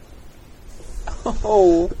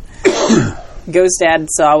 Oh. Ghost Dad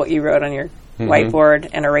saw what you wrote on your whiteboard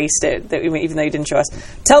and erased it, even though you didn't show us.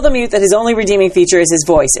 Tell the mute that his only redeeming feature is his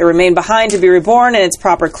voice. It remained behind to be reborn in its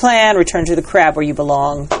proper clan. Return to the crab where you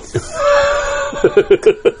belong.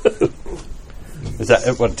 Is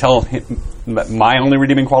that what? Tell him my only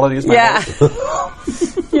redeeming quality is my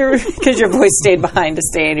voice? Because your voice stayed behind to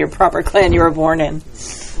stay in your proper clan you were born in.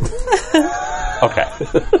 Okay.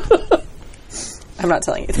 I'm not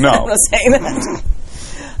telling you that. No. I'm not saying that.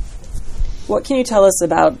 What can you tell us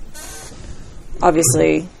about,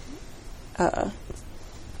 obviously, the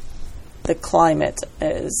climate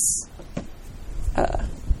is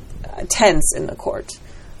tense in the court,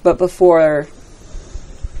 but before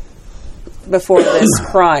this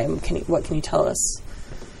crime, what can you tell us?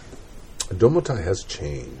 Domotai has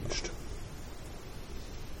changed.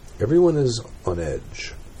 Everyone is on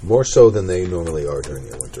edge. More so than they normally are during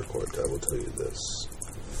their winter court, I will tell you this.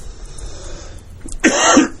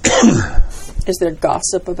 Is there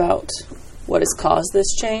gossip about what has caused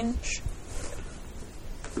this change?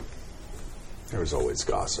 There's always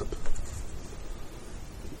gossip.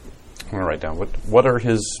 I'm going to write down. What are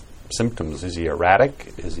his symptoms? Is he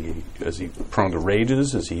erratic? Is he prone to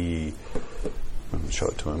rages? Is he... Let me show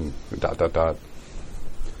it to him. ...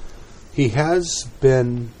 He has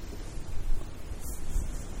been...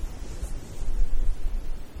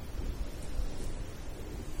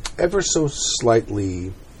 ever so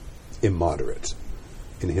slightly immoderate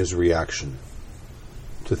in his reaction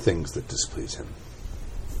to things that displease him.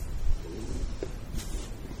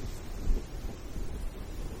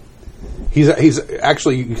 He's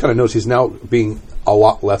actually, you kind of notice he's now being a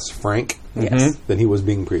lot less frank than he was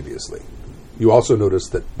being previously. You also notice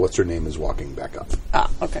that what's-her-name is walking back up. Ah,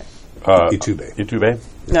 okay. Itube. Itube?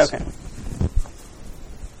 Yes. Okay.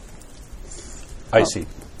 I see.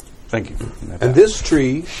 Thank you. And this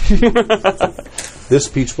tree, this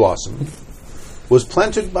peach blossom, was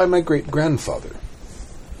planted by my great-grandfather.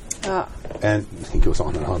 Ah. And he goes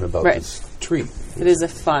on and on about this tree. It is a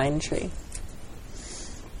fine tree.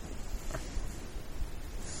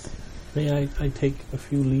 May I take a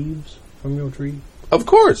few leaves from your tree? Of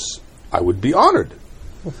course. I would be honored.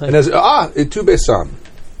 Well, And as Itube-san,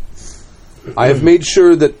 I have made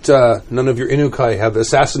sure that none of your Inukai have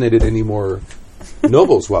assassinated any more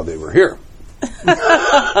nobles while they were here. We're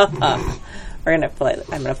gonna play.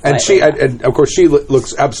 I'm gonna play. And she, and of course, she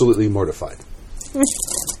looks absolutely mortified.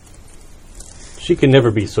 She can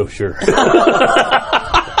never be so sure.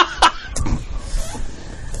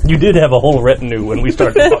 You did have a whole retinue when we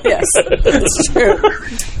started talking. Yes, it's true.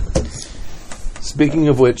 Speaking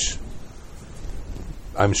of which,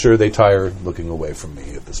 I'm sure they tire looking away from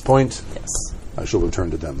me at this point. Yes. I shall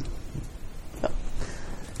return to them.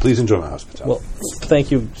 Please enjoy my hospitality. Well, thank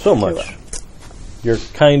you so much. Your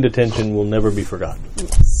kind attention will never be forgotten.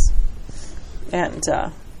 Yes. And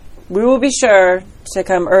we will be sure to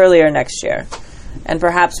come earlier next year, and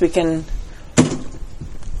perhaps we can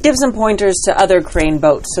give some pointers to other crane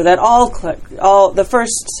boats so that all the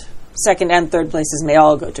first, second, and third places may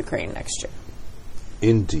all go to crane next year.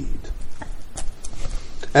 Indeed.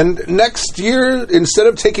 And next year, instead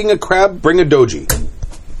of taking a crab, bring a doji.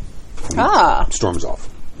 Ah. Storms off.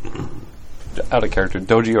 Out of character,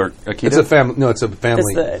 Doji or Akita? It's a family. No, it's a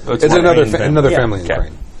family. It's It's another another Yeah. family in Okay.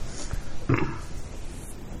 Crane.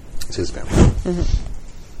 It's his family.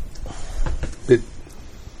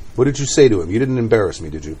 What did you say to him? You didn't embarrass me,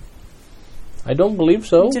 did you? I don't believe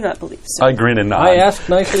so. I do not believe so. I grin and nod. I asked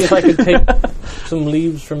nicely if I could take some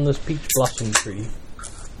leaves from this peach blossom tree.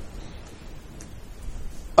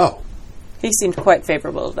 Oh. He seemed quite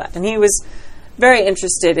favorable of that, and he was very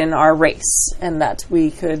interested in our race and that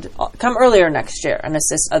we could come earlier next year and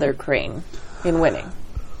assist other crane in winning.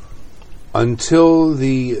 Until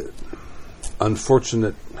the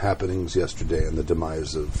unfortunate happenings yesterday and the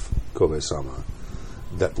demise of Kobe-sama,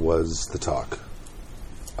 that was the talk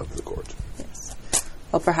of the court. Yes.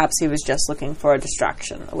 Well, perhaps he was just looking for a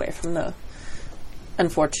distraction away from the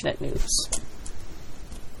unfortunate news.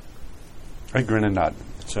 I grin and nod.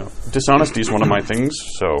 So, dishonesty is one of my things,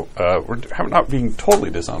 so we're not being totally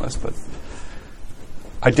dishonest, but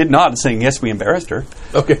I did nod saying, yes, we embarrassed her.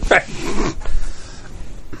 Okay.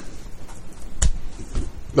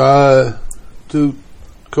 To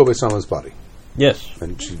Kobe-sama's body. Yes.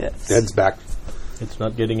 And she Yes. heads back. It's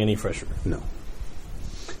not getting any fresher. No.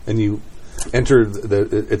 And you enter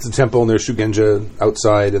it's a temple, and there's Shugenja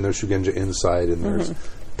outside, and there's Shugenja inside, and there's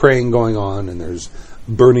praying going on, and there's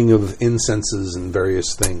burning of incenses and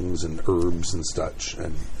various things and herbs and such.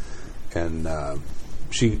 And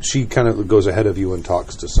she kind of goes ahead of you and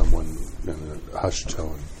talks to someone in a hushed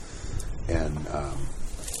tone, and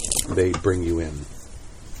they bring you in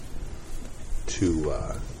to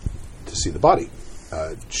see the body.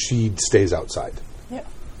 She stays outside. Yeah.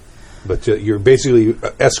 But you're basically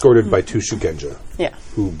escorted by two Shugenja Yeah.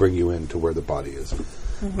 who bring you in to where the body is.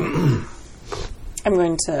 I'm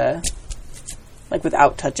going to, like,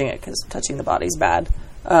 without touching it, because touching the body's bad,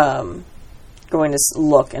 going to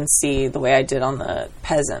look and see the way I did on the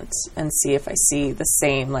peasant and see if I see the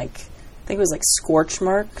same, like, I think it was like scorch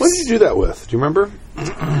marks. What did you do that with? Do you remember?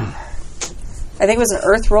 I think it was an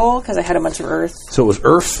earth roll because I had a bunch of earth. So it was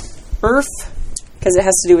earth? Earth? Because it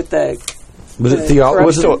has to do with the... Was it theology?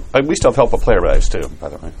 We still have help a player dice, too, by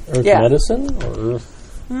the way. Earth Yeah. medicine or earth?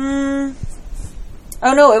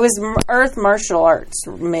 Oh, no, it was earth martial arts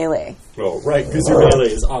melee. Oh, right, because your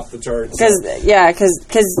melee is off the charts. Because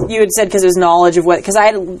you had said because it was knowledge of what... Because I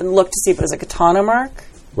had looked to see if it was a katana mark.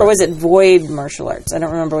 Or was it void martial arts? I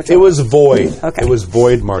don't remember which one. It was void. Okay. It was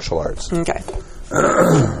void martial arts. Okay.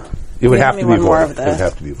 It would have me to be one more void. of the- It would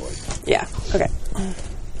have to be void. Yeah, okay.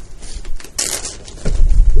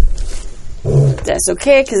 That's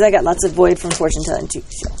okay, because I got lots of void from fortune telling too.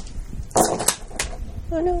 So.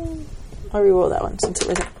 Oh no. I'll re-roll that one since it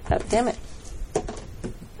was... Oh, damn it.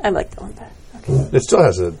 I like that one better. Okay. It still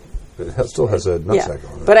has a nutsack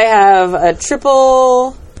on it. But I have a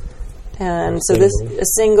triple, and so this a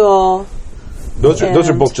single. Those are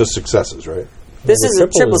and both just successes, right? This is a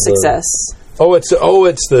triple is the- success. Oh, it's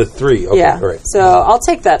the 3. Okay, yeah. all right. So I'll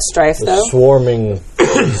take that strife, The though. swarming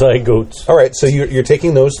zygotes. All right, so you're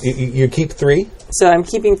taking those. You keep 3. So I'm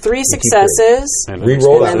keeping 3 successes. And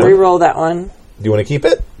Re-roll and that then one. re-roll that one. Do you want to keep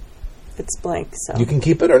it? It's blank, so. You can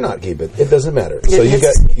keep it or not keep it. It doesn't matter. So you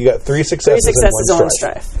got 3 successes. 3 successes and on 1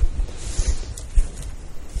 strife.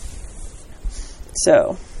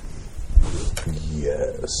 So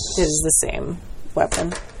Yes. it is the same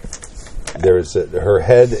weapon. Her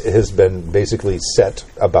head has been basically set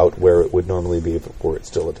about where it would normally be before it's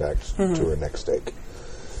still attached to her neck stake.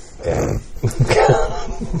 And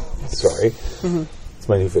sorry, it's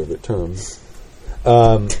my new favorite term.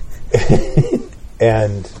 And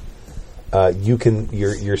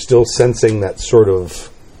you're still sensing that sort of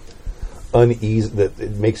unease, that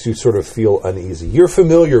it makes you sort of feel uneasy. You're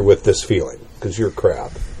familiar with this feeling because you're a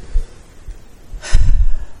crab.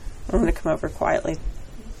 I'm going to come over quietly.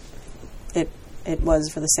 It was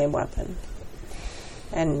for the same weapon.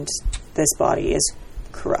 And this body is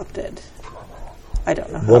corrupted. I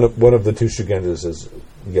don't know how. One of the 2 Shugenjas says,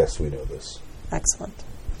 yes, we know this. Excellent.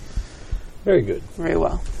 Very good. Very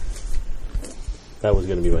well. That was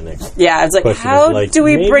going to be my next. Yeah, it's like, question how is, like, do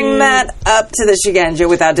we maybe- bring that up to the Shugenja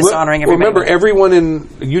without dishonoring everybody? Remember, everyone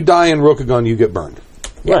you die in Rokugan, you get burned.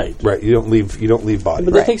 Right. Right. You don't leave body.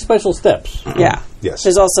 But they take special steps. Yeah. Yes.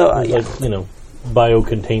 There's also, Like,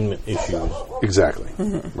 biocontainment issues. Exactly.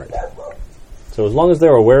 Mm-hmm. Right. So as long as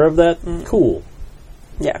they're aware of that, cool.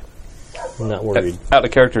 Yeah. I'm not worried. Out of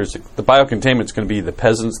characters, the biocontainment is going to be the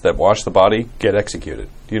peasants that wash the body get executed.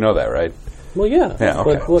 You know that, right? Well, yeah. Yeah,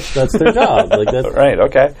 okay. But that's their job. Like that's Right,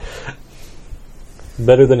 okay.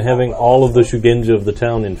 better than having all of the Shugenja of the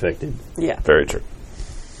town infected. Yeah. Very true.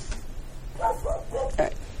 All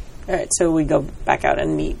right, so we go back out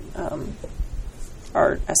and meet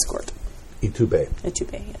our escort. Itube.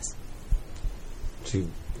 Itube, yes. She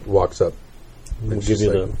walks up. We'll and give she's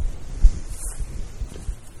you like-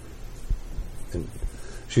 and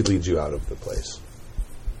she leads you out of the place.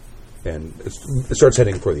 And it starts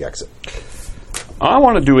heading for the exit. I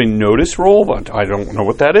want to do a notice roll, but I don't know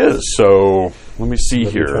what that is. So let me see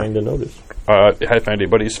What are you here. trying to notice? If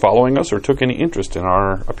anybody's following us or took any interest in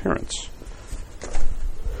our appearance.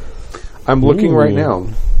 I'm looking right now.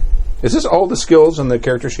 Is this all the skills in the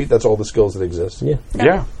character sheet? That's all the skills that exist? Yeah.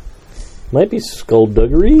 Yeah. Might be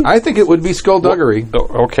skullduggery. I think it would be skullduggery.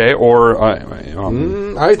 Okay, or...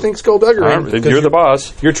 I think skullduggery. you're the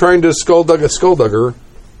boss. You're trying to skulldug a skulldugger.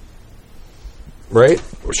 Right?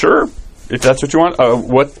 Sure. If that's what you want.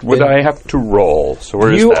 What would I have to roll? So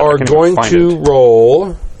where is You that? I are can't even going find to it.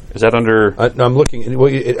 roll... Is that under... no, I'm looking...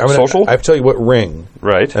 Social? I have to tell you what ring.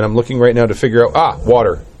 Right. And I'm looking right now to figure out...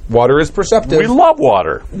 water. Water is perceptive. We love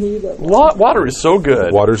water. Water is so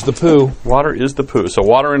good. Water's the poo. Water is the poo. So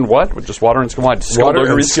water and what? Just water and Water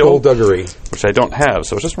skullduggery and skill? skullduggery. Which I don't have,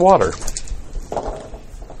 so it's just water.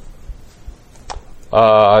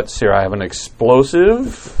 Let's see here. I have an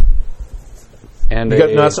explosive and You got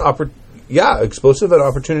nuts, explosive and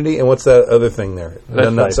opportunity, and what's that other thing there? The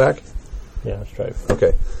nutsack? Yeah, let's try it.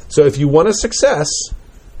 Okay. So if you want a success,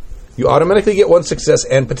 you automatically get 1 success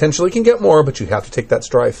and potentially can get more, but you have to take that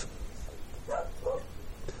strife.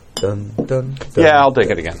 Dun, dun, dun. Yeah, I'll take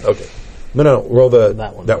it again. Okay. No. Roll that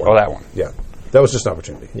one. Oh, that one. Yeah. That was just an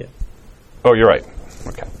opportunity. Yeah. Oh, you're right.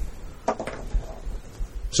 Okay.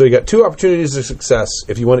 So you got 2 opportunities of success.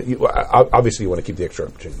 If you want to, obviously you want to keep the extra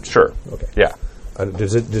opportunity. Sure. Okay. Yeah.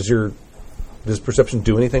 Does perception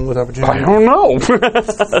do anything with opportunity? I don't know.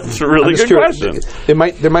 That's a really good question. There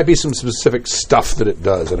might be some specific stuff that it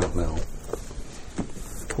does. I don't know.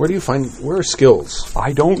 Where are skills?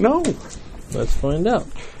 I don't know. Let's find out.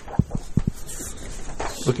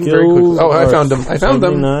 Looking very quickly. Oh, I found them. I found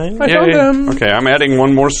them. 79. I found them. Okay, I'm adding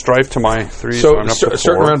 1 more strife to my 3. So I'm up to 4.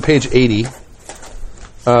 starting around page 80.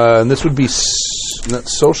 And this would be not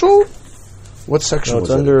social? What section No, it's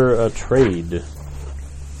was under trade.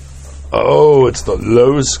 Oh, it's the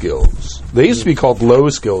low skills. They used to be called low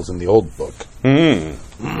skills in the old book.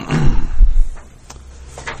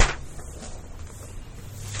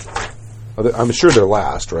 I'm sure they're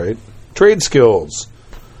last, right? Trade skills.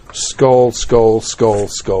 Skull.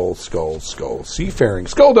 Seafaring.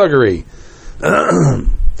 Skullduggery.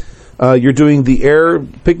 You're doing the air,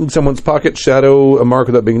 picking someone's pocket, shadow, a mark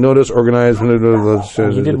without being noticed, organized.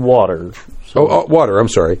 He did water. So Water, I'm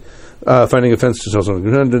sorry. Finding offense to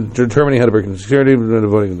someone, determining how to break into security,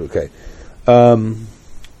 voting. Okay.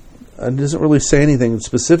 It doesn't really say anything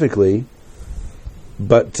specifically,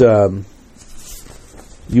 but you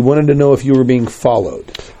wanted to know if you were being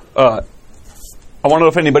followed. I want to know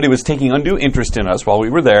if anybody was taking undue interest in us while we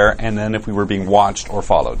were there, and then if we were being watched or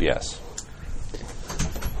followed, yes.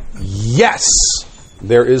 Yes,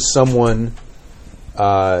 there is someone.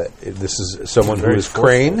 This is someone who is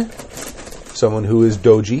Crane, someone who is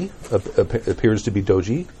Doji, appears to be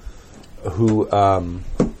Doji, who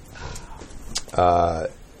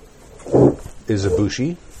is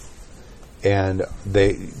Ibushi, and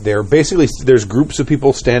they're basically, there's groups of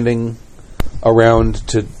people standing around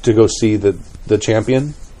to go see the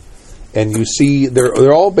champion, and you see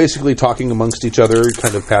they're all basically talking amongst each other,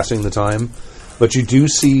 kind of passing the time, but you do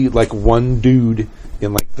see like one dude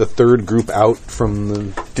in like the third group out from the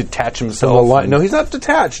detach from himself. the line. No, he's not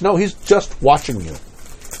detached. No, he's just watching you.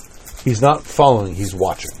 He's not following. He's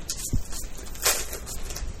watching.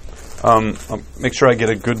 I'll make sure I get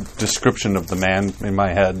a good description of the man in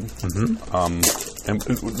my head. And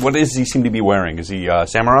what does he seem to be wearing? Is he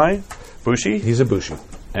samurai? Bushi? He's a Bushi.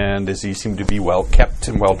 And does he seem to be well kept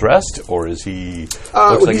and well dressed, or is he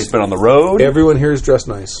looks like he's been on the road? Everyone here is dressed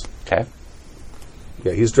nice. Okay.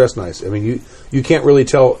 Yeah, he's dressed nice. I mean, you can't really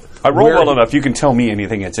tell. I roll well enough. You can tell me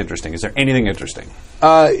anything that's interesting. Is there anything interesting?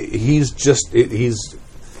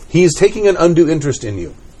 He's taking an undue interest in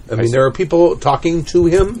you. I mean, there are people talking to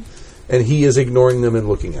him, and he is ignoring them and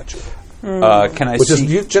looking at you. Can I Which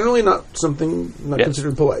see? is generally not something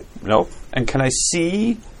considered polite. No. And can I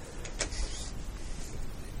see,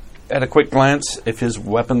 at a quick glance, if his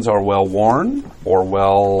weapons are well worn or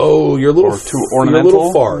well? Oh, you're a little too ornamental. You're a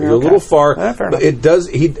little far. You're a little far. Fair enough. But it does.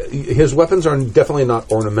 His weapons are definitely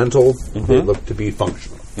not ornamental. They look to be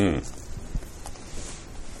functional.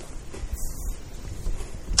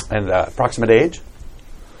 And approximate age?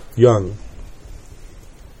 Young.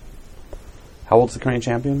 How old's the Korean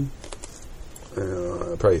champion?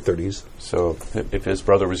 Probably 30s. So if his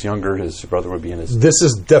brother was younger, his brother would be in his... This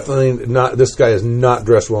is definitely not... This guy is not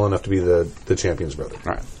dressed well enough to be the champion's brother.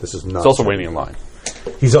 All right. This is not... He's also waiting in line.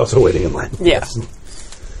 He's also waiting in line. Yeah.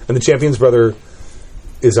 And the champion's brother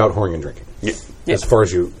is out whoring and drinking. Yeah. As far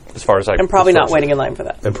as you... As far as I... I'm probably not waiting in line for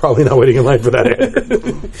that. And probably not waiting in line for that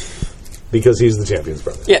either. Because he's the champion's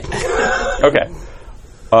brother. Yeah. Okay.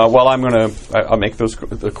 Well, I'll make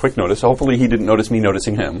the quick notice. Hopefully he didn't notice me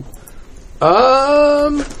noticing him.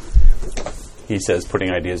 He says,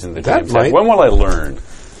 putting ideas in the James head. When will I learn?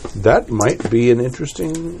 That might be an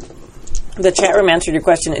interesting... The chat room answered your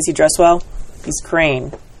question. Is he dressed well? He's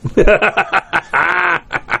Crane.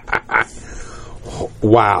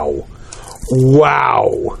 Wow.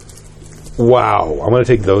 I'm going to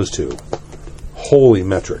take those two. Holy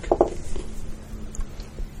metric.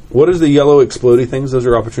 What is the yellow explodey things? Those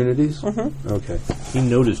are opportunities? Mm-hmm. Okay. He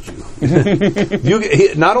noticed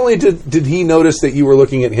you. Not only did he notice that you were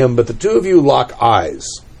looking at him, but the two of you lock eyes.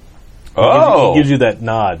 Oh! He gives you that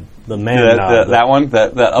nod. The man nod. That one?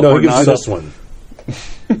 That upward no, he gives nod? you this one.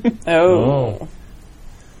 Oh.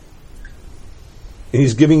 And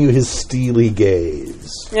he's giving you his steely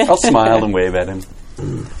gaze. I'll smile and wave at him.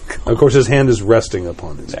 Of course, his hand is resting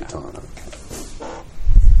upon his katana.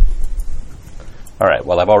 All right.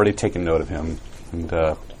 Well, I've already taken note of him, and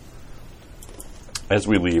as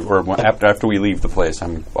we leave, or after we leave the place,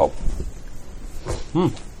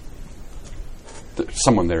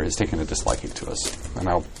 someone there has taken a disliking to us, and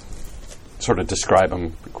I'll sort of describe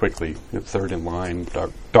him quickly. Third in line,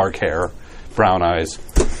 dark hair, brown eyes.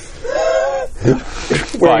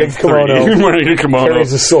 Wearing a kimono. Wearing a kimono.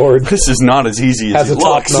 Carries a sword. This is not as easy as Has it a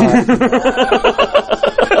top looks. knot.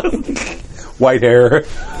 White hair.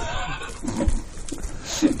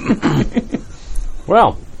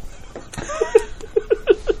 Well.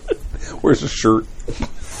 Wears a shirt.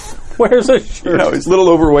 Where's a shirt? You know, he's a little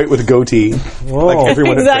overweight with a goatee. Whoa. Like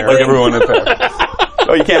everyone Exactly. Like everyone in there.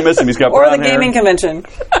 Oh, you can't miss him. He's got Or brown the hair. gaming convention.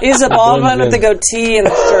 He's a bald one with the goatee and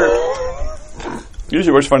the shirt.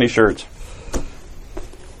 Usually wears funny shirts.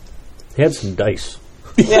 He had some dice.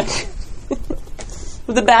 Yeah.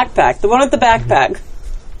 With the backpack. The one with the backpack.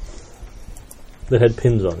 That had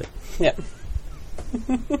pins on it. Yeah.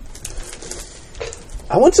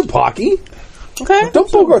 I want some Pocky. Okay.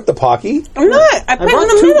 Don't bogart the Pocky. I'm not. I put it in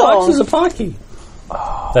the two middle. boxes of Pocky.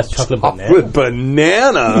 That's chocolate banana. Chocolate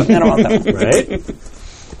banana. I don't want that one.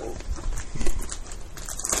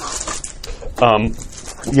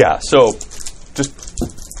 Right? Yeah, so just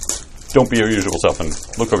don't be your usual self and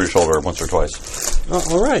look over your shoulder once or twice. Oh,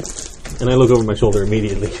 all right. And I look over my shoulder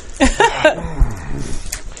immediately.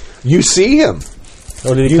 You see him.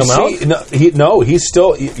 Oh, did he come out? No, he's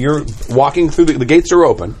still... You're walking through... The gates are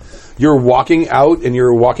open. You're walking out and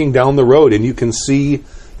you're walking down the road and you can see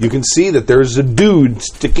that there's a dude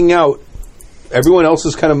sticking out. Everyone else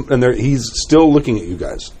is kind of... And he's still looking at you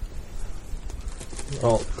guys.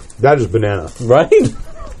 Oh, that is banana. Right?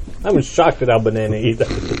 I was shocked at how banana eat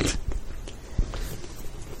that.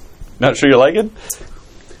 Not sure you like it?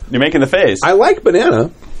 You're making the face. I like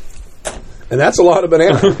banana, and that's a lot of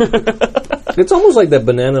banana. It's almost like that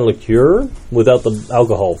banana liqueur without the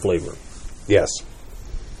alcohol flavor. Yes.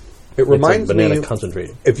 It reminds like banana me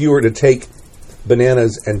concentrated. if you were to take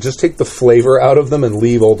bananas and just take the flavor out of them and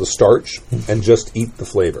leave all the starch and just eat the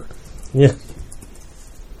flavor. Yeah.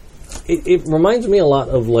 It reminds me a lot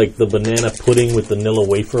of like the banana pudding with vanilla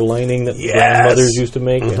wafer lining that grandmothers used to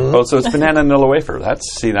make. Mm-hmm. Oh, so it's banana and vanilla wafer. That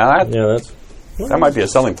might be a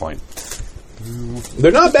selling point.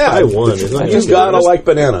 They're not bad. I won. You gotta like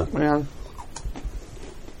banana. Yeah.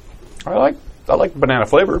 I like banana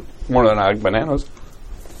flavor more than I like bananas.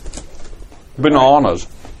 Bananas.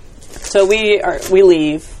 So we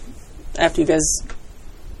leave after you guys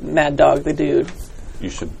mad dog the dude. You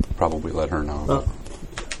should probably let her know.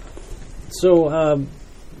 So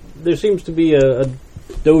there seems to be a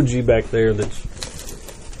doji back there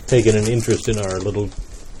that's taken an interest in our little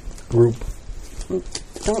group.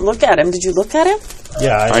 Don't look at him. Did you look at him?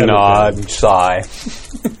 Yeah, I nod, sigh.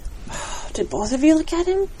 Did both of you look at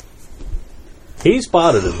him? He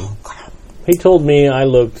spotted him. He told me I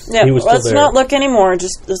looked. Yeah, he was still let's there. not look anymore.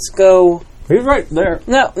 Just let's go. He's right there.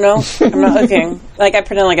 No, I'm not looking. Like I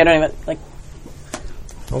pretend like I don't even like.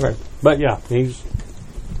 Okay, but yeah, he's.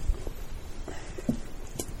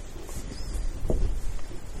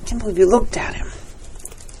 I can't believe you looked at him.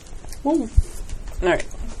 All right.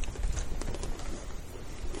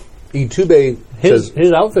 Itube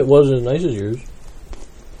His outfit wasn't as nice as yours.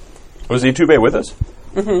 Was Itube with us?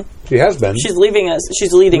 Mm-hmm. She has been. She's leaving us.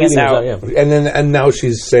 She's leading us out. Yeah. And now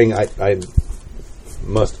she's saying, I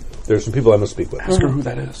must. There's some people I must speak with. Ask her who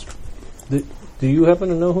that is. Do you happen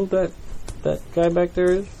to know who that guy back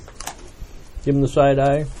there is? Give him the side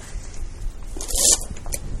eye.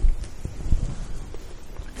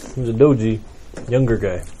 He's a doji, younger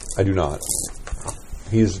guy. I do not.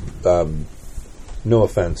 He's no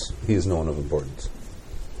offense. He is no one of importance.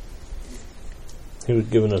 He was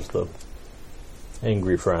giving us the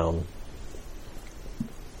angry frown.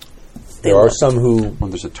 There are some who...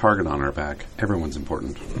 When there's a target on our back, everyone's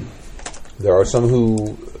important. There are some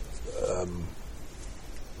who...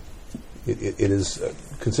 It is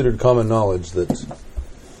considered common knowledge that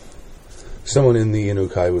someone in the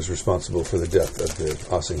Inukai was responsible for the death of the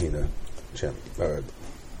Asahina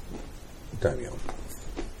daimyo.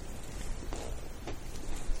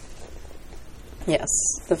 Yes,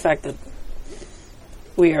 the fact that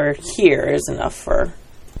we are here is enough for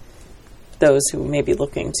those who may be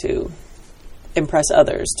looking to impress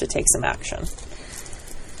others to take some action.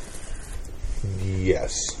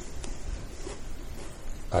 Yes.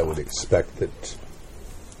 I would expect that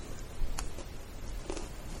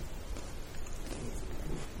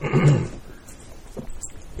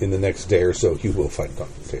in the next day or so you will find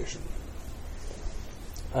confrontation.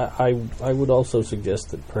 I would also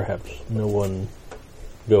suggest that perhaps no one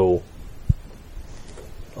go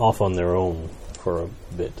off on their own for a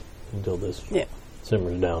bit until this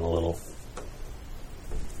simmers down a little.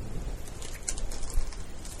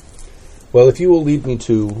 Well, if you will lead me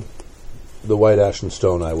to the White Ashen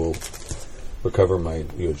Stone, I will recover my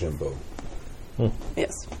Yojimbo.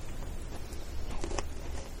 Yes.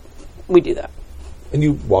 We do that. And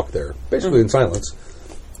you walk there, basically in silence.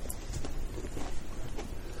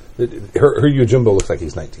 Her Yojimbo looks like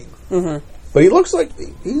he's 19. Mm-hmm. But he looks like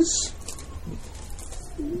he's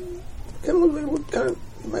kind of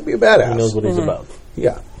might be a badass. He knows what he's about.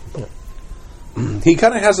 Yeah. He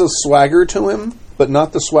kind of has a swagger to him, but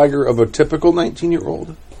not the swagger of a typical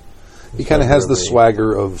 19-year-old. He kind of has the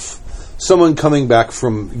swagger of someone coming back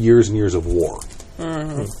from years and years of war.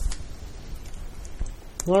 Mm-hmm.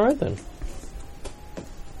 All right, then.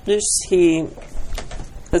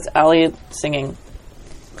 That's Allie singing.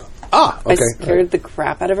 Ah, okay. I scared the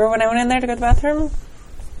crap out of her when I went in there to go to the bathroom.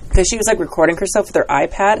 Because she was like recording herself with her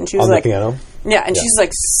iPad, and she was on like, the piano? Yeah, and she's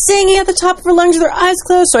like singing at the top of her lungs with her eyes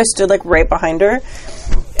closed. So I stood like right behind her.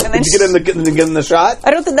 And then Did you get in the shot?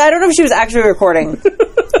 I don't know if she was actually recording,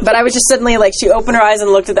 but I was just suddenly like she opened her eyes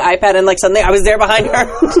and looked at the iPad, and like suddenly I was there behind her.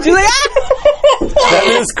 She was like, ah! That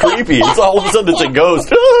is creepy. It's all of a sudden it's a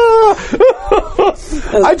ghost.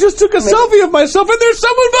 I just took a selfie of myself, and there's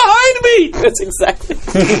someone behind me. That's exactly.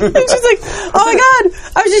 And she's like, "Oh my god,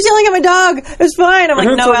 I was just yelling at my dog. It was fine." I'm like,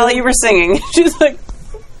 "No, Allie, you were singing." She's like,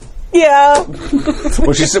 "Yeah."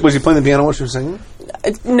 Was she playing the piano while she was singing?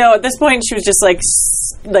 No, at this point she was just like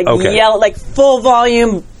Okay. yell, like full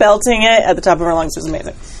volume, belting it at the top of her lungs. It was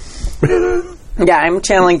amazing. Yeah, I'm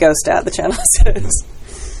channeling Ghost at the channel says.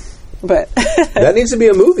 But that needs to be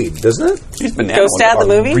a movie, doesn't it? Ghost Dad the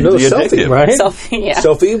movie? No, selfie, right? Selfie, yeah.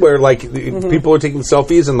 Selfie where like people are taking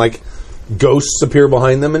selfies and like ghosts appear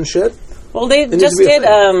behind them and shit. Well, they needs just to be a did.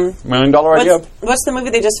 thing. $1 million idea. What's the movie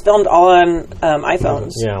they just filmed all on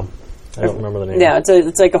iPhones? Yeah. I don't remember the name. Yeah,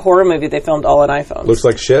 it's like a horror movie they filmed all on iPhones. Looks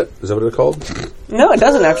like shit. Is that what it's called? No, it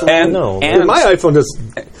doesn't actually. And No. and My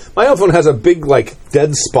iPhone has a big like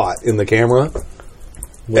dead spot in the camera.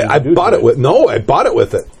 What did I you do bought to it with I bought it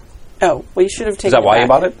with it. Oh, well, you should have taken. is that why you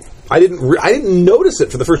bought it? I didn't notice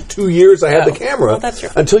it for the first 2 years I had the camera. Well, that's your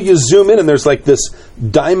fault. Until you zoom in and there's like this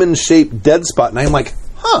diamond shaped dead spot, and I'm like,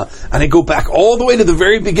 huh. And I go back all the way to the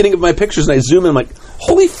very beginning of my pictures, and I zoom in. I'm like,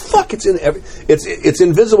 holy fuck! It's in it's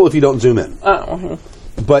invisible if you don't zoom in. Oh,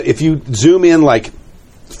 But if you zoom in like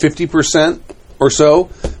 50% or so,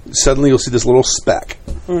 suddenly you'll see this little speck.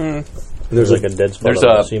 And There's like a dead spot. There's on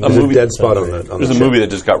a the seam. a there's movie- a dead spot on it. There's a movie that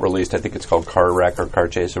just got released. I think it's called Car Wreck or Car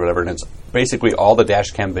Chase or whatever, and it's basically all the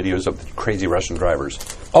dash cam videos of the crazy Russian drivers.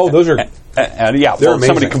 Oh, those are. And yeah, They're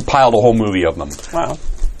somebody amazing. compiled a whole movie of them wow.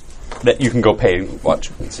 that you can go pay and watch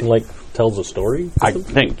and see. Like tells a story. I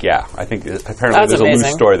think, yeah. I think apparently That's there's a loose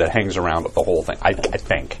amazing. story that hangs around the whole thing. I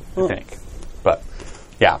think. But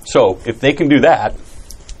yeah, so if they can do that,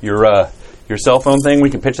 your cell phone thing, we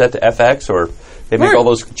can pitch that to FX, or they make all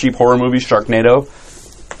those cheap horror movies, Sharknado.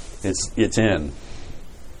 It's in.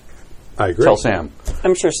 I agree. Tell Sam.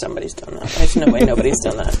 I'm sure somebody's done that. There's no way nobody's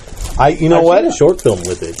done that. You know I've what? seen a short film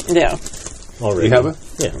with it Yeah. already. You have it?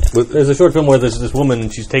 Yeah. With- There's a short film where there's this woman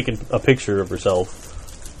and she's taking a picture of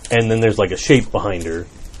herself, and then there's like a shape behind her.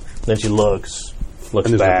 Then she looks And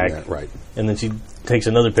there's back, nothing there, right? and then she takes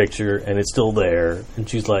another picture, and it's still there, and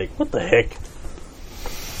she's like, "What the heck?"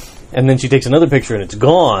 And then she takes another picture, and it's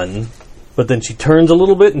gone. But then she turns a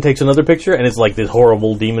little bit and takes another picture, and it's like this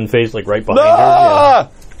horrible demon face, like right behind her.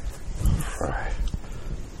 Yeah.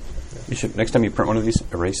 You should next time you print one of these,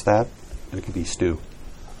 erase that, and it could be Stu.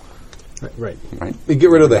 Right. Right? You get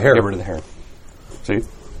rid of the hair. Get rid of the hair. See?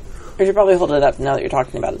 We should probably hold it up now that you're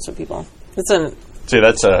talking about it, so people. It's a. See,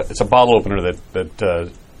 it's a bottle opener that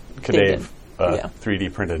Kadave Yeah. 3D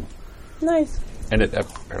printed, Nice. and it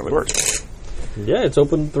apparently works. Yeah, it's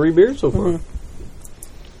opened 3 beers so far.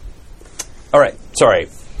 All right, sorry.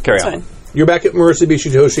 Carry It's on. fine. You're back at Marissa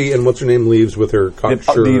Bishitoshi, and what's her name leaves with her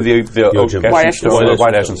cocksure. The Yojimbo. White Ashen Stone.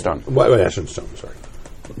 White Ashen Stone. White Ashen Stone, sorry.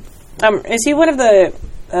 Is he one of the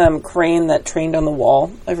crane that trained on the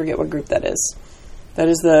wall? I forget what group that is. That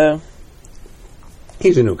is the.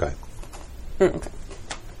 He's a new guy. Okay.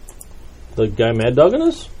 The guy Mad Dogging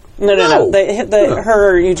us? No.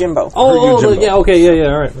 Her Yojimbo. Yojimbo. Yeah, okay,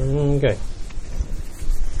 all right. Okay.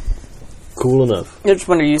 Cool enough. I just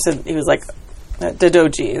wondered. You said he was like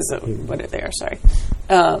Dodoji is what they are. Sorry.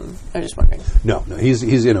 I was just wondering No, he's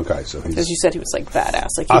Inukai, so because he's. you said he was like badass.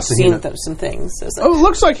 Like you've seen Asahina. some things. So it's Oh, like, it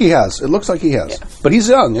looks like he has. It looks like he has. Yeah. But he's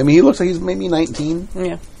young. I mean, he looks like he's maybe 19.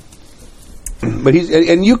 yeah. But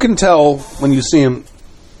and you can tell when you see him,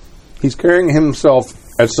 he's carrying himself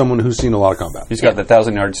as someone who's seen a lot of combat. He's got the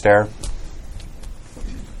 1,000-yard stare.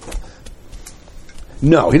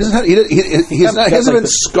 No, he doesn't have. He hasn't been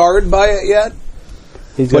scarred by it yet.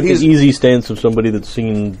 He's But got the he's- easy stance of somebody that's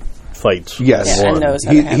seen fights. Yes, Yeah, and knows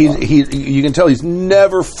how to handle it. you can tell he's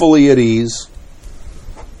never fully at ease.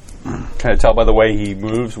 Can I tell by the way he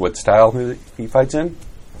moves what style he fights in?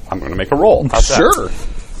 I'm going to make a roll. How's that? Sure.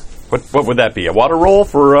 What would that be? A water roll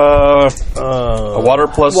for a water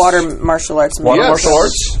plus Water martial arts. water Yes. martial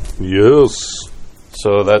arts? Yes.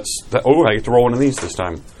 So that's oh, I get to roll one of these this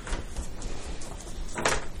time.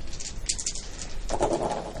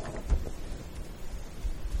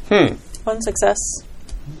 One success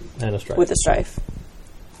And a strike. with a strife.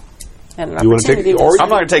 And an You wanna take- opportunity to or- I'm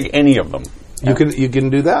not going to take any of them You can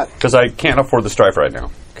do that. because I can't afford the strife right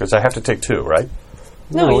now. Because I have to take 2, right?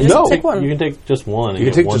 No, you just no. take one. You can take just one. And You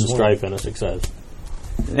can get take one just one. strife and a success.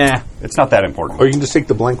 Nah, it's not that important. Or you can just take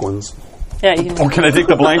the blank ones. Yeah, you can. Or can I take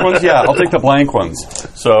the blank ones? Yeah, I'll take the blank ones.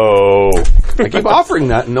 So, I keep offering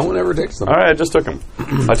that, and no one ever takes them. all right, I just took them.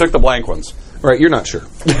 I took the blank ones. Right, you're not sure.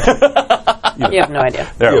 You have no idea.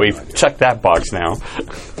 There, Yeah. we've checked that box now.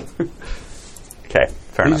 Okay,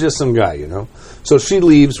 fair He's enough. just some guy, you know. So she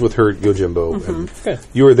leaves with her Yojimbo, and Okay.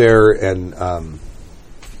 you were there, and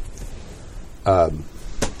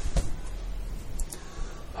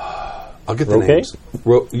I'll get the Roke? names.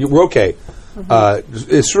 Roke.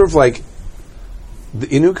 It's sort of like the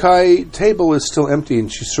Inukai table is still empty,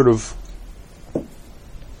 and she's sort of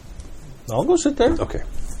I'll go sit there. okay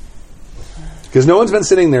because no one's been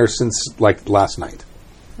sitting there since like last night.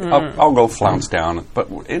 I'll go flounce down, but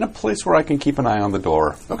in a place where I can keep an eye on the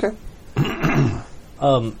door. Okay.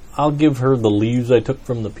 I'll give her the leaves I took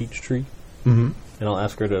from the peach tree. Mm-hmm. And I'll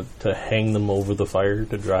ask her to hang them over the fire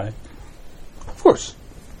to dry. Of course.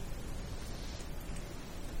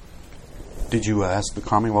 Did you ask the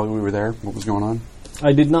Kami while we were there what was going on?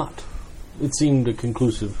 I did not. It seemed a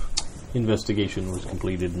conclusive investigation was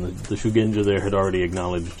completed, and the Shugenja there had already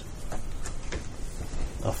acknowledged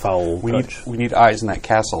a foul touch. We need eyes in that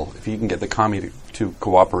castle. If you can get the Kami to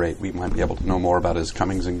cooperate, we might be able to know more about his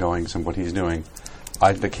comings and goings and what he's doing.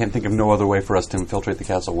 I can't think of no other way for us to infiltrate the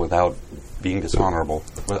castle without being dishonorable,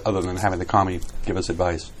 other than having the Kami give us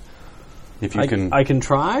advice. If you can, I can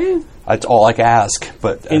try. That's all I can ask,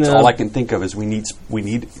 but that's all I can think of is we need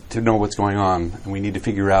to know what's going on, and we need to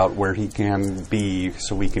figure out where he can be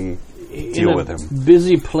so we can deal with him.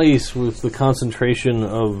 Busy place with the concentration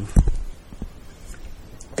of.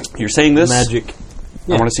 You're saying this? Magic.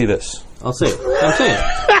 Yeah. I want to see this. I'll say it. I'm saying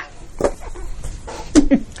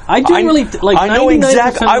it. I generally like. I know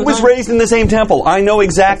exactly. I was raised in the same temple. I know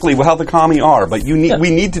exactly how the Kami are, but we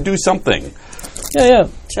need to do something. Yeah.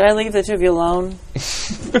 Should I leave the two of you alone?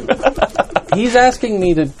 He's asking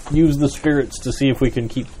me to use the spirits to see if we can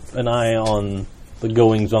keep an eye on the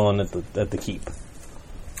goings on at the keep.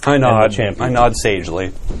 I nod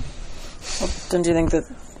sagely. Well, don't you think that?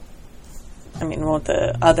 I mean, won't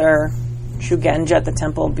the other Shugenja at the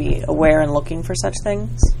temple be aware and looking for such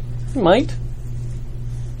things? Might.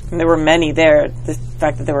 And there were many there. The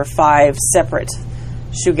fact that there were 5 separate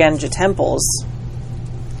Shugenja temples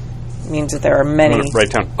means that there are many. I'm going to write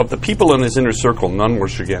down. Of the people in his inner circle, none were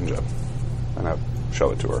Shugenja. And I'll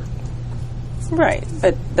show it to her. Right,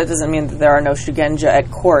 but that doesn't mean that there are no Shugenja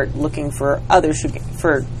at court looking for other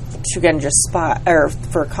Shugenja spy or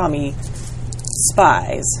for Kami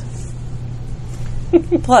spies.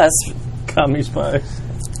 Plus, Kami spies.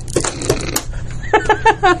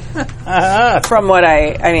 From what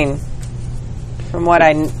I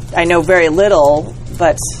know very little,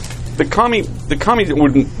 but the Kami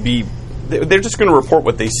wouldn't be. They're just going to report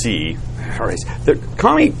what they see. All right, the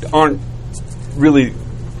Kami aren't really.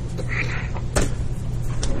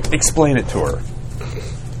 Explain it to her.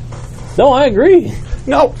 No, I agree.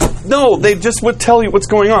 No, they just would tell you what's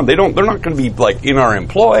going on. They're not going to be like in our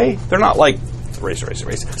employ. They're not like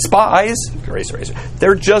spies.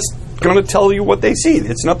 They're just going to tell you what they see.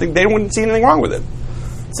 It's nothing. They wouldn't see anything wrong with it.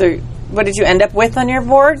 So, what did you end up with on your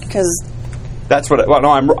board? Because that's what. Well, no,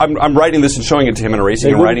 I'm writing this and showing it to him in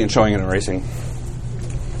erasing, and writing and showing it and erasing.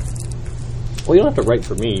 Well, you don't have to write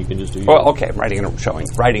for me. You can just do. Your well, okay, writing and showing.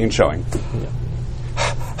 Yeah.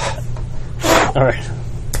 All right.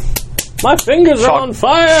 My fingers are on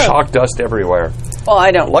fire. Chalk dust everywhere. Well,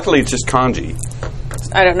 I don't. Luckily, it's just kanji.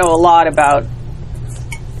 I don't know a lot about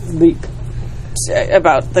the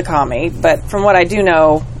Kami, but from what I do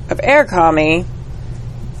know of Air Kami,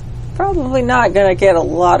 probably not going to get a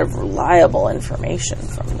lot of reliable information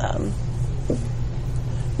from them.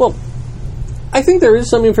 Well, I think there is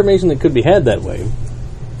some information that could be had that way,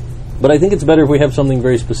 but I think it's better if we have something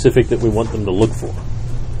very specific that we want them to look for.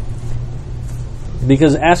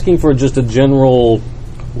 Because asking for just a general,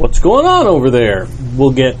 what's going on over there,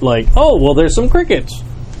 we'll get like, oh, well, there's some crickets,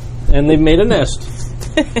 and they've made a nest.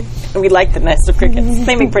 We like the nest of crickets.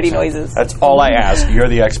 They make pretty noises. That's all I ask. You're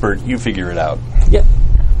the expert. You figure it out. Yeah.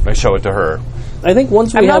 I show it to her. I think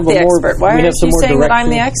once we I'm have not the expert. Why are you saying that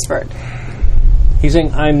I'm the expert? He's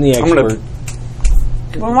saying I'm the expert.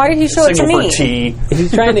 Well, why did he show it to me?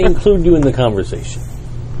 He's trying to include you in the conversation.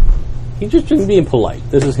 He's just being polite.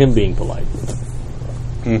 This is him being polite.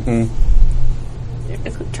 Mm-hmm.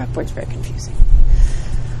 The chalkboard's very confusing.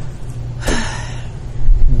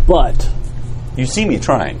 But you see me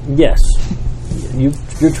trying. Yes,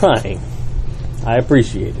 you're trying. I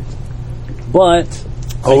appreciate it. But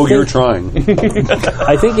you're trying.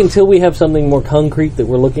 I think until we have something more concrete that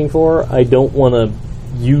we're looking for, I don't want to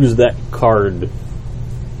use that card.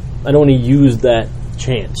 I don't want to use that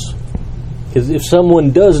chance. Because if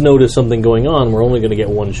someone does notice something going on, we're only going to get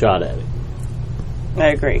one shot at it. I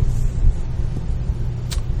agree.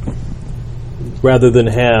 Rather than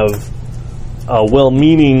have a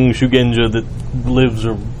well-meaning Shugenja that lives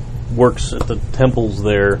or works at the temples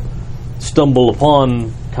there stumble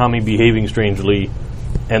upon Kami behaving strangely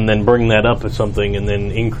and then bring that up as something and then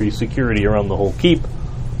increase security around the whole keep.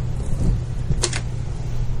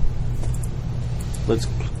 Let's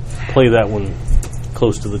play that one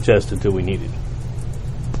close to the chest until we need it.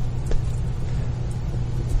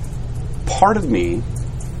 Part of me,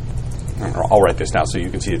 I'll write this down so you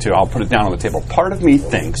can see it too. I'll put it down on the table. Part of me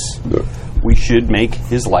thinks we should make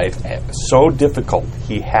his life so difficult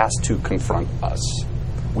he has to confront us.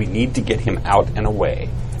 We need to get him out and away,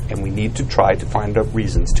 and we need to try to find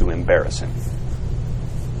reasons to embarrass him.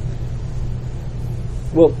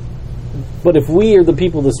 Well, but if we are the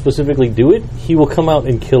people that specifically do it, he will come out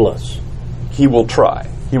and kill us. He will try.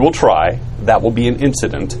 He will try. That will be an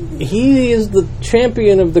incident. He is the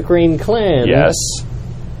champion of the Crane clan. Yes.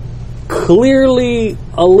 Clearly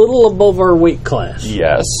a little above our weight class.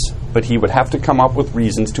 Yes. But he would have to come up with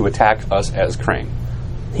reasons to attack us as Crane.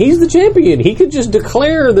 He's the champion. He could just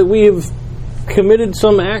declare that we have committed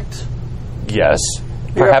some act. Yes.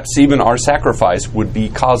 Perhaps even our sacrifice would be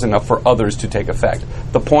cause enough for others to take effect.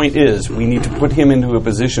 The point is, we need to put him into a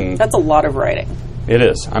position... That's a lot of writing. It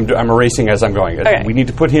is. I'm erasing as I'm going. Okay. We need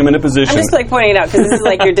to put him in a position... I'm just pointing it out because this is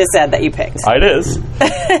your dissent that you picked. It is.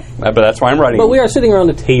 But that's why I'm writing. But we are sitting around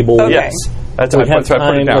a table. Okay. Yes. That's we why have I put it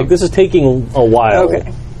time. down. This is taking a while.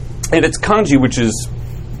 Okay. And it's kanji, which is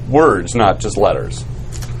words, not just letters.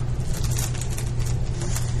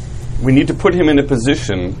 We need to put him in a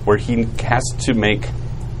position where he has to make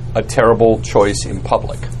a terrible choice in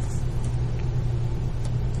public.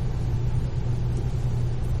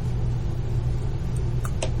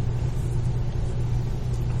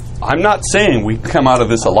 I'm not saying we come out of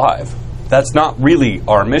this alive. That's not really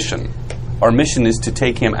our mission. Our mission is to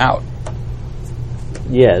take him out.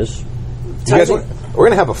 Yes. You guys, we're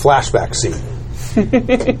going to have a flashback scene.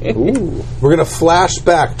 Ooh. We're going to flash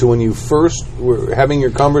back to when you first were having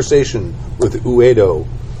your conversation with Uedo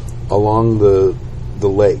along the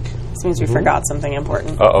lake. This means we forgot something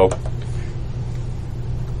important. Uh-oh.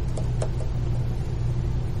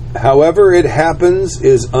 However it happens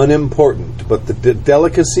is unimportant, but the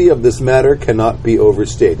delicacy of this matter cannot be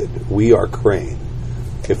overstated. We are Crane.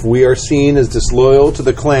 If we are seen as disloyal to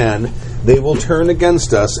the clan, they will turn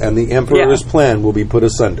against us and the Emperor's plan will be put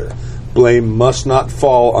asunder. Blame must not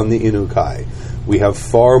fall on the Inukai. We have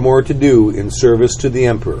far more to do in service to the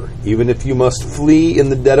Emperor. Even if you must flee in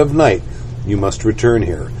the dead of night, you must return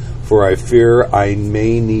here, for I fear I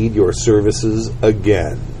may need your services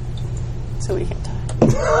again. So we can die.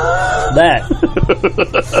 That.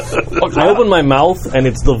 I open my mouth and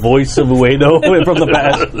it's the voice of Uedo from the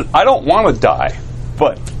past. I don't want to die,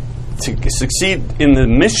 but to succeed in the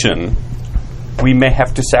mission, we may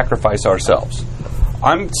have to sacrifice ourselves.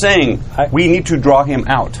 I'm saying we need to draw him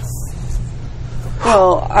out.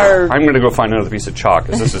 Well, I'm going to go find another piece of chalk,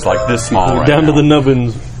 because this is this small right down now. to the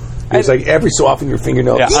nubbins. It's every so often your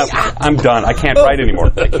fingernail. Yeah, I'm done. I can't write anymore.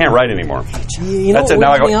 I can't write anymore. You That's know it.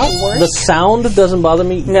 Now I go. the sound doesn't bother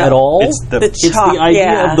me at all. It's the It's the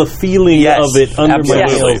idea of the feeling of it under my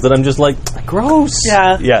nails that I'm just gross.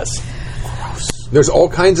 Yeah. Yes. There's all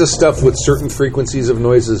kinds of stuff with certain frequencies of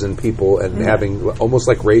noises and people and having almost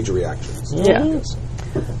like rage reactions. Yeah.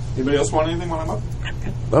 Anybody else want anything while I'm up?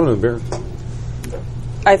 I'm an bear.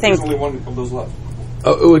 I think... There's only one of those left.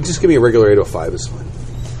 Oh, just give me a regular 805 is fine.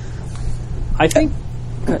 I think...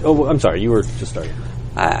 Oh, I'm sorry. You were just starting.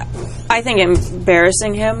 I think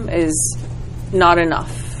embarrassing him is not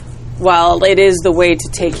enough. While it is the way to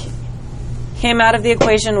take him out of the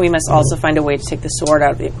equation, we must also find a way to take the sword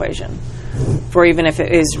out of the equation. For even if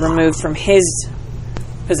it is removed from his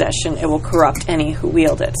possession, it will corrupt any who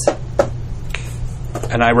wield it.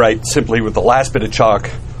 And I write simply with the last bit of chalk,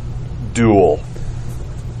 duel.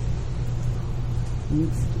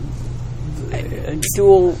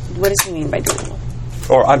 Duel... What does he mean by duel?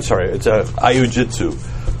 Or, I'm sorry, it's a Ayujitsu.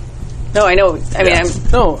 No, I know. I mean,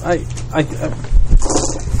 No,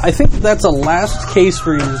 I think that's a last case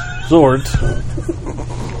resort.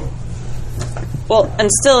 well,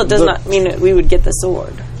 and still it does not mean that we would get the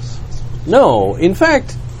sword. No, in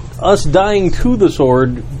fact, us dying to the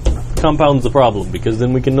sword compounds the problem, because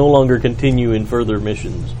then we can no longer continue in further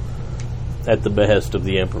missions at the behest of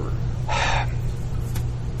the Emperor.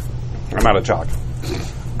 I'm out of chalk.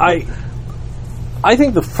 I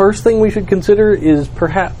think the first thing we should consider is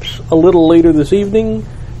perhaps a little later this evening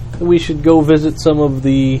we should go visit some of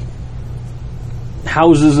the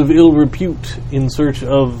houses of ill repute in search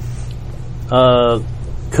of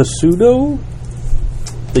Kasudo,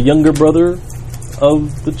 the younger brother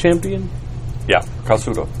of the champion. Yeah,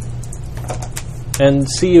 Kasudo. And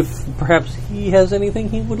see if perhaps he has anything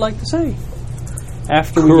he would like to say.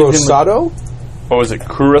 After we give him Kurosado? What was it,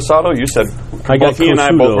 Kurosado? You said I got both he and I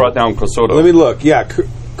Kosudo. both brought down Kosodo. Let me look. Yeah,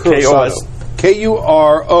 Kurosado.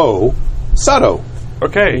 K-U-R-O Sado.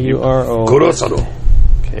 Okay. K-U-R-O. Kurosado.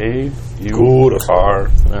 K-U-R... All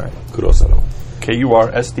right. Kurosado.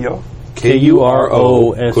 K-U-R-S-D-O?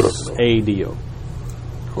 K-U-R-O-S-A-D-O.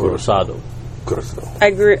 Kurosado. Kurosado. I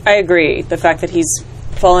agree. The fact that he's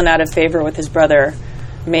fallen out of favor with his brother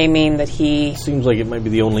may mean that he... Seems like it might be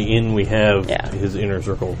the only in we have Yeah. to his inner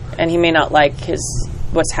circle. And he may not like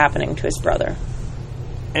what's happening to his brother.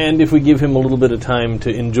 And if we give him a little bit of time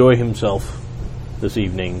to enjoy himself this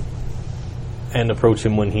evening and approach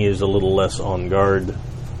him when he is a little less on guard.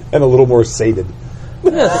 And a little more sated.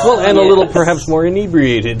 Yes, well, and a little perhaps more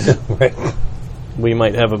inebriated. Right. We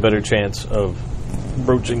might have a better chance of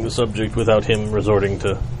broaching the subject without him resorting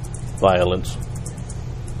to violence.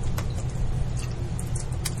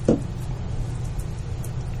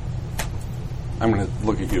 I'm going to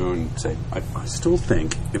look at you and say, I still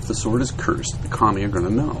think if the sword is cursed, the kami are going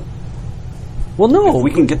to know. Well, no. If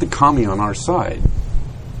we can get the kami on our side.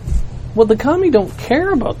 Well, the kami don't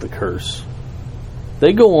care about the curse.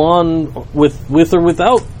 They go on with or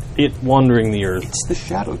without it wandering the earth. It's the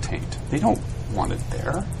shadow taint. They don't want it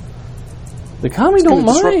there. The kami It's don't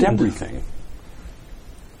gonna disrupt mind. everything.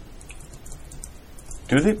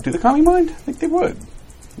 Do the kami mind? I think they would.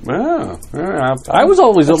 I was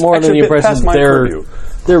always more under the impression that purview.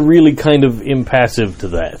 they're really kind of impassive to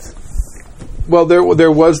that. Well,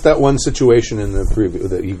 there was that one situation in the preview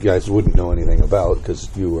that you guys wouldn't know anything about because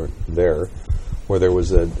you weren't there, where there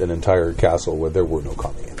was an entire castle where there were no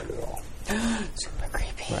kami in it at all. Super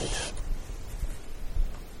creepy. Right.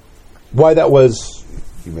 Why that was,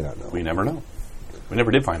 you may not know. We never know. We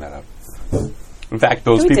never did find that out. In fact,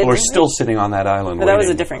 those We people did, are didn't still we? sitting on that island. But that was a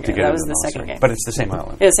waiting different to game. get That into was the monster. second game. But it's the same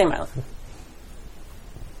island. Yeah, same island.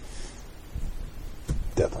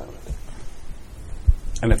 Death Island.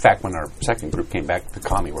 And in fact, when our second group came back, the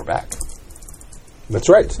kami were back. That's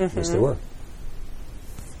right. Yes, they were.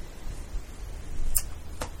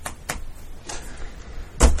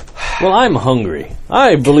 Well, I'm hungry.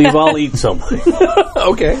 I believe I'll eat something.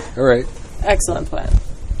 Okay. All right. Excellent plan.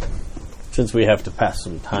 Since we have to pass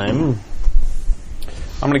some time.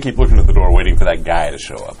 I'm going to keep looking at the door, waiting for that guy to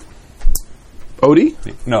show up. Odie?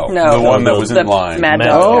 No, No. the one that was The in line. Mad Mad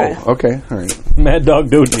Dog Dog. guy. Oh, okay. All right. Mad Dog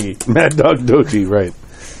Doji. Mad Dog Doji, right.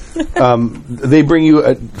 They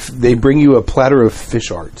bring you a platter of fish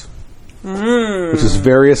art. Which is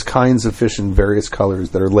various kinds of fish in various colors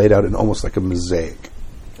that are laid out in almost like a mosaic.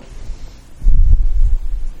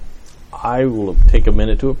 I will take a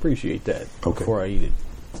minute to appreciate that before I eat it.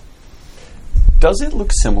 Does it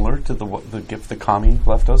look similar to the gift the kami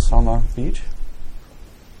left us on the beach?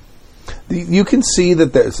 You can see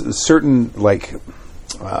that there's a certain, like,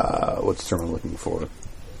 what's the term I'm looking for?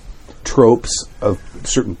 Tropes of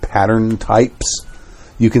certain pattern types.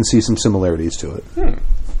 You can see some similarities to it.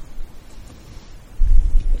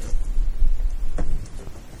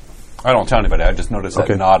 I don't tell anybody. I just noticed that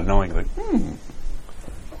nod knowing, like, I'm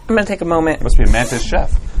going to take a moment must be a mantis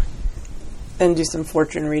chef. and do some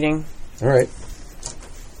fortune reading All right.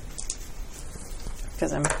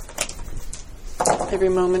 because I'm every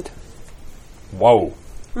moment. Whoa.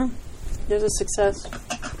 There's a success.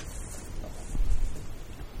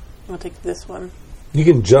 I'll take this one. You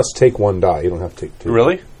can just take one die. You don't have to take two.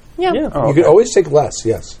 Really? Yeah. Yeah. Oh, You can always take less,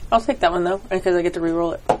 yes. I'll take that one though because I get to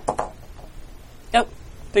reroll it. Yep,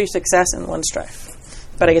 3 success and 1 strife,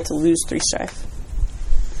 but I get to lose 3 strife.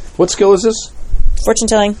 What skill is this? Fortune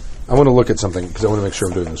telling. I want to look at something because I want to make sure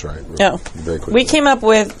I'm doing this right. Oh. Very quickly. We came up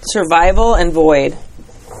with survival and void.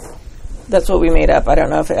 That's what we made up. I don't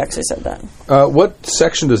know if it actually said that. What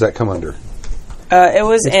section does that come under? It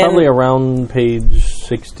was It's in probably around page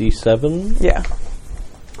 67. yeah.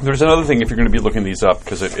 There's another thing if you're going to be looking these up,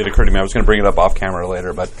 because it occurred to me, I was going to bring it up off camera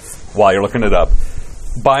later, but while you're looking it up,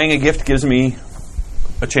 buying a gift gives me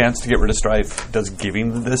a chance to get rid of strife. Does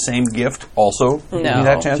giving the same gift also give me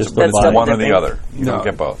that chance? Just But it's the one or the different. other. You don't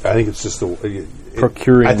get both. I think it's just the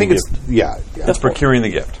Procuring I think the it's gift. yeah. It's procuring the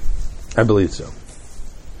gift. I believe so.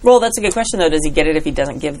 Well, that's a good question though. Does he get it if he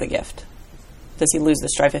doesn't give the gift? Does he lose the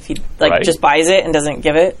strife if he Right. just buys it and doesn't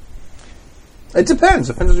give it? It depends.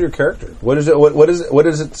 Depends on your character. What is it? What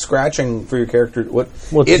is it scratching for your character? What?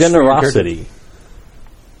 Well, it's itch for your generosity.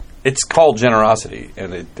 It's called generosity,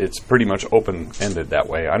 and it's pretty much open-ended that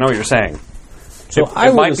way. I know what you're saying. So I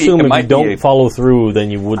would assume if you don't follow through, then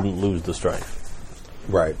you wouldn't lose the strife.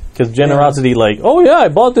 Right. Because generosity, like, oh yeah, I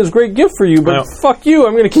bought this great gift for you, but No. fuck you,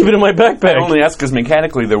 I'm going to keep it in my backpack. I only ask because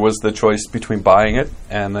mechanically there was the choice between buying it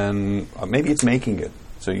and then maybe it's making it.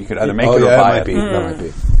 So you could either make it or that buy might it. be. That might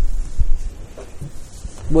be.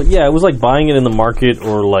 Well, yeah, it was like buying it in the market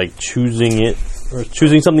or like choosing it, or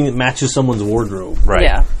choosing something that matches someone's wardrobe. Right.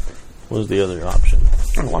 Yeah. Was the other option.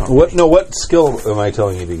 What? No. What skill am I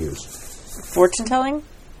telling you to use? Fortune telling?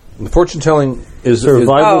 The fortune telling is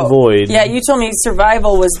Survival void. Yeah, you told me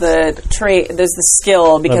survival was the trait. There's the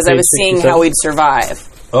skill because I page was seeing 67? how we'd survive.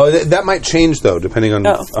 Oh, that might change though, depending on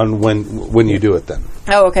Oh. on when you do it. Then.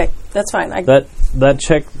 Oh, okay, that's fine. That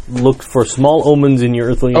check looked for small omens in your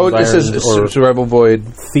earthly Oh, it environment says or survival void.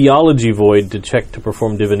 theology void to check to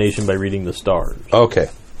perform divination by reading the stars. Okay.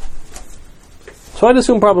 So I'd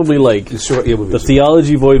assume probably like It would be the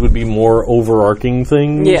theology void would be more overarching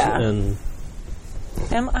things. Yeah. And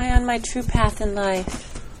Am I on my true path in life?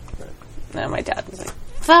 No, my dad was like,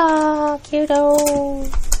 fuck you, though.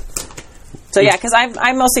 So yeah, because I've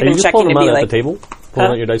mostly been checking to be at like... the table?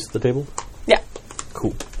 Pulling out your dice at the table? Yeah.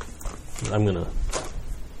 Cool. I'm going to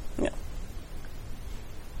Yeah.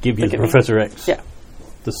 give you Look the at me. Professor X Yeah.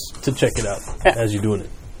 to check it out as you're doing it.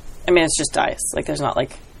 I mean, it's just dice. Like, there's not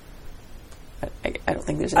like... I don't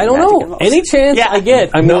think there's any I don't magic know. involved. Any chance I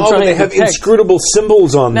get, I'm No, going to but try they and have detect. inscrutable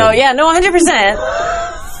symbols on No, them. yeah, no,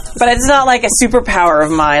 100%. But it's not like a superpower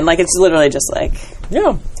of mine. Like, it's literally just like...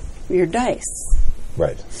 Yeah. Your dice.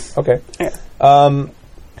 Right. Okay. Yeah.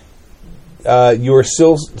 You are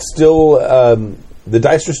still the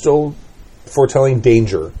dice are still foretelling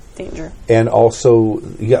danger. Danger. And also,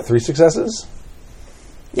 you got 3 successes?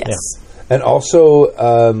 Yes. And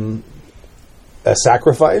also a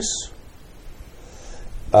sacrifice.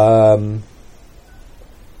 And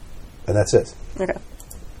that's it. Okay.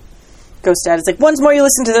 Ghost Dad is like, once more you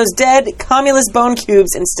listen to those dead communist bone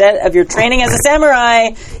cubes instead of your training as a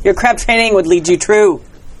samurai. Your crap training would lead you true.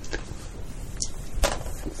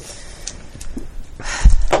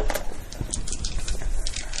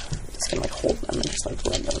 Just gonna like hold them and just like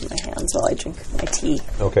rub them in my hands while I drink my tea.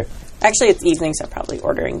 Okay. Actually, it's evening, so I'm probably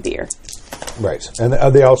ordering beer. Right. And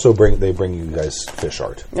they also bring you guys fish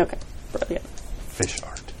art. Okay. Brilliant. Fish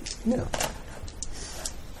art. Yeah.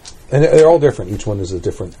 And they're all different. Each one is a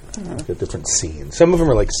different scene. Some of them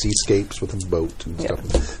are like seascapes with a boat and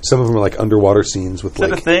stuff. Some of them are like underwater scenes with Is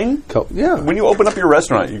that a thing? Yeah. When you open up your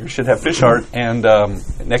restaurant, you should have fish art and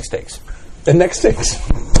neck steaks. And neck steaks.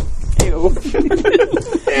 Ew.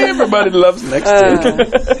 Everybody loves neck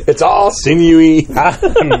steak. It's all sinewy. I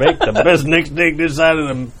make the best neck steak this side of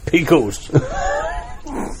the Pecos.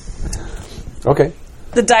 Okay.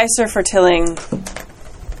 The dice are for tilling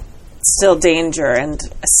still danger and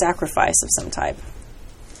a sacrifice of some type.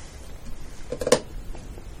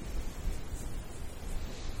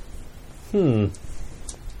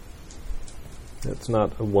 That's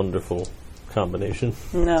not a wonderful combination.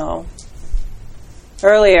 No.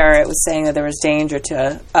 Earlier it was saying that there was danger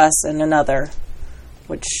to us and another,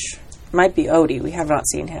 which might be Odie. We have not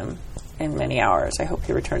seen him in many hours. I hope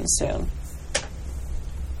he returns soon.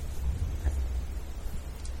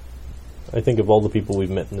 I think of all the people we've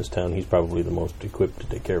met in this town, he's probably the most equipped to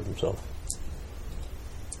take care of himself.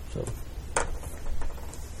 So,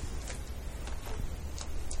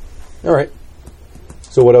 All right.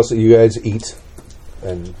 So what else do you guys eat?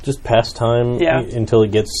 And just pass time until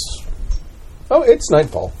it gets... Oh, it's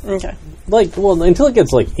nightfall. Okay. Until it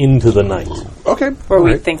gets, into the night. Okay. Where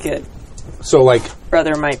we think it So,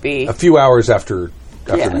 brother might be. a few hours after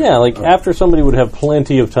night. Yeah, after somebody would have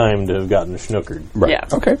plenty of time to have gotten snookered. Right. Yeah.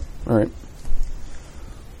 Okay. All right.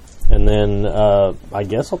 And then, I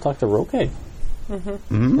guess I'll talk to Roque.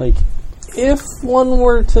 Mm-hmm. If one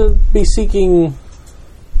were to be seeking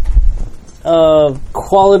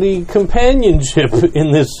quality companionship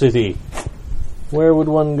in this city, where would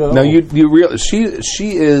one go? Now you realize she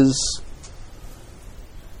is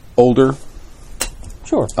older.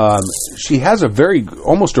 Sure. She has a very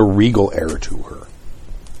almost a regal air to her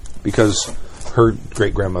because her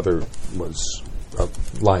great grandmother was a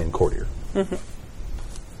lion courtier,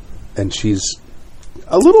 and she's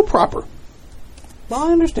a little proper. Well,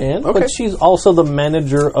 I understand, Okay. but she's also the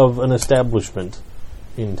manager of an establishment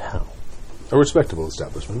in town. A respectable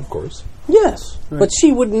establishment, of course. Yes, but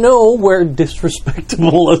she would know where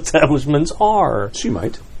disrespectable establishments are. She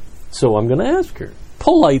might. So I'm going to ask her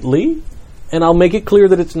politely, and I'll make it clear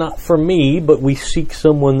that it's not for me, but we seek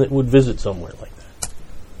someone that would visit somewhere like that.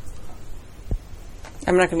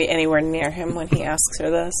 I'm not going to be anywhere near him when he asks her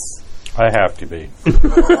this. I have to be. Well,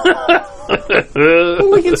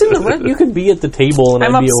 it's in the rent. You could be at the table, and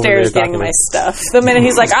I'm I'd be over there upstairs getting talking my to- stuff. The minute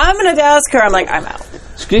he's like, I'm going to ask her, I'm like, I'm out.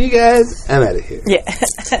 Screw you guys. I'm out of here. Yeah.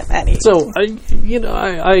 Maddie. So,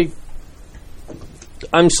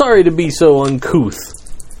 I'm sorry to be so uncouth.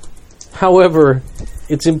 However,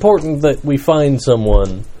 it's important that we find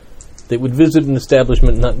someone that would visit an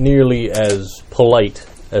establishment not nearly as polite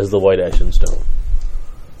as the White Ashen Stone.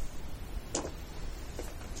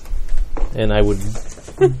 And I would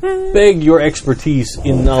beg your expertise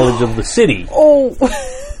in knowledge of the city. Oh.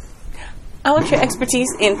 I want your expertise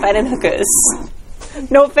in fighting hookers.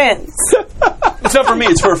 No offense. It's not for me,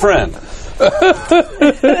 it's for a friend.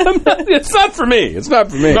 It's not for me. It's not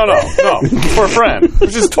for me. No. It's for a friend.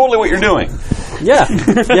 Which is totally what you're doing. Yeah.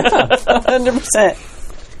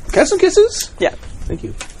 100%. Got some kisses? Yeah. Thank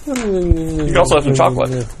you. You can also have some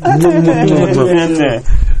chocolate.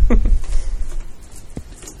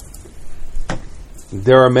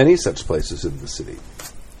 There are many such places in the city.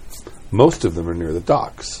 Most of them are near the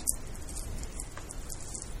docks.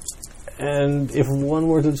 And if one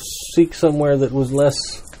were to seek somewhere that was less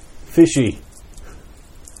fishy,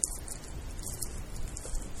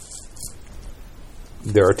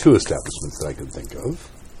 There are 2 establishments that I can think of.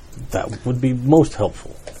 that would be most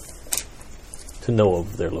helpful to know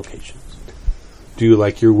of their locations. Do you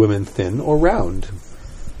like your women thin or round?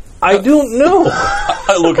 I don't know.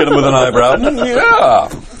 I look at him with an eyebrow. Yeah.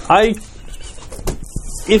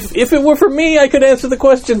 If it were for me, I could answer the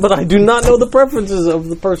question, but I do not know the preferences of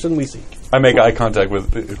the person we seek. I make eye contact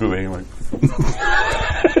with who anyway.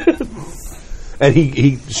 And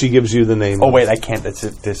she gives you the name. Oh wait, I can't. That's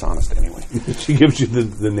dishonest anyway. She gives you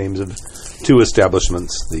the names of 2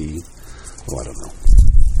 establishments. I don't know.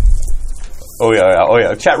 Oh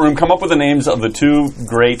yeah. Chat room, come up with the names of the 2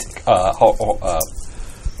 great, not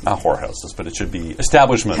whorehouses, but it should be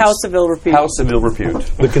establishments. House of Ill Repute. House of Ill Repute.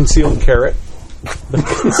 The Concealed Carrot.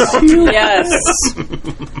 Yes.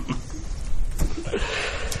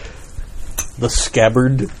 The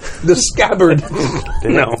Scabbard. The Scabbard.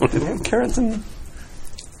 No. Do they have carrots and...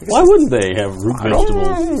 Why wouldn't they have root vegetables?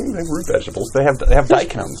 They have root vegetables. They have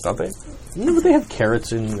daikons, don't they? No, but they have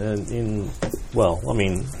carrots in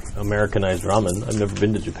Americanized ramen. I've never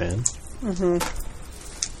been to Japan. Mm-hmm.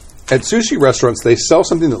 At sushi restaurants, they sell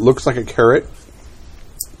something that looks like a carrot,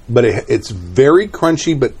 but it's very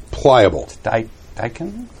crunchy but pliable.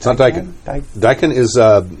 Daikon? It's not daikon. Daikon is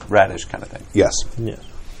radish kind of thing. Yes. Yes.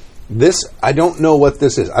 This, I don't know what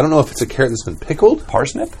this is. I don't know if it's a carrot that's been pickled.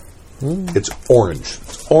 Parsnip? It's orange.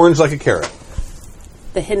 It's orange like a carrot.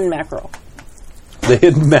 The hidden mackerel. The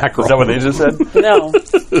hidden mackerel. Is that what they just said? No.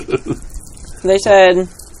 They said...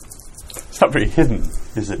 It's not very hidden,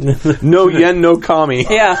 is it? No yen, no kami.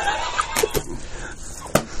 Yeah.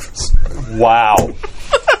 Wow.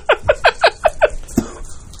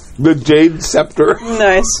 The Jade Scepter.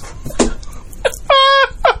 Nice.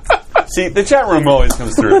 See, the chat room always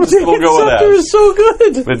comes through. We'll go with that. Scepter is so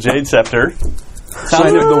good. The Jade Scepter.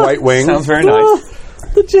 Sign of the White Wing. Sounds very nice.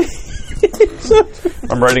 The Jade Scepter.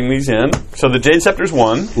 I'm writing these in. So the Jade Scepter's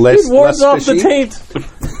 1. Less, It wards off fishy. the taint.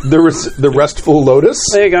 The Restful Lotus.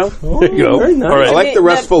 There you go. There you go. Very nice. All right. I like the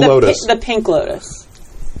Restful Lotus. The pink lotus.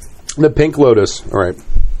 The Pink Lotus. All right.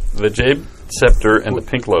 The Jade Scepter and the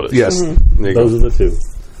Pink Lotus. Yes. There you Those go. are the 2.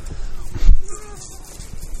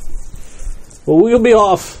 Well, we'll be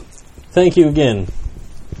off. Thank you again.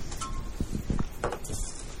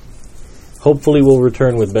 Hopefully we'll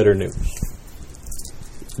return with better news.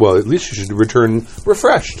 Well, at least you should return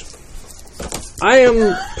refreshed. I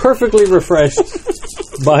am perfectly refreshed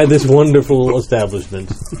by this wonderful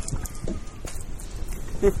establishment.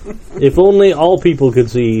 If only all people could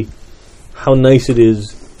see how nice it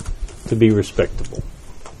is to be respectable.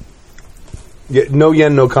 Yeah, no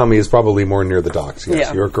yen, no kami is probably more near the docks. Yes,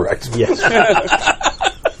 Yeah. you're correct. Yes.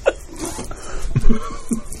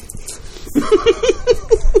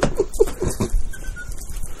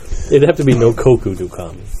 It'd have to be no koku no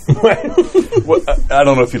kami. Well, I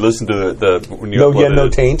don't know if you listened to the when you No uploaded yen, no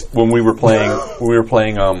it. taint. When we were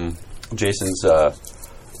playing Jason's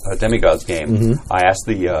Demigods game. I asked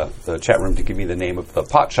the chat room to give me the name of the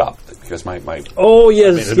pot shop because my Oh,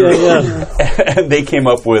 yes. Yeah. and they came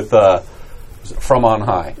up with From On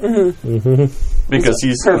High. Because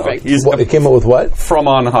he's perfect. It came up with what? From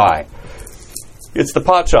On High. It's the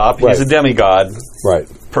pot shop. Right. He's a demigod. Right.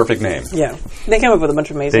 Perfect name. Yeah. They came up with a bunch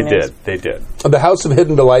of amazing names. They did. The House of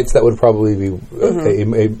Hidden Delights, that would probably be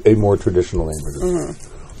a more traditional name.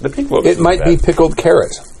 The Pink Lotus. It might be Pickled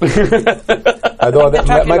Carrot. Although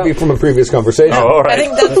that might be from a previous conversation. Oh, all right. I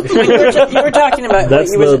think that's, you were talking about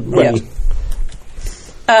That's what you the were, yeah. bunny.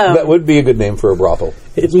 That would be a good name for a brothel.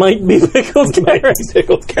 It might be pickled carrot.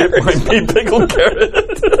 Pickled Carrot. Might be pickled carrot.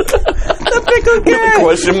 The pickled carrot.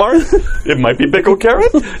 Question mark? It might be pickled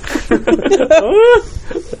carrot?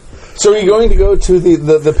 So are you going to go to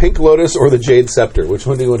the Pink Lotus or the Jade Scepter? Which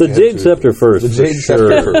one do you want The to Jade Scepter first. The Jade for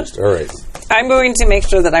Scepter sure. first. All right. I'm going to make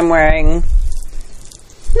sure that I'm wearing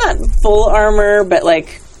not full armor, but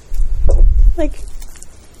like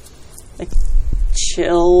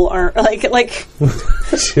chill armor, like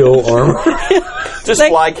Chill armor. Just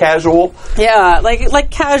Like- fly casual yeah,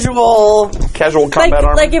 like casual. combat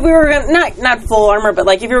armor? Like if we were gonna, not full armor, but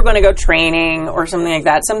like if you were going to go training or something like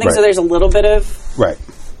that, something so Right. there's a little bit of Right.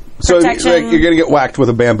 So Protection. like, you're going to get whacked with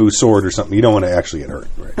a bamboo sword or something. You don't want to actually get hurt.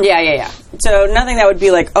 Right. yeah. So nothing that would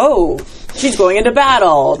be like, oh, she's going into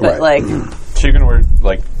battle, but Right. like So you're going to wear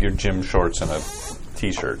like your gym shorts and a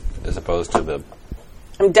t-shirt as opposed to the...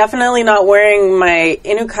 I'm definitely not wearing my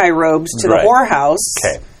Inukai robes to Right. the whorehouse.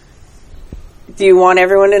 Okay. Do you want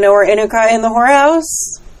everyone to know we're Inukai in the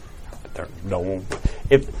whorehouse? No.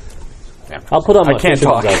 If I'll put on my I can't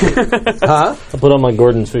talk. fisherman's outfit. Huh? I'll put on my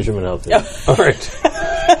Gordon's fisherman outfit All right.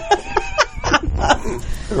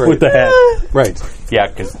 with the hat. Right. Yeah,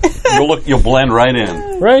 because you'll blend right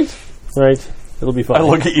in. Right. It'll be fine. I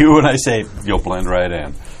look at you and I say, you'll blend right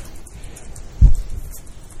in.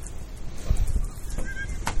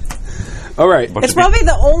 All right. But It's probably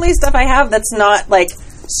the only stuff I have that's not like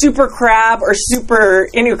super crab or super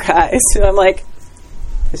inukai. So I'm like,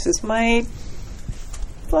 this is my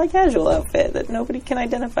fly casual outfit that nobody can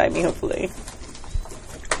identify me, hopefully.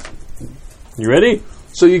 You ready?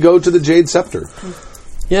 So you go to the Jade Scepter.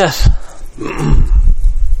 Yes.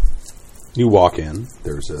 You walk in.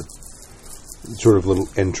 There's a sort of little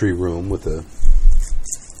entry room with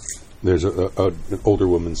there's an older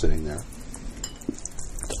woman sitting there.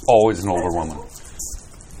 It's always an older woman.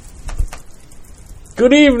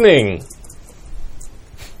 Good evening.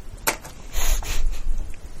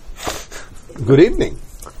 Good evening.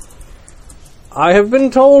 I have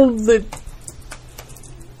been told that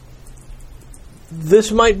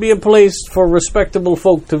this might be a place for respectable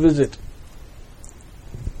folk to visit.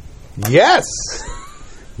 Yes.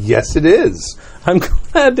 Yes, it is. I'm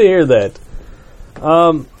glad to hear that.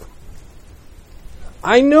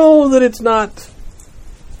 I know that it's not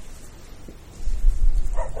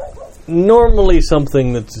normally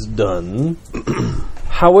something that's done.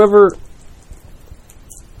 However,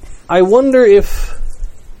 I wonder if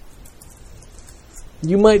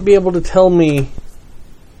you might be able to tell me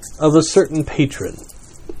of a certain patron.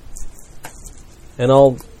 And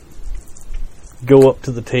I'll go up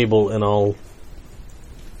to the table and I'll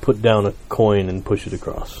put down a coin and push it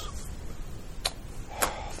across.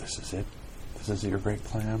 This is it? This is your great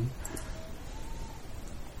plan?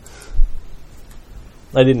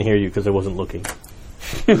 I didn't hear you because I wasn't looking.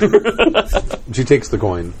 She takes the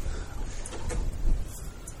coin.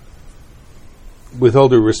 With all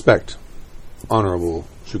due respect, Honorable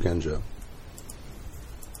Shukenja.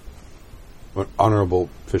 Or Honorable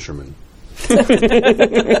Fisherman.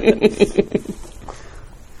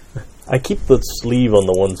 I keep the sleeve on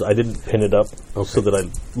the ones. I didn't pin it up so that I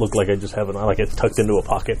look like I just have it on, like it's tucked into a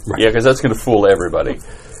pocket. Yeah, because that's going to fool everybody.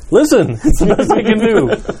 Listen, it's the best I can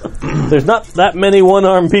do. There's not that many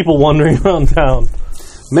one-armed people wandering around town.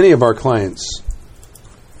 Many of our clients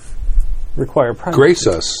Require privacy. grace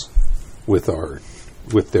us with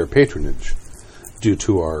their patronage due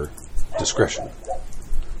to our discretion.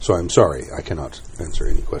 So I'm sorry, I cannot answer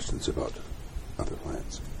any questions about other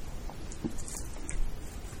clients.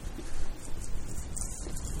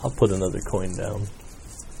 I'll put another coin down.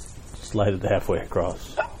 Slide it halfway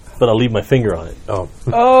across. But I'll leave my finger on it. Oh.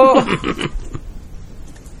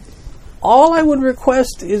 All I would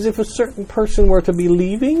request is if a certain person were to be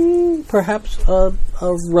leaving, perhaps a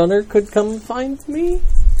runner could come find me.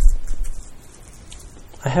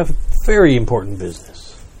 I have very important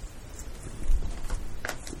business.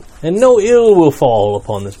 And no ill will fall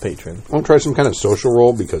upon this patron. I'll try some kind of social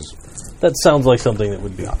role because That sounds like something that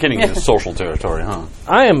would be. Getting into social territory, huh?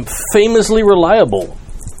 I am famously reliable.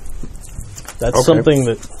 That's something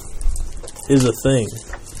that is a thing.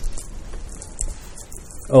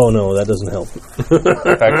 Oh no, that doesn't help.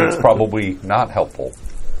 In fact, it's probably not helpful.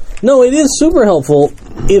 No, it is super helpful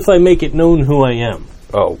if I make it known who I am.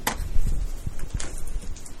 Oh.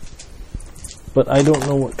 But I don't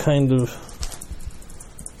know what kind of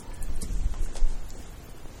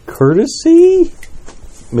courtesy?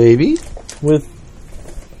 maybe. With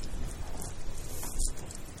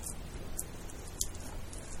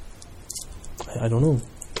I don't know.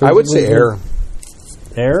 I would say air.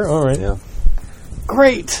 Air? All right. Yeah.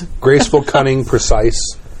 Great. Graceful, cunning, precise.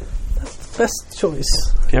 Best choice.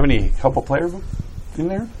 Do you have any helpful player in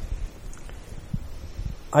there?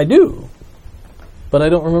 I do. But I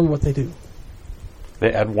don't remember what they do.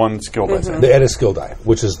 They add one skill dice. They add a skill die,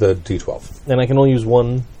 which is the D12. And I can only use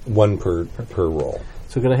one. One per roll.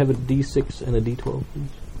 So could I have a D6 and a D12, please?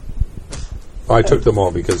 Oh, I took them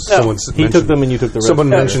all because He took them and you took the rest. Someone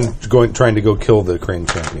mentioned trying to go kill the Crane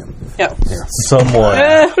champion. Yeah. Someone.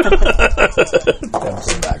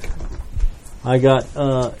 Back. I got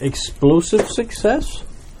explosive success.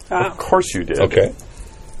 Of course you did. Okay.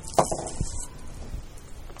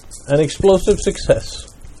 An explosive success.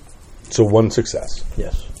 So one success.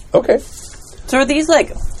 Yes. Okay. So are these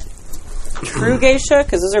like true geisha?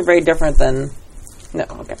 Because those are very different than. No.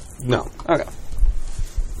 Okay. No. Okay.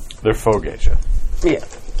 They're faux geisha. Yeah.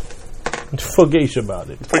 Fugacious about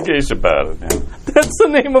it. Faux geisha about it, yeah. That's the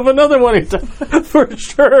name of another one, for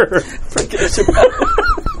sure.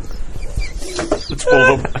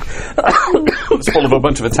 It's full of a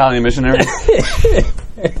bunch of Italian missionaries.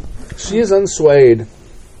 She is unswayed.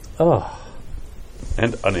 Oh.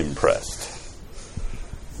 And unimpressed.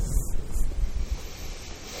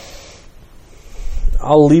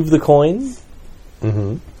 I'll leave the coin.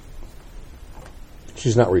 Mm-hmm.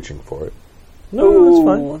 She's not reaching for it. No, that's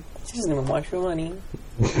fine. She doesn't even want your money.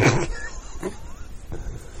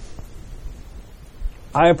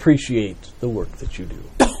 I appreciate the work that you do.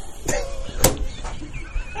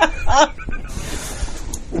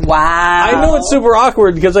 Wow. I know it's super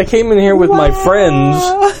awkward because I came in here with my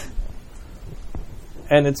friends,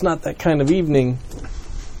 and it's not that kind of evening.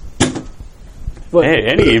 But Hey,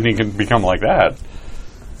 any evening can become like that.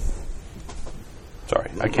 Sorry,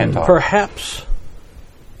 I can't talk.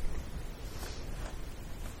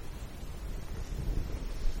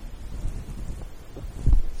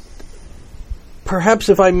 perhaps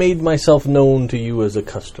if I made myself known to you as a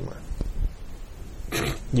customer,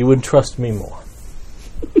 you would trust me more.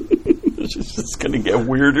 It's just going to get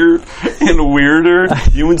weirder and weirder.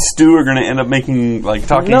 You and Stu are going to end up making, like,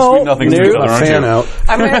 talking sweet nothings to each other, aren't Fan you?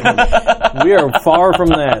 out. We are far from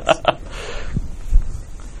that.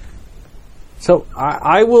 So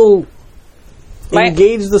I will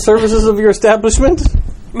engage the services of your establishment.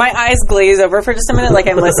 My eyes glaze over for just a minute, like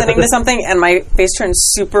I'm listening to something, and my face turns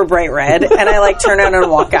super bright red, and I like turn around and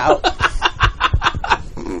walk out.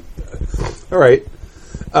 All right.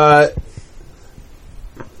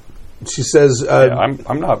 She says,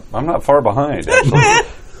 I'm not far behind, actually.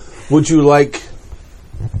 would you like...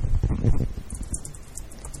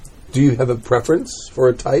 Do you have a preference for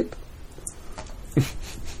a type?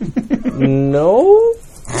 No.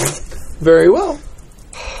 Very well.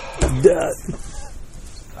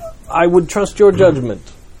 I would trust your judgment.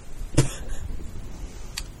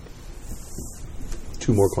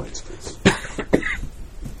 2 more coins, please.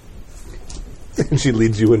 And she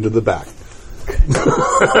leads you into the back.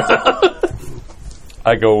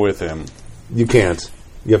 I go with him. You can't.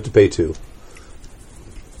 You have to pay 2.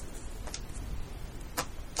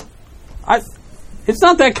 It's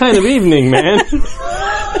not that kind of evening, man.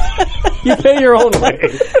 You pay your own way.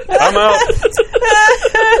 I'm out.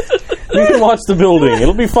 You can watch the building.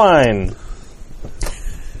 It'll be fine.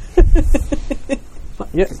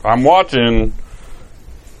 Yeah, I'm watching.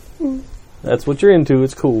 that's what you're into.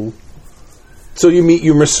 It's cool. So you meet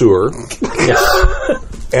your masseur,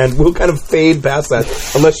 Yes. and we'll kind of fade past that,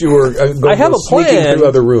 unless you were going I have to a sneaking plan. through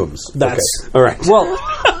other rooms. That's- okay. All right. Well,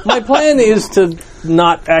 my plan is to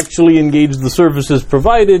not actually engage the services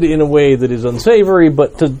provided in a way that is unsavory,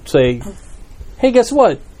 but to say, hey, guess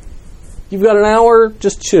what? You've got an hour,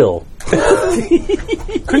 just chill.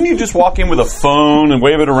 Couldn't you just walk in with a phone and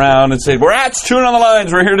wave it around and say, "We're at chewing on the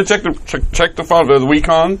lines. We're here to check the phone, the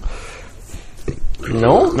Wekong."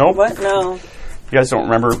 No? Nope. What? No. You guys don't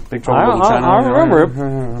remember Big Trouble in Little China? I remember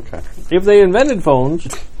it. Okay. If they invented phones,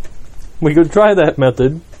 we could try that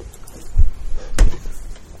method.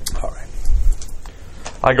 All right.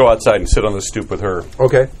 I go outside and sit on the stoop with her,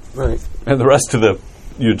 Okay. All right. and the rest of the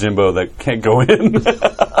Yojimbo that can't go in.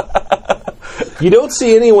 You don't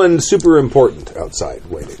see anyone super important outside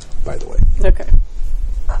waiting, by the way. Okay.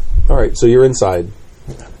 All right, so you're inside.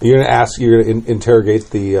 You're going to ask, you're going to interrogate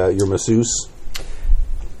the your masseuse.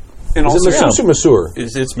 In all Is it masseuse or masseur?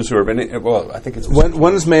 It's Masseur, but I think it's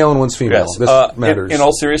One's male and one's female. Yes. This matters. In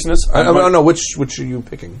all seriousness, no, which are you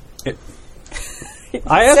picking?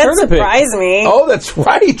 I asked That her to pick. surprised me. Oh, that's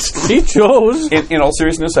right. She chose. In all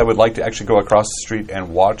seriousness, I would like to actually go across the street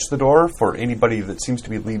and watch the door for anybody that seems to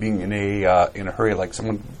be leaving in a hurry, like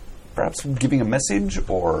someone perhaps giving a message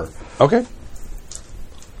or. Okay.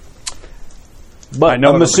 But I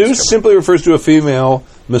know A masseuse simply refers to a female.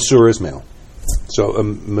 Masseur is male. So a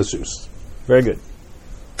masseuse. Very good.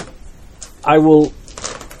 I will...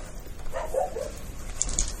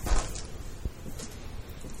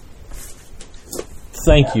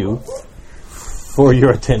 Thank you for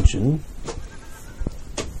your attention.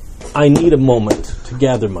 I need a moment to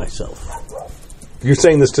gather myself. You're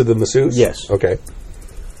saying this to the masseuse? Yes. Okay.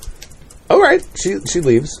 All right. She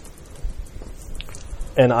leaves.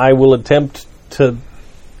 And I will attempt to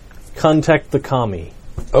contact the kami.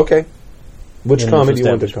 Okay. Which In commie this do you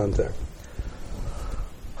want to contact?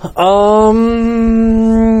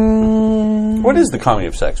 What is the kami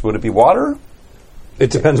of sex? Would it be water? It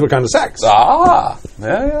depends what kind of sex. Ah,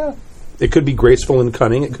 yeah. It could be graceful and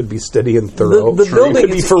cunning. It could be steady and thorough. The building it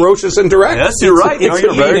could be is- ferocious and direct. Yes, you're right. No, it's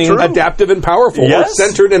you're very eating true. Adaptive and powerful. Yes. Or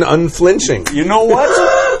centered and unflinching. You know what?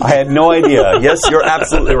 I had no idea. Yes, you're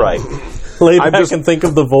absolutely right. Lay I'm back just- and think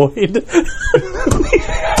of the void.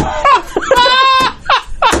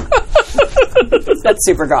 That's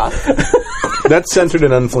super goth. That's centered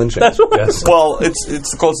and unflinching. That's right. Yes. Well, it's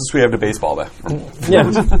the closest we have to baseball Yeah.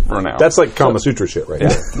 for now. That's like Kama Sutra shit, right?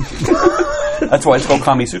 That's why it's called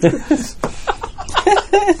Kami Sutra.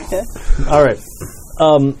 All right.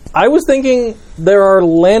 I was thinking there are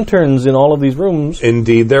lanterns in all of these rooms.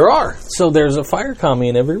 Indeed, there are. So there's a fire commie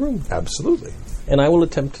in every room. Absolutely. And I will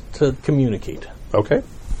attempt to communicate. Okay.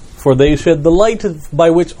 For they shed the light by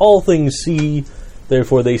which all things see,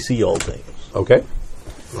 therefore they see all things. Okay.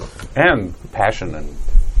 And passion and...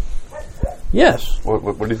 Yes.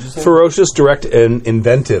 What did you say? Ferocious, direct, and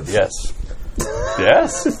inventive. Yes.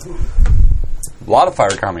 Yes. A lot of fire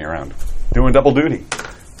coming around. Doing double duty.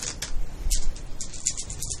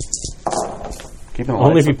 Keeping the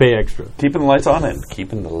Only lights if you pay extra. Keeping the lights on and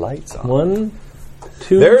keeping the lights on. 1,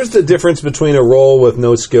 2... There's the difference between a roll with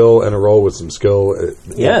no skill and a roll with some skill.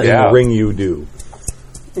 Yes. In the ring you do.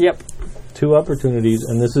 Yep. 2 opportunities,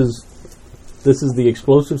 and this is the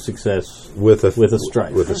explosive success with a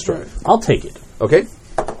strife. With a strife. I'll take it. Okay.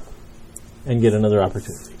 And get another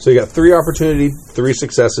opportunity. So you got 3 opportunity, 3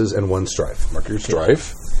 successes, and 1 strife. Mark your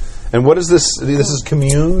strife. And what is this? This is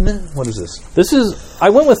commune? What is this? This is... I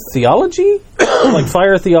went with theology, like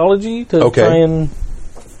fire theology, to try and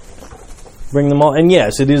bring them all. And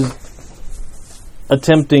yes, it is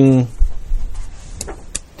attempting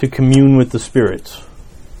to commune with the spirits.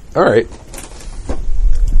 All right.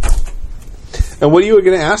 And what are you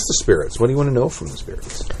going to ask the spirits? What do you want to know from the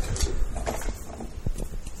spirits?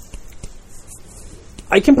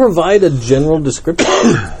 I can provide a general description.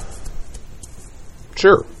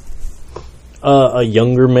 Sure. A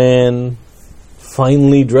younger man,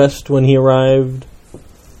 finely dressed when he arrived,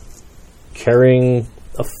 carrying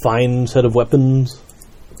a fine set of weapons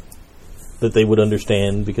that they would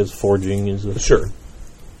understand because forging is a... Sure.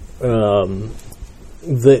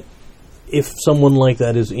 That if someone like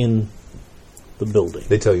that is in the building...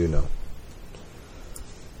 They tell you no.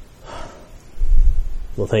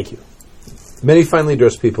 Well, thank you. Many finely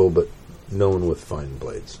dressed people, but no one with fine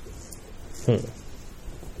blades.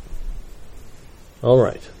 All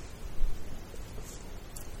right.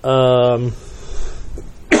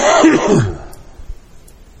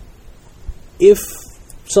 If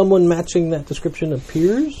someone matching that description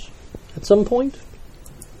appears at some point,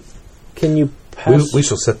 can you pass... We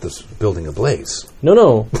shall set this building ablaze. No.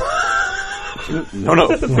 No.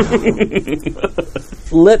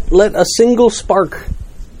 Let a single spark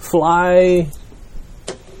fly...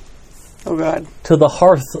 Oh, God. to the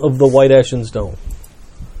hearth of the White Ashen Stone.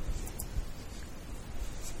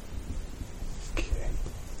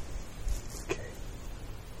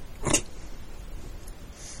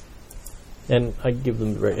 And I give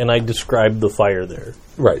them and I describe the fire there,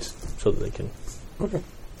 right, so that they can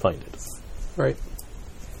find it. Right.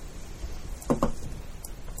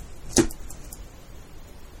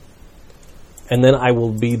 And then I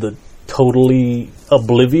will be the totally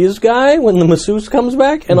oblivious guy when the masseuse comes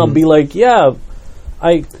back, and I'll be like, "Yeah,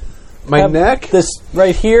 my neck, this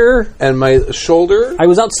right here, and my shoulder. I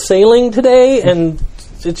was out sailing today, and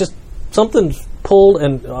it just something pulled,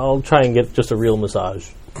 and I'll try and get just a real massage."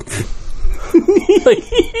 Like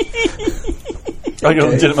a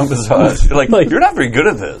legitimate massage. You're like, you're not very good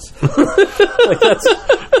at this. Like that's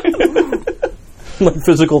like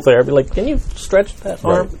physical therapy. Like, can you stretch that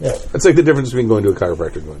arm? Right. Yeah. It's like the difference between going to a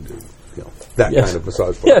chiropractor and going to that kind of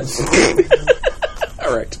massage bar. Yes.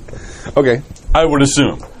 All right. Okay. I would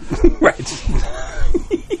assume. Right.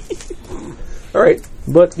 All right.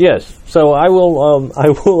 But yes, so I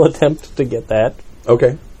will attempt to get that.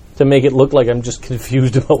 Okay. To make it look like I'm just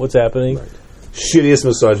confused about what's happening. Right. Shittiest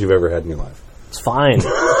massage you've ever had in your life. It's fine. It's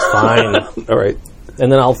fine. All right. And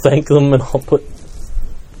then I'll thank them, and I'll put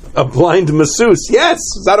a blind masseuse. Yes,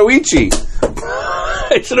 Zatoichi.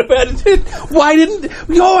 I should have added it. Why didn't?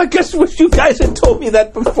 Oh, I guess wish you guys had told me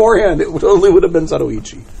that beforehand. It only would have been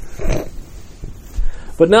Zatoichi.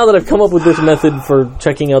 But now that I've come up with this method for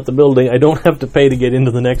checking out the building, I don't have to pay to get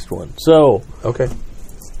into the next one. So, okay,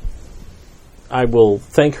 I will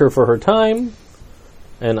thank her for her time,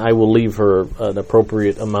 and I will leave her an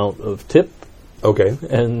appropriate amount of tip. Okay,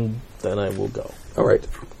 and then I will go. All right.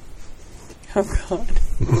 Oh God.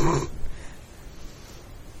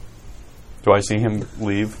 Do I see him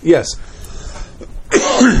leave? Yes.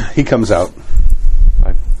 He comes out.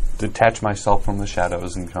 I detach myself from the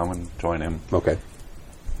shadows and come and join him. Okay.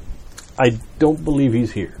 I don't believe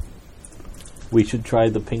he's here. We should try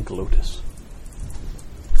the Pink Lotus.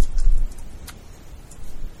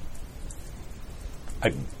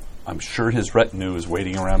 I'm sure his retinue is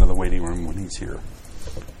waiting around in the waiting room when he's here.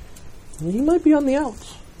 He might be on the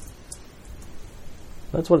outs.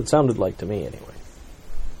 That's what it sounded like to me, anyway.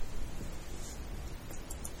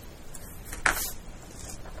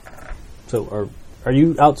 So, are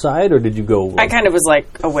you outside, or did you go? I kind of was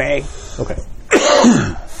like away. Okay.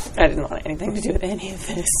 I didn't want anything to do with any of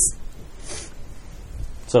this.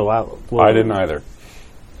 So I didn't either.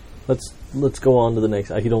 let's go on to the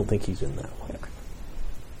next. I don't think he's in that one.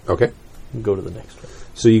 Okay. Go to the next one.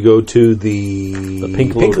 So you go to the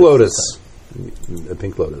Pink Lotus. The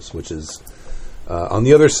Pink Lotus, which is on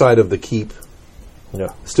the other side of the keep.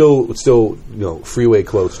 Yeah. Still, freeway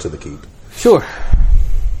close to the keep. Sure.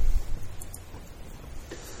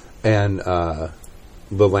 And the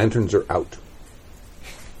lanterns are out.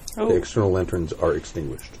 Oh. The external lanterns are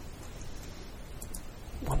extinguished.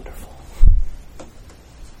 Wonderful.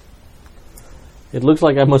 It looks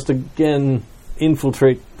like I must again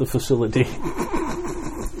infiltrate the facility.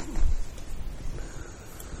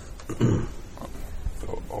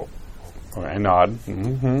 I nod.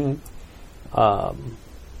 Mm-hmm.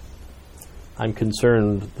 I'm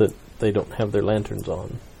concerned that they don't have their lanterns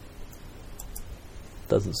on.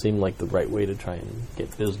 Doesn't seem like the right way to try and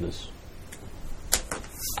get business.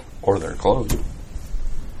 Or they're closed.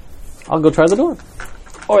 I'll go try the door.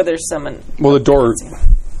 Or there's someone. Well, the door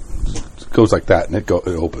goes like that, and it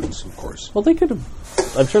opens, of course. Well, they could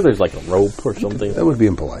have. I'm sure there's like a rope or something. That would be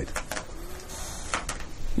impolite,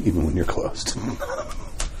 even when you're closed.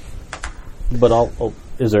 But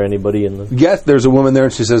is there anybody in the? Yes, there's a woman there,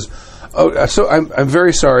 and she says, "Oh, so I'm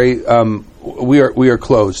very sorry. We are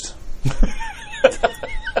closed."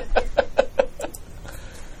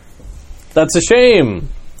 That's a shame.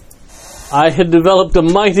 I had developed a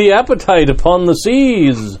mighty appetite upon the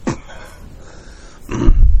seas.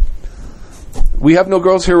 We have no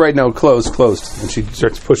girls here right now. Closed. And she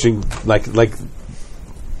starts pushing like,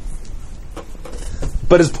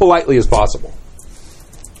 but as politely as possible.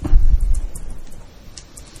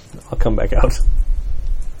 I'll come back out.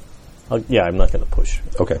 I'm not going to push.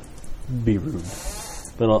 Okay. Be rude.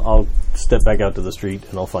 But I'll step back out to the street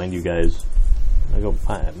and I'll find you guys. I go,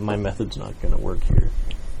 my method's not going to work here.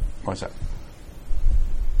 What's that?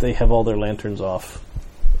 They have all their lanterns off,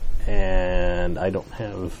 and I don't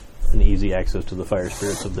have an easy access to the fire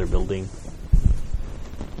spirits of their building.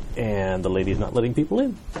 And the lady's not letting people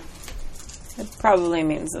in. It probably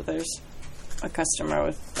means that there's a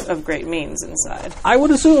customer of great means inside. I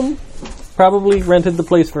would assume. Probably rented the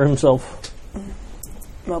place for himself.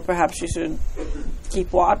 Well, perhaps you should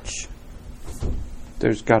keep watch.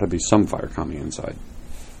 There's got to be some fire coming inside.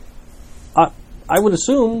 I would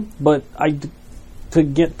assume, but to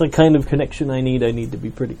get the kind of connection I need to be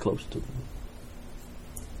pretty close to them.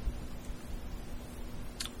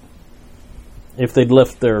 If they'd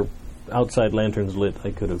left their outside lanterns lit,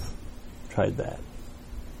 I could have tried that.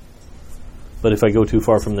 But if I go too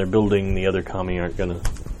far from their building, the other kami aren't going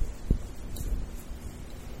to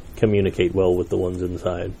communicate well with the ones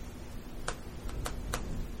inside.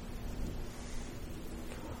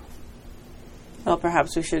 Well,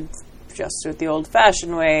 perhaps we should just do it the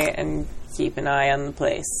old-fashioned way and keep an eye on the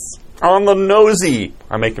place. On the nosy.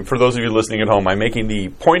 I'm making, for those of you listening at home, I'm making the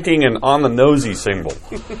pointing and on the nosy symbol.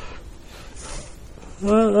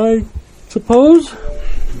 I suppose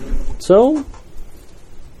so.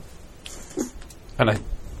 And I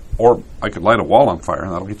could light a wall on fire,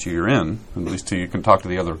 and that'll get you in. At least till you can talk to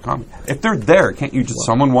the other comic. If they're there, can't you just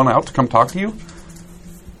summon one out to come talk to you?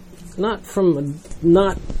 Not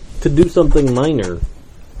to do something minor.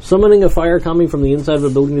 Summoning a fire coming from the inside of a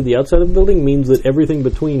building to the outside of the building means that everything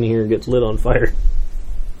between here gets lit on fire.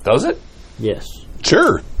 Does it? Yes.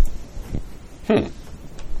 Sure. I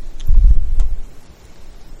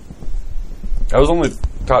was only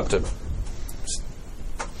taught to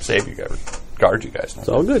save you guys, guard you guys. It's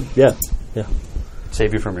all good. Yeah.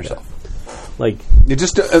 Save you from yourself. Like, you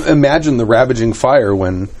just imagine the ravaging fire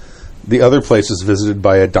when the other place is visited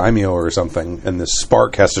by a daimyo or something, and this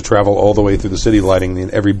spark has to travel all the way through the city, lighting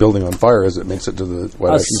every building on fire as it makes it to the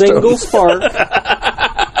White Ash single spark.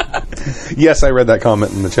 Yes, I read that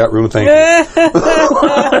comment in the chat room. Thank you.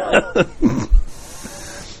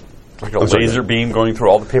 Like a laser beam going through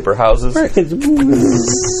all the paper houses. Right. It's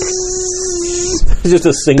just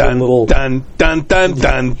a single little dun dun dun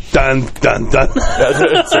dun dun dun dun.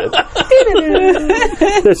 That's it.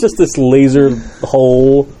 There's just this laser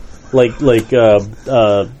hole, like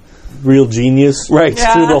Real Genius, right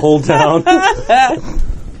through the whole town.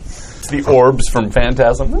 The orbs from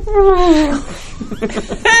Phantasm.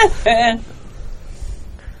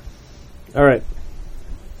 All right.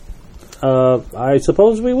 I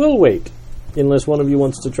suppose we will wait, unless one of you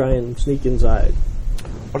wants to try and sneak inside.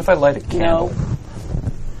 What if I light a candle? No.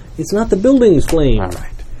 It's not the building's flame. All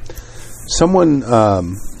right. Someone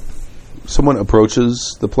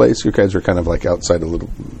approaches the place. You guys are kind of like outside a little.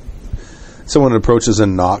 Someone approaches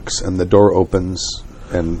and knocks, and the door opens,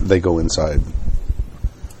 and they go inside.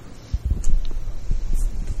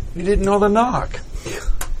 You didn't know the knock.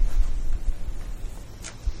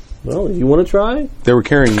 Well, you want to try? They were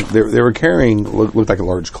carrying. They were carrying. Looked like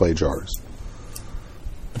large clay jars.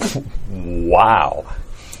 Wow.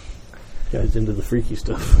 Guys into the freaky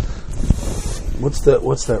stuff. What's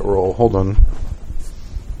that roll? Hold on.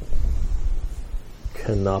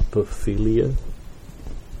 Canopophilia.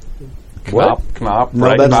 What? Knop, No,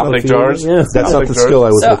 right? that's Knop not like a jars. feeling. Yeah. That's not Knop the like jars. skill I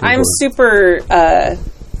was So looking I'm for. super,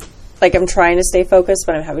 like I'm trying to stay focused,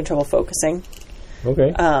 but I'm having trouble focusing.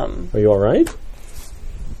 Okay. Are you all right?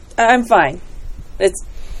 I'm fine.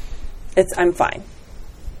 I'm fine.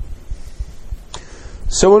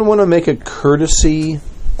 Someone want to make a courtesy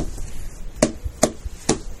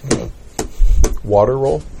water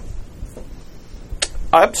roll?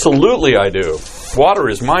 Absolutely, I do. Water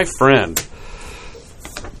is my friend.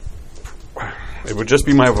 It would just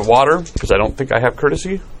be my water because I don't think I have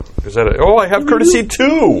courtesy. Is that? I have courtesy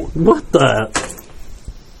too. What the?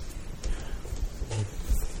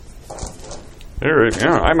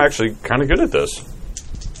 Yeah, I'm actually kind of good at this.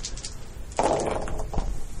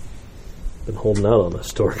 Been holding out on this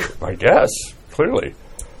stork. I guess clearly.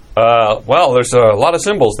 Well, there's a lot of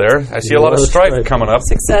symbols there. I see a lot of strife coming up.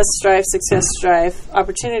 Success, strife,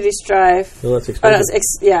 opportunity, strife. Well, that's Oh, no,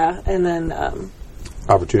 expensive. and then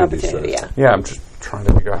Opportunity. yeah. Yeah, I'm just trying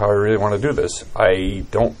to figure out how I really want to do this. I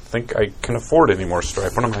don't think I can afford any more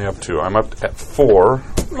strife. What am I up to? I'm up at 4.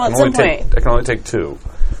 Well, at some point. I can only take 2.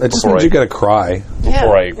 That just Before means I- you got to cry. Yeah.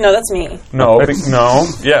 Right. No, that's me. No,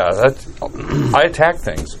 yeah, I attack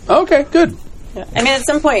things. Okay, good. Yeah. I mean, at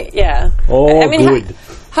some point, yeah. Oh, I mean, good.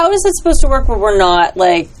 How is it supposed to work where we're not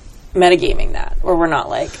like metagaming that, where we're not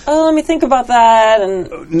like, oh, let me think about that,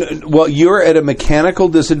 and Well, you're at a mechanical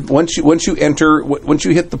disadvantage. Once you enter, once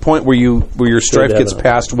you hit the point where your strife gets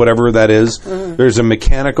past whatever that is, there's a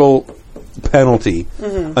mechanical penalty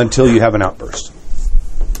until you have an outburst.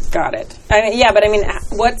 got it. I mean, yeah, but I mean,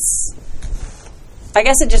 what's? I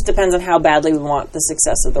guess it just depends on how badly we want the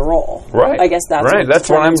success of the roll. Right. I guess that's right. That's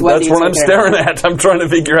what I'm. determines whether That's you what I'm take it or staring not. at. I'm trying to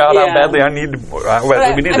figure out how Yeah. badly I need to.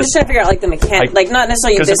 But We need I'm just trying to figure out like the mechanic, like not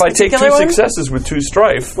necessarily because this if I take particular 2 one. successes with 2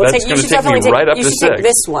 strife, Well, that's you going to should take me definitely right up you to should 6. take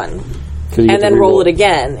this one You get and to then roll reroll. it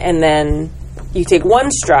again, and then you take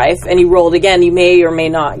 1 strife and you roll it again. You may or may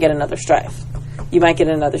not get another strife. You might get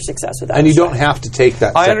another success without. And you a don't strife. have to take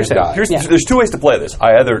that I second understand. die. There's 2 ways to play this.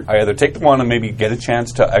 I either take the one and maybe get a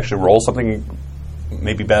chance to actually roll something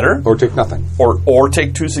maybe better, Or take nothing. or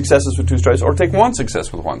take 2 successes with 2 strifes, or take 1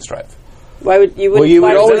 success with 1 strife. Why would you? Well, you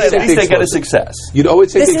why would would always do At take that? least the they get a explosive. success. You'd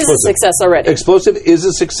always take This the is a explosive. success already. Explosive is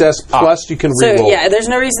a success, plus you can So re-roll. yeah, there's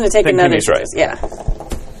no reason to take Then another. give me a strife. Yeah.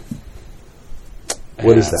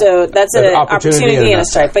 What is that? So that's An an opportunity and a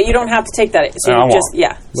strife, but you don't have to take that. So No, I you just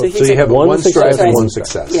won't. So you take have one one success strife and and one one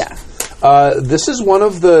success. yeah. This is one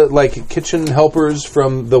of the kitchen helpers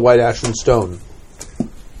from the White Ash and Stone,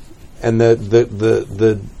 and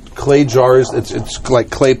the clay jars. It's like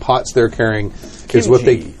clay pots they're carrying. Is what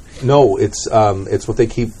they it's what they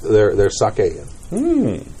keep their sake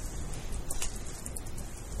in.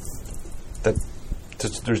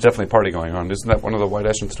 There's definitely a party going on. Isn't that one of the White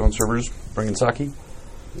Ash and Stone servers bringing sake?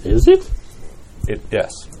 Is it?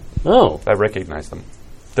 Yes, Oh. I recognize them.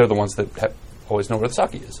 They're the ones that always know where the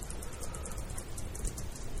sake is.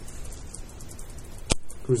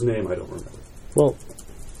 Whose name I don't remember. Well,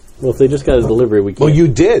 if they just got a delivery, we can't. Well, you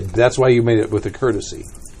did. That's why you made it with a courtesy.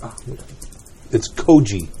 It's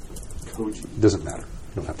Koji. Koji. Doesn't matter.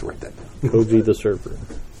 You don't have to write that down. Koji the server.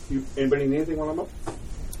 Anybody need anything while I'm up?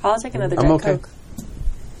 I'll take another I'm Diet okay. Coke.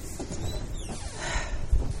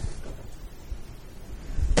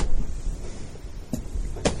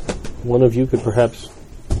 One of you could perhaps,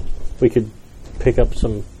 we could pick up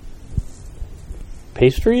some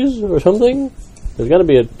pastries or something. There's got to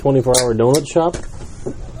be a 24-hour donut shop.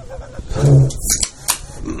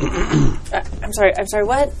 I'm sorry.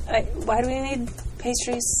 What? Why do we need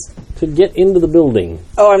pastries? To get into the building.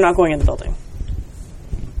 Oh, I'm not going in the building.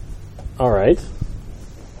 All right.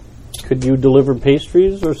 Could you deliver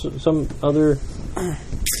pastries or some other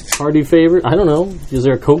hearty favorite? I don't know. Is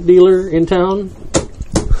there a Coke dealer in town?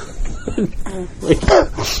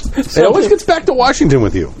 It always gets back to Washington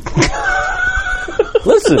with you.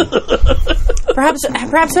 Listen. Perhaps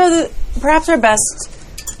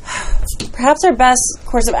our best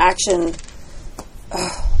course of action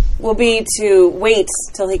will be to wait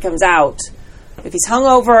till he comes out. If he's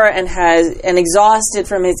hungover and exhausted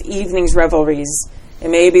from his evening's revelries, it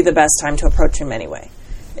may be the best time to approach him anyway.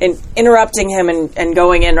 And interrupting him and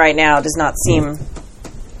going in right now does not seem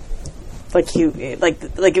like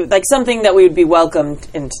something that we would be welcomed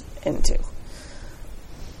into.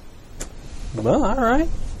 Well, all right.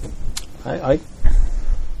 I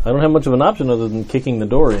don't have much of an option other than kicking the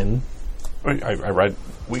door in. I ride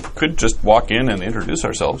We could just walk in and introduce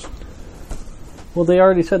ourselves. Well, they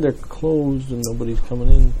already said they're closed and nobody's coming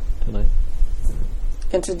in tonight.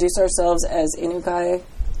 Introduce ourselves as Inukai.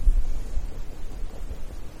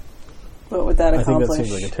 What would that I think accomplish? that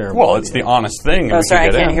seems like a terrible Well, idea. it's the honest thing. and Oh, we sorry, I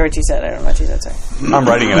can get can't in. hear what you said. I don't know what you said, sorry. I'm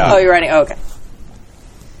writing it out. Oh, you're writing. Oh, okay.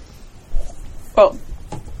 Well,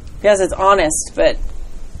 yes, it's honest, but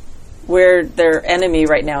we're their enemy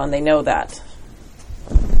right now, and they know that.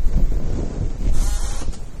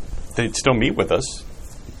 They'd still meet with us.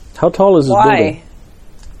 How tall is this building? Why?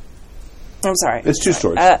 I'm sorry. It's 2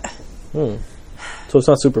 stories. So it's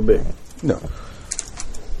not super big. No.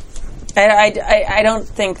 I don't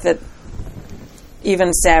think that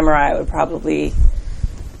even samurai would probably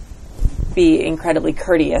be incredibly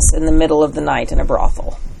courteous in the middle of the night in a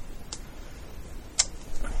brothel.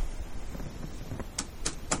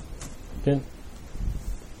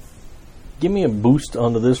 Give me a boost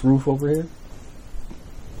onto this roof over here.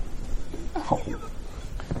 Oh,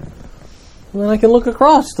 And then I can look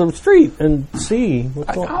across the street and see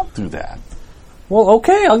what's going on. I'll do that. Well,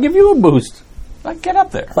 okay, I'll give you a boost. Like, get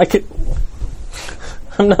up there.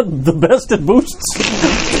 I'm not the best at boosts,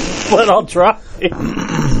 but I'll try.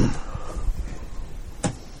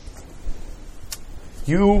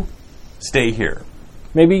 You stay here.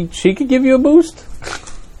 Maybe she could give you a boost?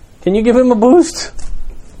 Can you give him a boost?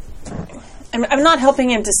 I'm not helping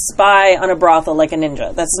him to spy on a brothel like a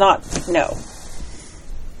ninja. That's not... No.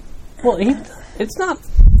 Well, it's not...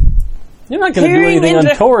 You're not going to do Peering anything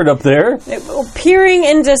into- untoward up there. Peering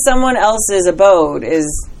into someone else's abode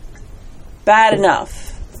is bad enough.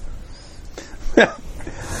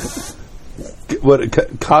 What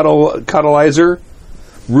coddleizer?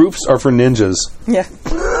 Roofs are for ninjas. Yeah.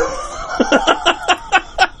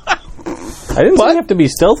 I didn't say you have to be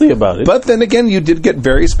stealthy about it. But then again, you did get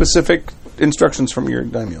very specific instructions from your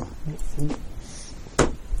daimyo.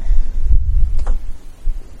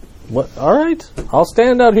 What? All right, I'll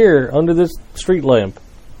stand out here under this street lamp.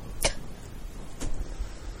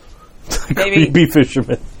 Maybe. Creepy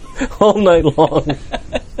fisherman all night long.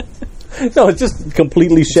 No, it's just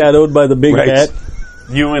completely shadowed by the big Right. hat.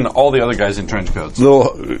 You and all the other guys in trench coats.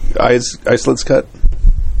 Little islets cut.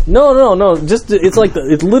 No. Just it's like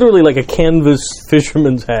it's literally like a canvas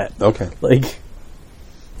fisherman's hat. Okay. Like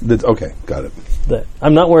Okay, got it. that.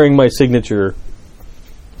 I'm not wearing my signature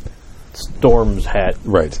Storm's hat.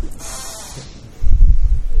 Right.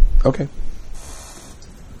 Okay.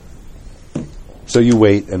 So you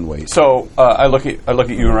wait and wait. So I look at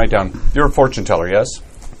you and write down. You're a fortune teller, yes?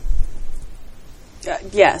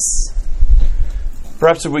 Yes.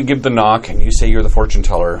 Perhaps if we give the knock and you say you're the fortune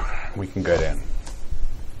teller, we can get in.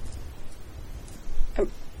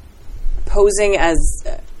 Posing as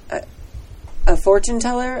a fortune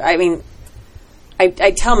teller? I mean,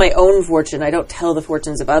 I tell my own fortune. I don't tell the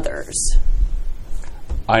fortunes of others.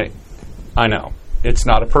 I know. It's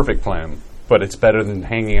not a perfect plan, but it's better than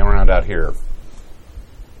hanging around out here.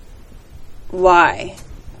 Why?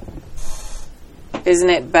 Isn't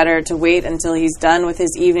it better to wait until he's done with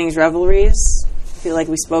his evening's revelries? I feel like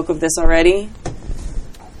we spoke of this already.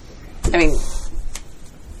 I mean,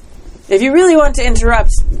 if you really want to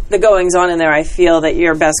interrupt the goings-on in there, I feel that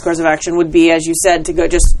your best course of action would be, as you said, to go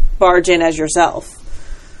just barge in as yourself.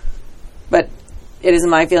 But it is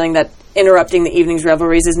my feeling that interrupting the evening's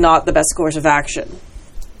revelries is not the best course of action.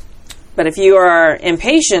 But if you are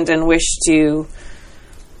impatient and wish to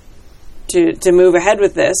move ahead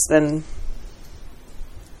with this, then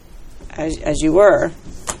as you were.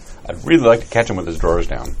 I'd really like to catch him with his drawers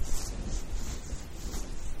down.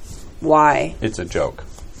 Why? It's a joke.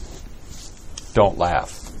 Don't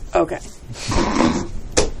laugh. Okay.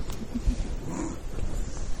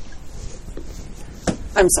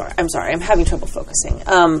 I'm sorry. I'm having trouble focusing.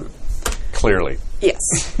 Clearly. Yes.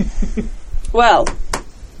 Well,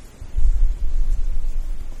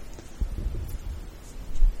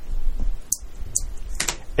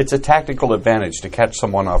 It's a tactical advantage to catch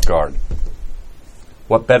someone off guard.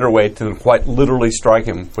 What better way to quite literally strike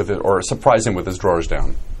him with it or surprise him with his drawers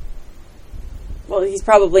down? well, he's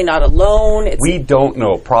probably not alone. We don't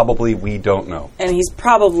know. Probably we don't know. And he's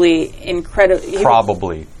probably incredibly...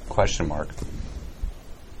 Probably, question mark.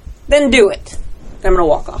 Then do it. I'm going to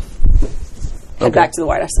walk off. Head Okay. back to the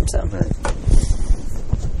White Ashton Stone.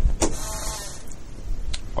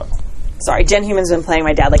 Well, Sorry, Gen Human's been playing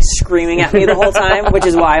my dad, like, screaming at me the whole time, which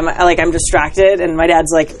is why I'm distracted, and my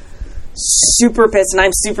dad's, like, super pissed, and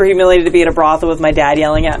I'm super humiliated to be at a brothel with my dad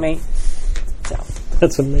yelling at me. So,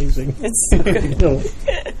 That's amazing. it's so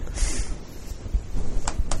good.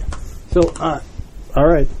 So, all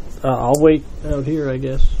right. I'll wait out here, I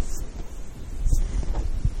guess.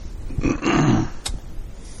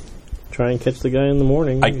 try and catch the guy in the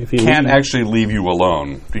morning. I if he can't leaves. actually leave you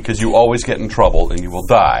alone because you always get in trouble and you will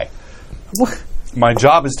die. What? My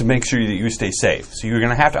job is to make sure that you stay safe. So you're going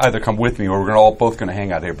to have to either come with me or we're all both going to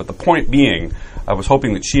hang out here. But the point being, I was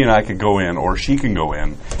hoping that she and I could go in, or she can go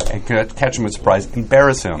in, and catch him by surprise,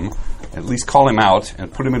 embarrass him, at least call him out,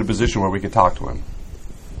 and put him in a position where we could talk to him.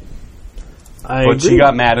 I But agree. she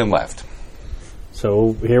got mad and left.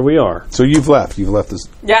 So here we are. So you've left. You've left this.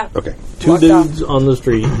 Yeah. Okay. Two dudes on the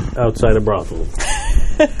street outside a brothel.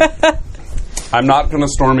 I'm not going to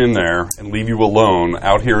storm in there and leave you alone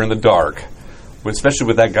out here in the dark, especially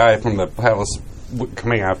with that guy from the palace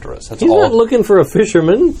coming after us. That's He's all. not looking for a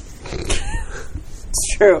fisherman.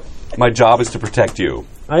 It's true. My job is to protect you.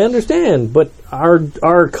 I understand, but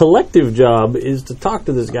our collective job is to talk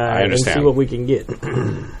to this guy I and understand. see what we can get.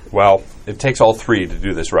 Well, it takes all three to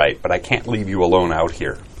do this right, but I can't leave you alone out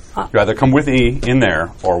here. You either come with me in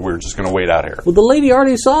there, or we're just going to wait out here. Well, the lady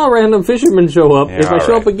already saw a random fisherman show up. Yeah, if I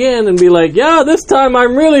show all up again and be like, yeah, this time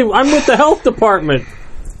I'm with the health department,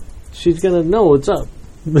 she's going to know what's up.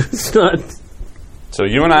 It's not... So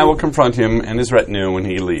you and I will confront him and his retinue when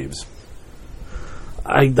he leaves.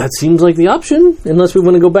 That seems like the option, unless we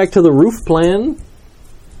want to go back to the roof plan.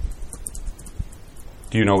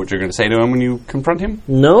 Do you know what you're going to say to him when you confront him?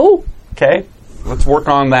 No? Okay, let's work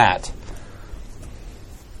on that.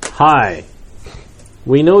 Hi.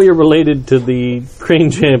 We know you're related to the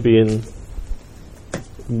Crane Champion.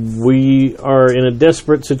 We are in a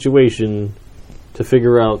desperate situation to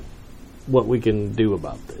figure out what we can do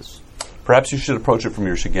about this. Perhaps you should approach it from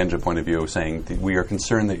your Shigenja point of view, saying that we are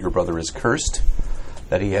concerned that your brother is cursed,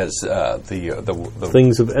 that he has the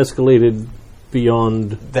Things have escalated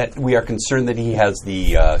beyond... that we are concerned that he has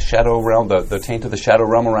the shadow realm, the taint of the shadow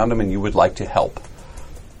realm around him, and you would like to help.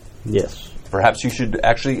 Yes. Perhaps you should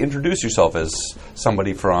actually introduce yourself as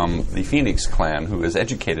somebody from the Phoenix clan who is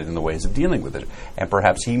educated in the ways of dealing with it. And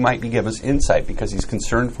perhaps he might give us insight because he's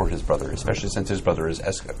concerned for his brother, especially since his brother is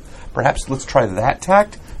Eska. Perhaps let's try that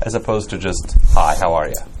tact as opposed to just, hi, how are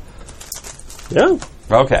you? Yeah.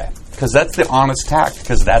 Okay. Because that's the honest tact,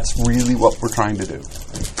 because that's really what we're trying to do.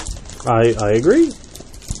 I agree.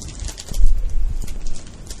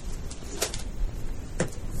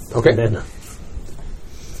 Okay. Then,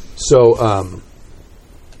 So,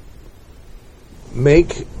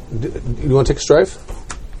 you want to take a strife?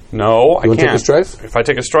 No, I You want to can't. take a strife? If I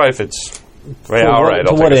take a strife, it's... For Yeah, all what- right,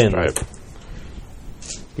 to I'll what take a end? strife.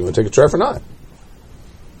 You want to take a strife or not?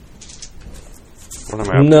 What am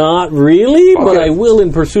I up to? not really, but Okay. I will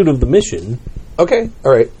in pursuit of the mission. Okay,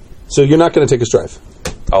 all right. So you're not going to take a strife.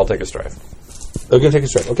 I'll take a strife. You're going to take a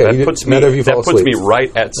strife. Okay, That puts me, neither of you fall that puts asleep. me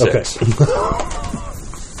right at 6.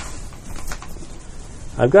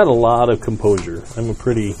 I've got a lot of composure. I'm a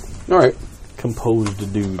pretty All right.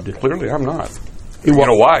 composed dude. Clearly, I'm not. You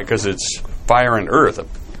know why? Because it's fire and earth.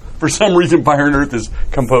 For some reason, fire and earth is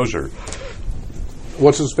composure.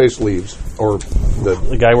 What's his face leaves, or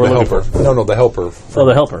the guy we're looking helper? for. No, the helper Oh,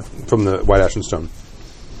 the helper. from the White Ashen Stone.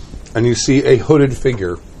 And you see a hooded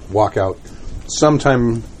figure walk out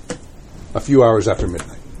sometime a few hours after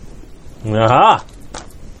midnight. Aha!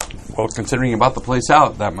 Well, considering about the place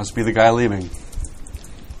out, that must be the guy leaving.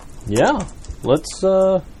 Yeah. Let's,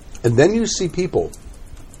 And then you see people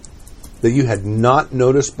that you had not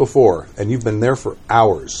noticed before, and you've been there for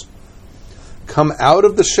hours, come out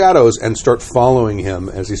of the shadows and start following him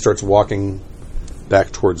as he starts walking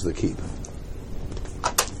back towards the keep.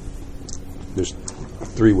 There's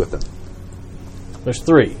 3 with him. there's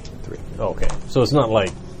 3. Okay. So it's not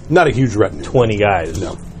like Not a huge retinue. 20 guys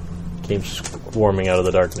No. came swarming out of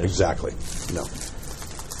the darkness. Exactly. No.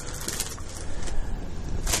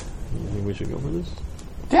 You think we should go for this?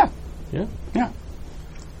 Yeah. Yeah? Yeah.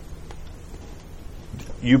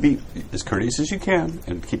 You be as courteous as you can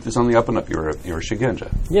and keep this on the up and up. You're a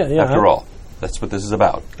Shigenja. Yeah, After all, that's what this is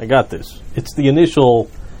about. I got this. It's the initial,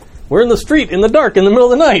 we're in the street, in the dark, in the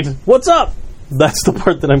middle of the night. What's up? That's the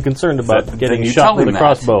part that I'm concerned about, Then getting you shot tell with a him that.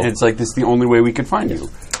 crossbow. And it's like, this is the only way we can find you.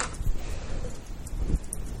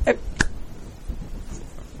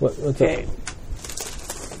 What's Okay. up?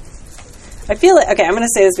 I feel like, okay, I'm going to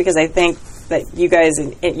say this because I think that you guys,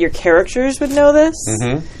 your characters would know this.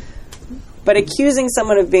 Mm-hmm. But accusing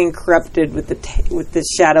someone of being corrupted with with the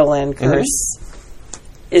Shadowland curse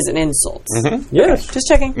is an insult. Mm-hmm. Yes. Just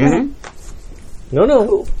checking. Mm-hmm.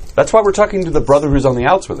 No. That's why we're talking to the brother who's on the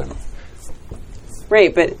outs with him.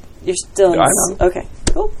 Right, but you're still. I know. Okay,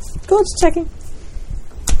 cool. Just checking.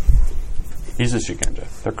 He's a Shigenja.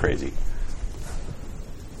 They're crazy.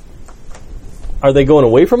 Are they going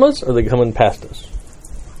away from us, or are they coming past us?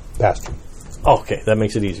 Past you. Okay, that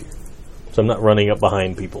makes it easier. So I'm not running up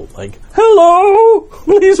behind people like, hello,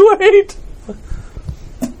 please wait.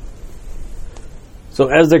 So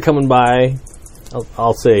as they're coming by,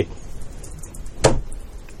 I'll say,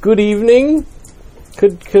 good evening.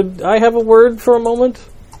 Could I have a word for a moment?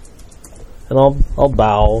 And I'll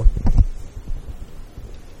bow.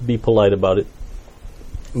 Be polite about it.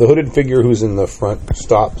 The hooded figure who's in the front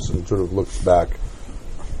stops and sort of looks back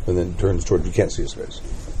and then turns toward you. Can't see his face.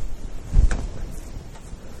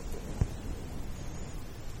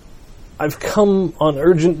 I've come on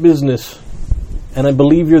urgent business, and I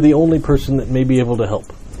believe you're the only person that may be able to help.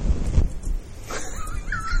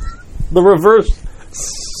 The reverse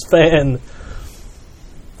fan.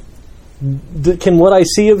 Can what I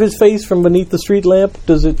see of his face from beneath the street lamp,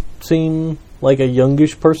 does it seem like a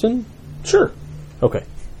youngish person? Sure. Okay.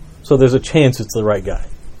 So there's a chance it's the right guy.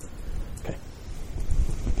 Okay.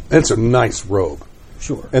 It's a nice robe.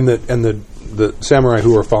 Sure. And the samurai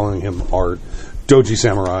who are following him are doji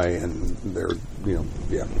samurai, and they're, yeah.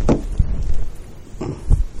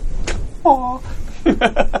 Aww.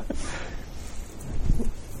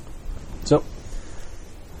 So,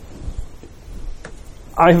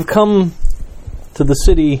 I've come to the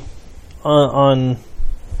city on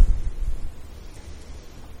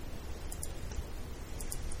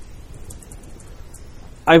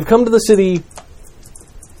I've come to the city,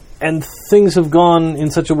 and things have gone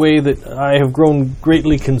in such a way that I have grown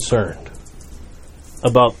greatly concerned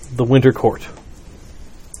about the Winter Court.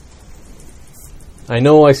 I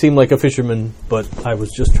know I seem like a fisherman, but I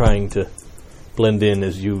was just trying to blend in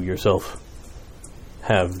as you yourself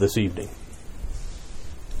have this evening.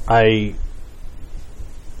 The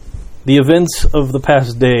events of the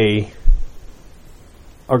past day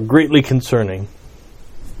are greatly concerning,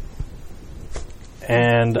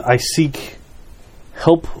 and I seek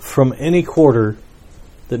help from any quarter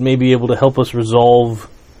that may be able to help us resolve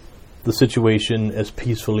the situation as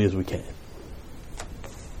peacefully as we can.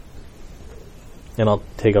 And I'll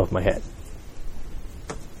take off my hat.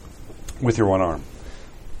 With your one arm.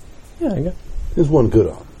 Yeah, I got. There's one good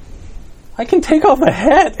arm. I can take off my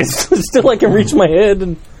hat. It's still I can reach my head.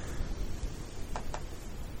 And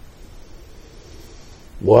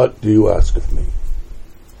what do you ask of me?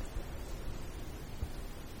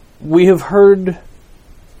 We have heard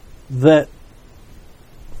that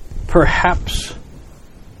perhaps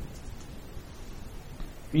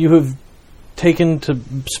you have taken to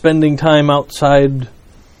spending time outside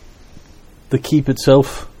the keep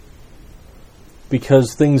itself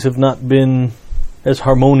because things have not been as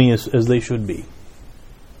harmonious as they should be.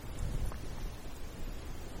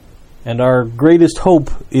 And our greatest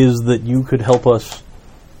hope is that you could help us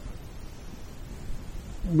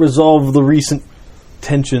resolve the recent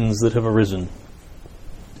tensions that have arisen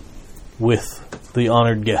with the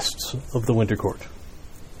honored guests of the Winter Court.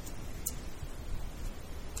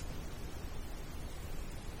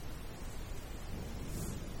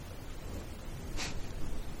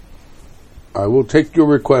 I will take your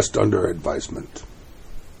request under advisement.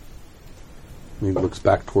 He looks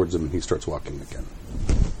back towards him and he starts walking again.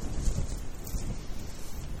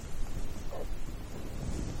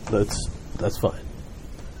 That's fine.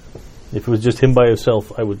 If it was just him by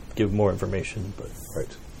himself, I would give more information, but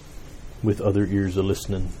right, with other ears a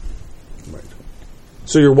listening. Right.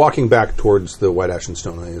 So you're walking back towards the White Ash and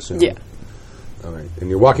Stone, I assume. Yeah. All right, and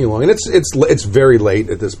you're walking along, and it's very late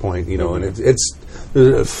at this point, and it's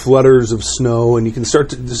flutters of snow, and you can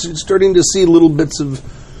starting to see little bits of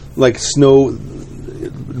snow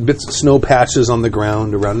patches on the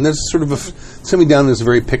ground around, and there's sort of it's coming down this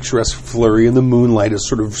very picturesque flurry, and the moonlight is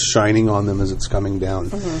sort of shining on them as it's coming down,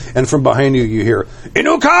 and from behind you hear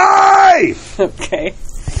Inukai! Okay.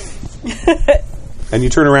 And you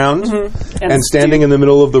turn around, and standing in the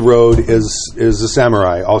middle of the road is a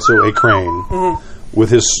samurai, also a crane, with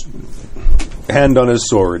his hand on his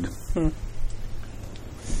sword. In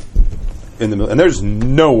the middle, and there's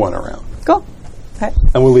no one around. Cool. Okay.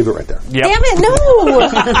 And we'll leave it right there. Yep. Damn it, no!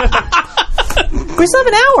 We still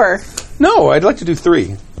have an hour. No, I'd like to do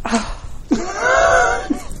 3.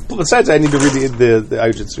 Besides, I need to read the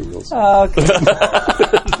Aijutsu rules. Okay.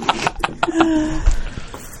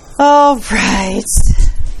 All right.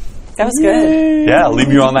 That was good. Yeah,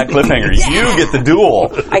 leave you on that cliffhanger. Yeah. You get the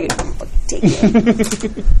duel. I can take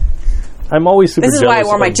it. I'm always super This is why I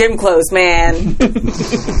wore my gym clothes, man.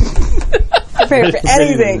 Prepared for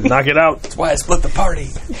anything. Knock it out. That's why I split the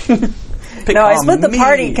party. No, I split the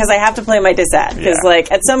party because I have to play my dissat. Because,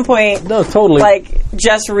 at some point, no, totally.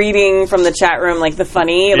 Just reading from the chat room, the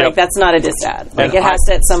funny, that's not a dissat. It has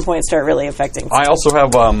to, at some point, start really affecting stuff. I also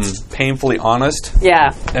have Painfully Honest.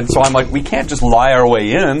 Yeah. And so I'm like, we can't just lie our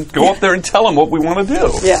way in. Go up there and tell them what we want to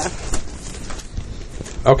do. Yeah.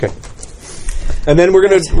 Okay. And then we're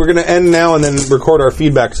gonna end now and then record our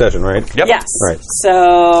feedback session, right? Yep. Yes. Right.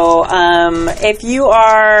 So, if you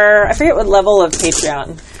are, I forget what level of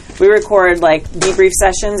Patreon, we record like debrief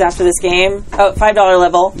sessions after this game. Oh, $5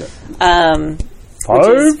 level. Which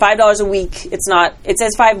is $5 a week. It's not. It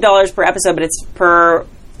says $5 per episode, but it's per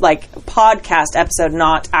like podcast episode,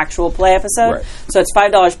 not actual play episode. Right. So it's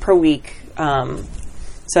 $5 per week.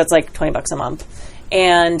 So it's like $20 a month,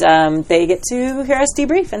 and they get to hear us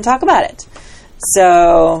debrief and talk about it.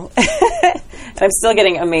 So I'm still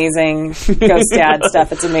getting amazing Ghost Dad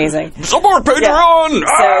stuff. It's amazing. Support Patreon!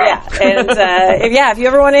 Yeah. So yeah, and if you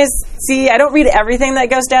ever want to see, I don't read everything that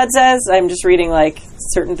Ghost Dad says. I'm just reading like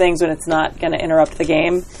certain things when it's not going to interrupt the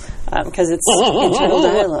game because it's internal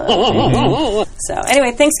dialogue. So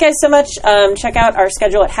anyway, thanks guys so much. Check out our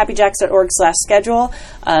schedule at happyjacks.org/schedule.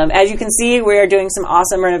 As you can see, we are doing some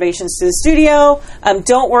awesome renovations to the studio.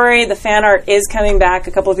 Don't worry, the fan art is coming back.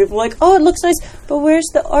 A couple of people were like, "Oh, it looks nice, but where's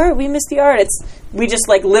the art? We missed the art." We just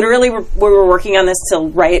like literally we were working on this till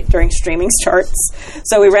right during streaming starts,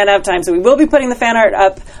 so we ran out of time. So we will be putting the fan art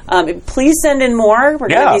up. Please send in more. We're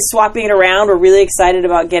going to be swapping it around. We're really excited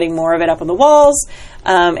about getting more of it up on the walls.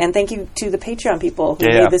 And thank you to the Patreon people who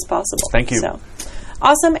made this possible. Thank you. So,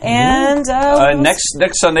 awesome. And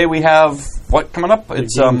next Sunday we have what coming up?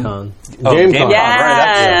 It's GameCon. GameCon.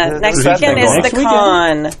 Yeah, Right, next weekend is the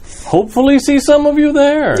con. Hopefully see some of you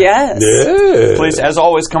there. Yes. Yeah. Please, as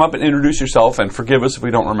always, come up and introduce yourself and forgive us if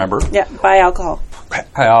we don't remember. Yeah, buy alcohol.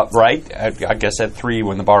 Right, I guess at 3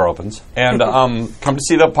 when the bar opens. And come to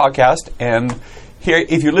see the podcast. And here,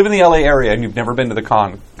 if you live in the LA area and you've never been to the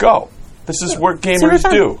con, go. This is what gamers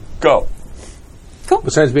do. Go. Cool.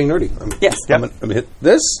 Besides being nerdy. Yes. I'm gonna hit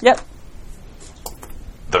this. Yep.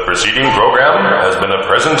 The preceding program has been a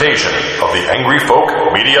presentation of the Angry Folk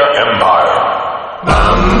Media Empire.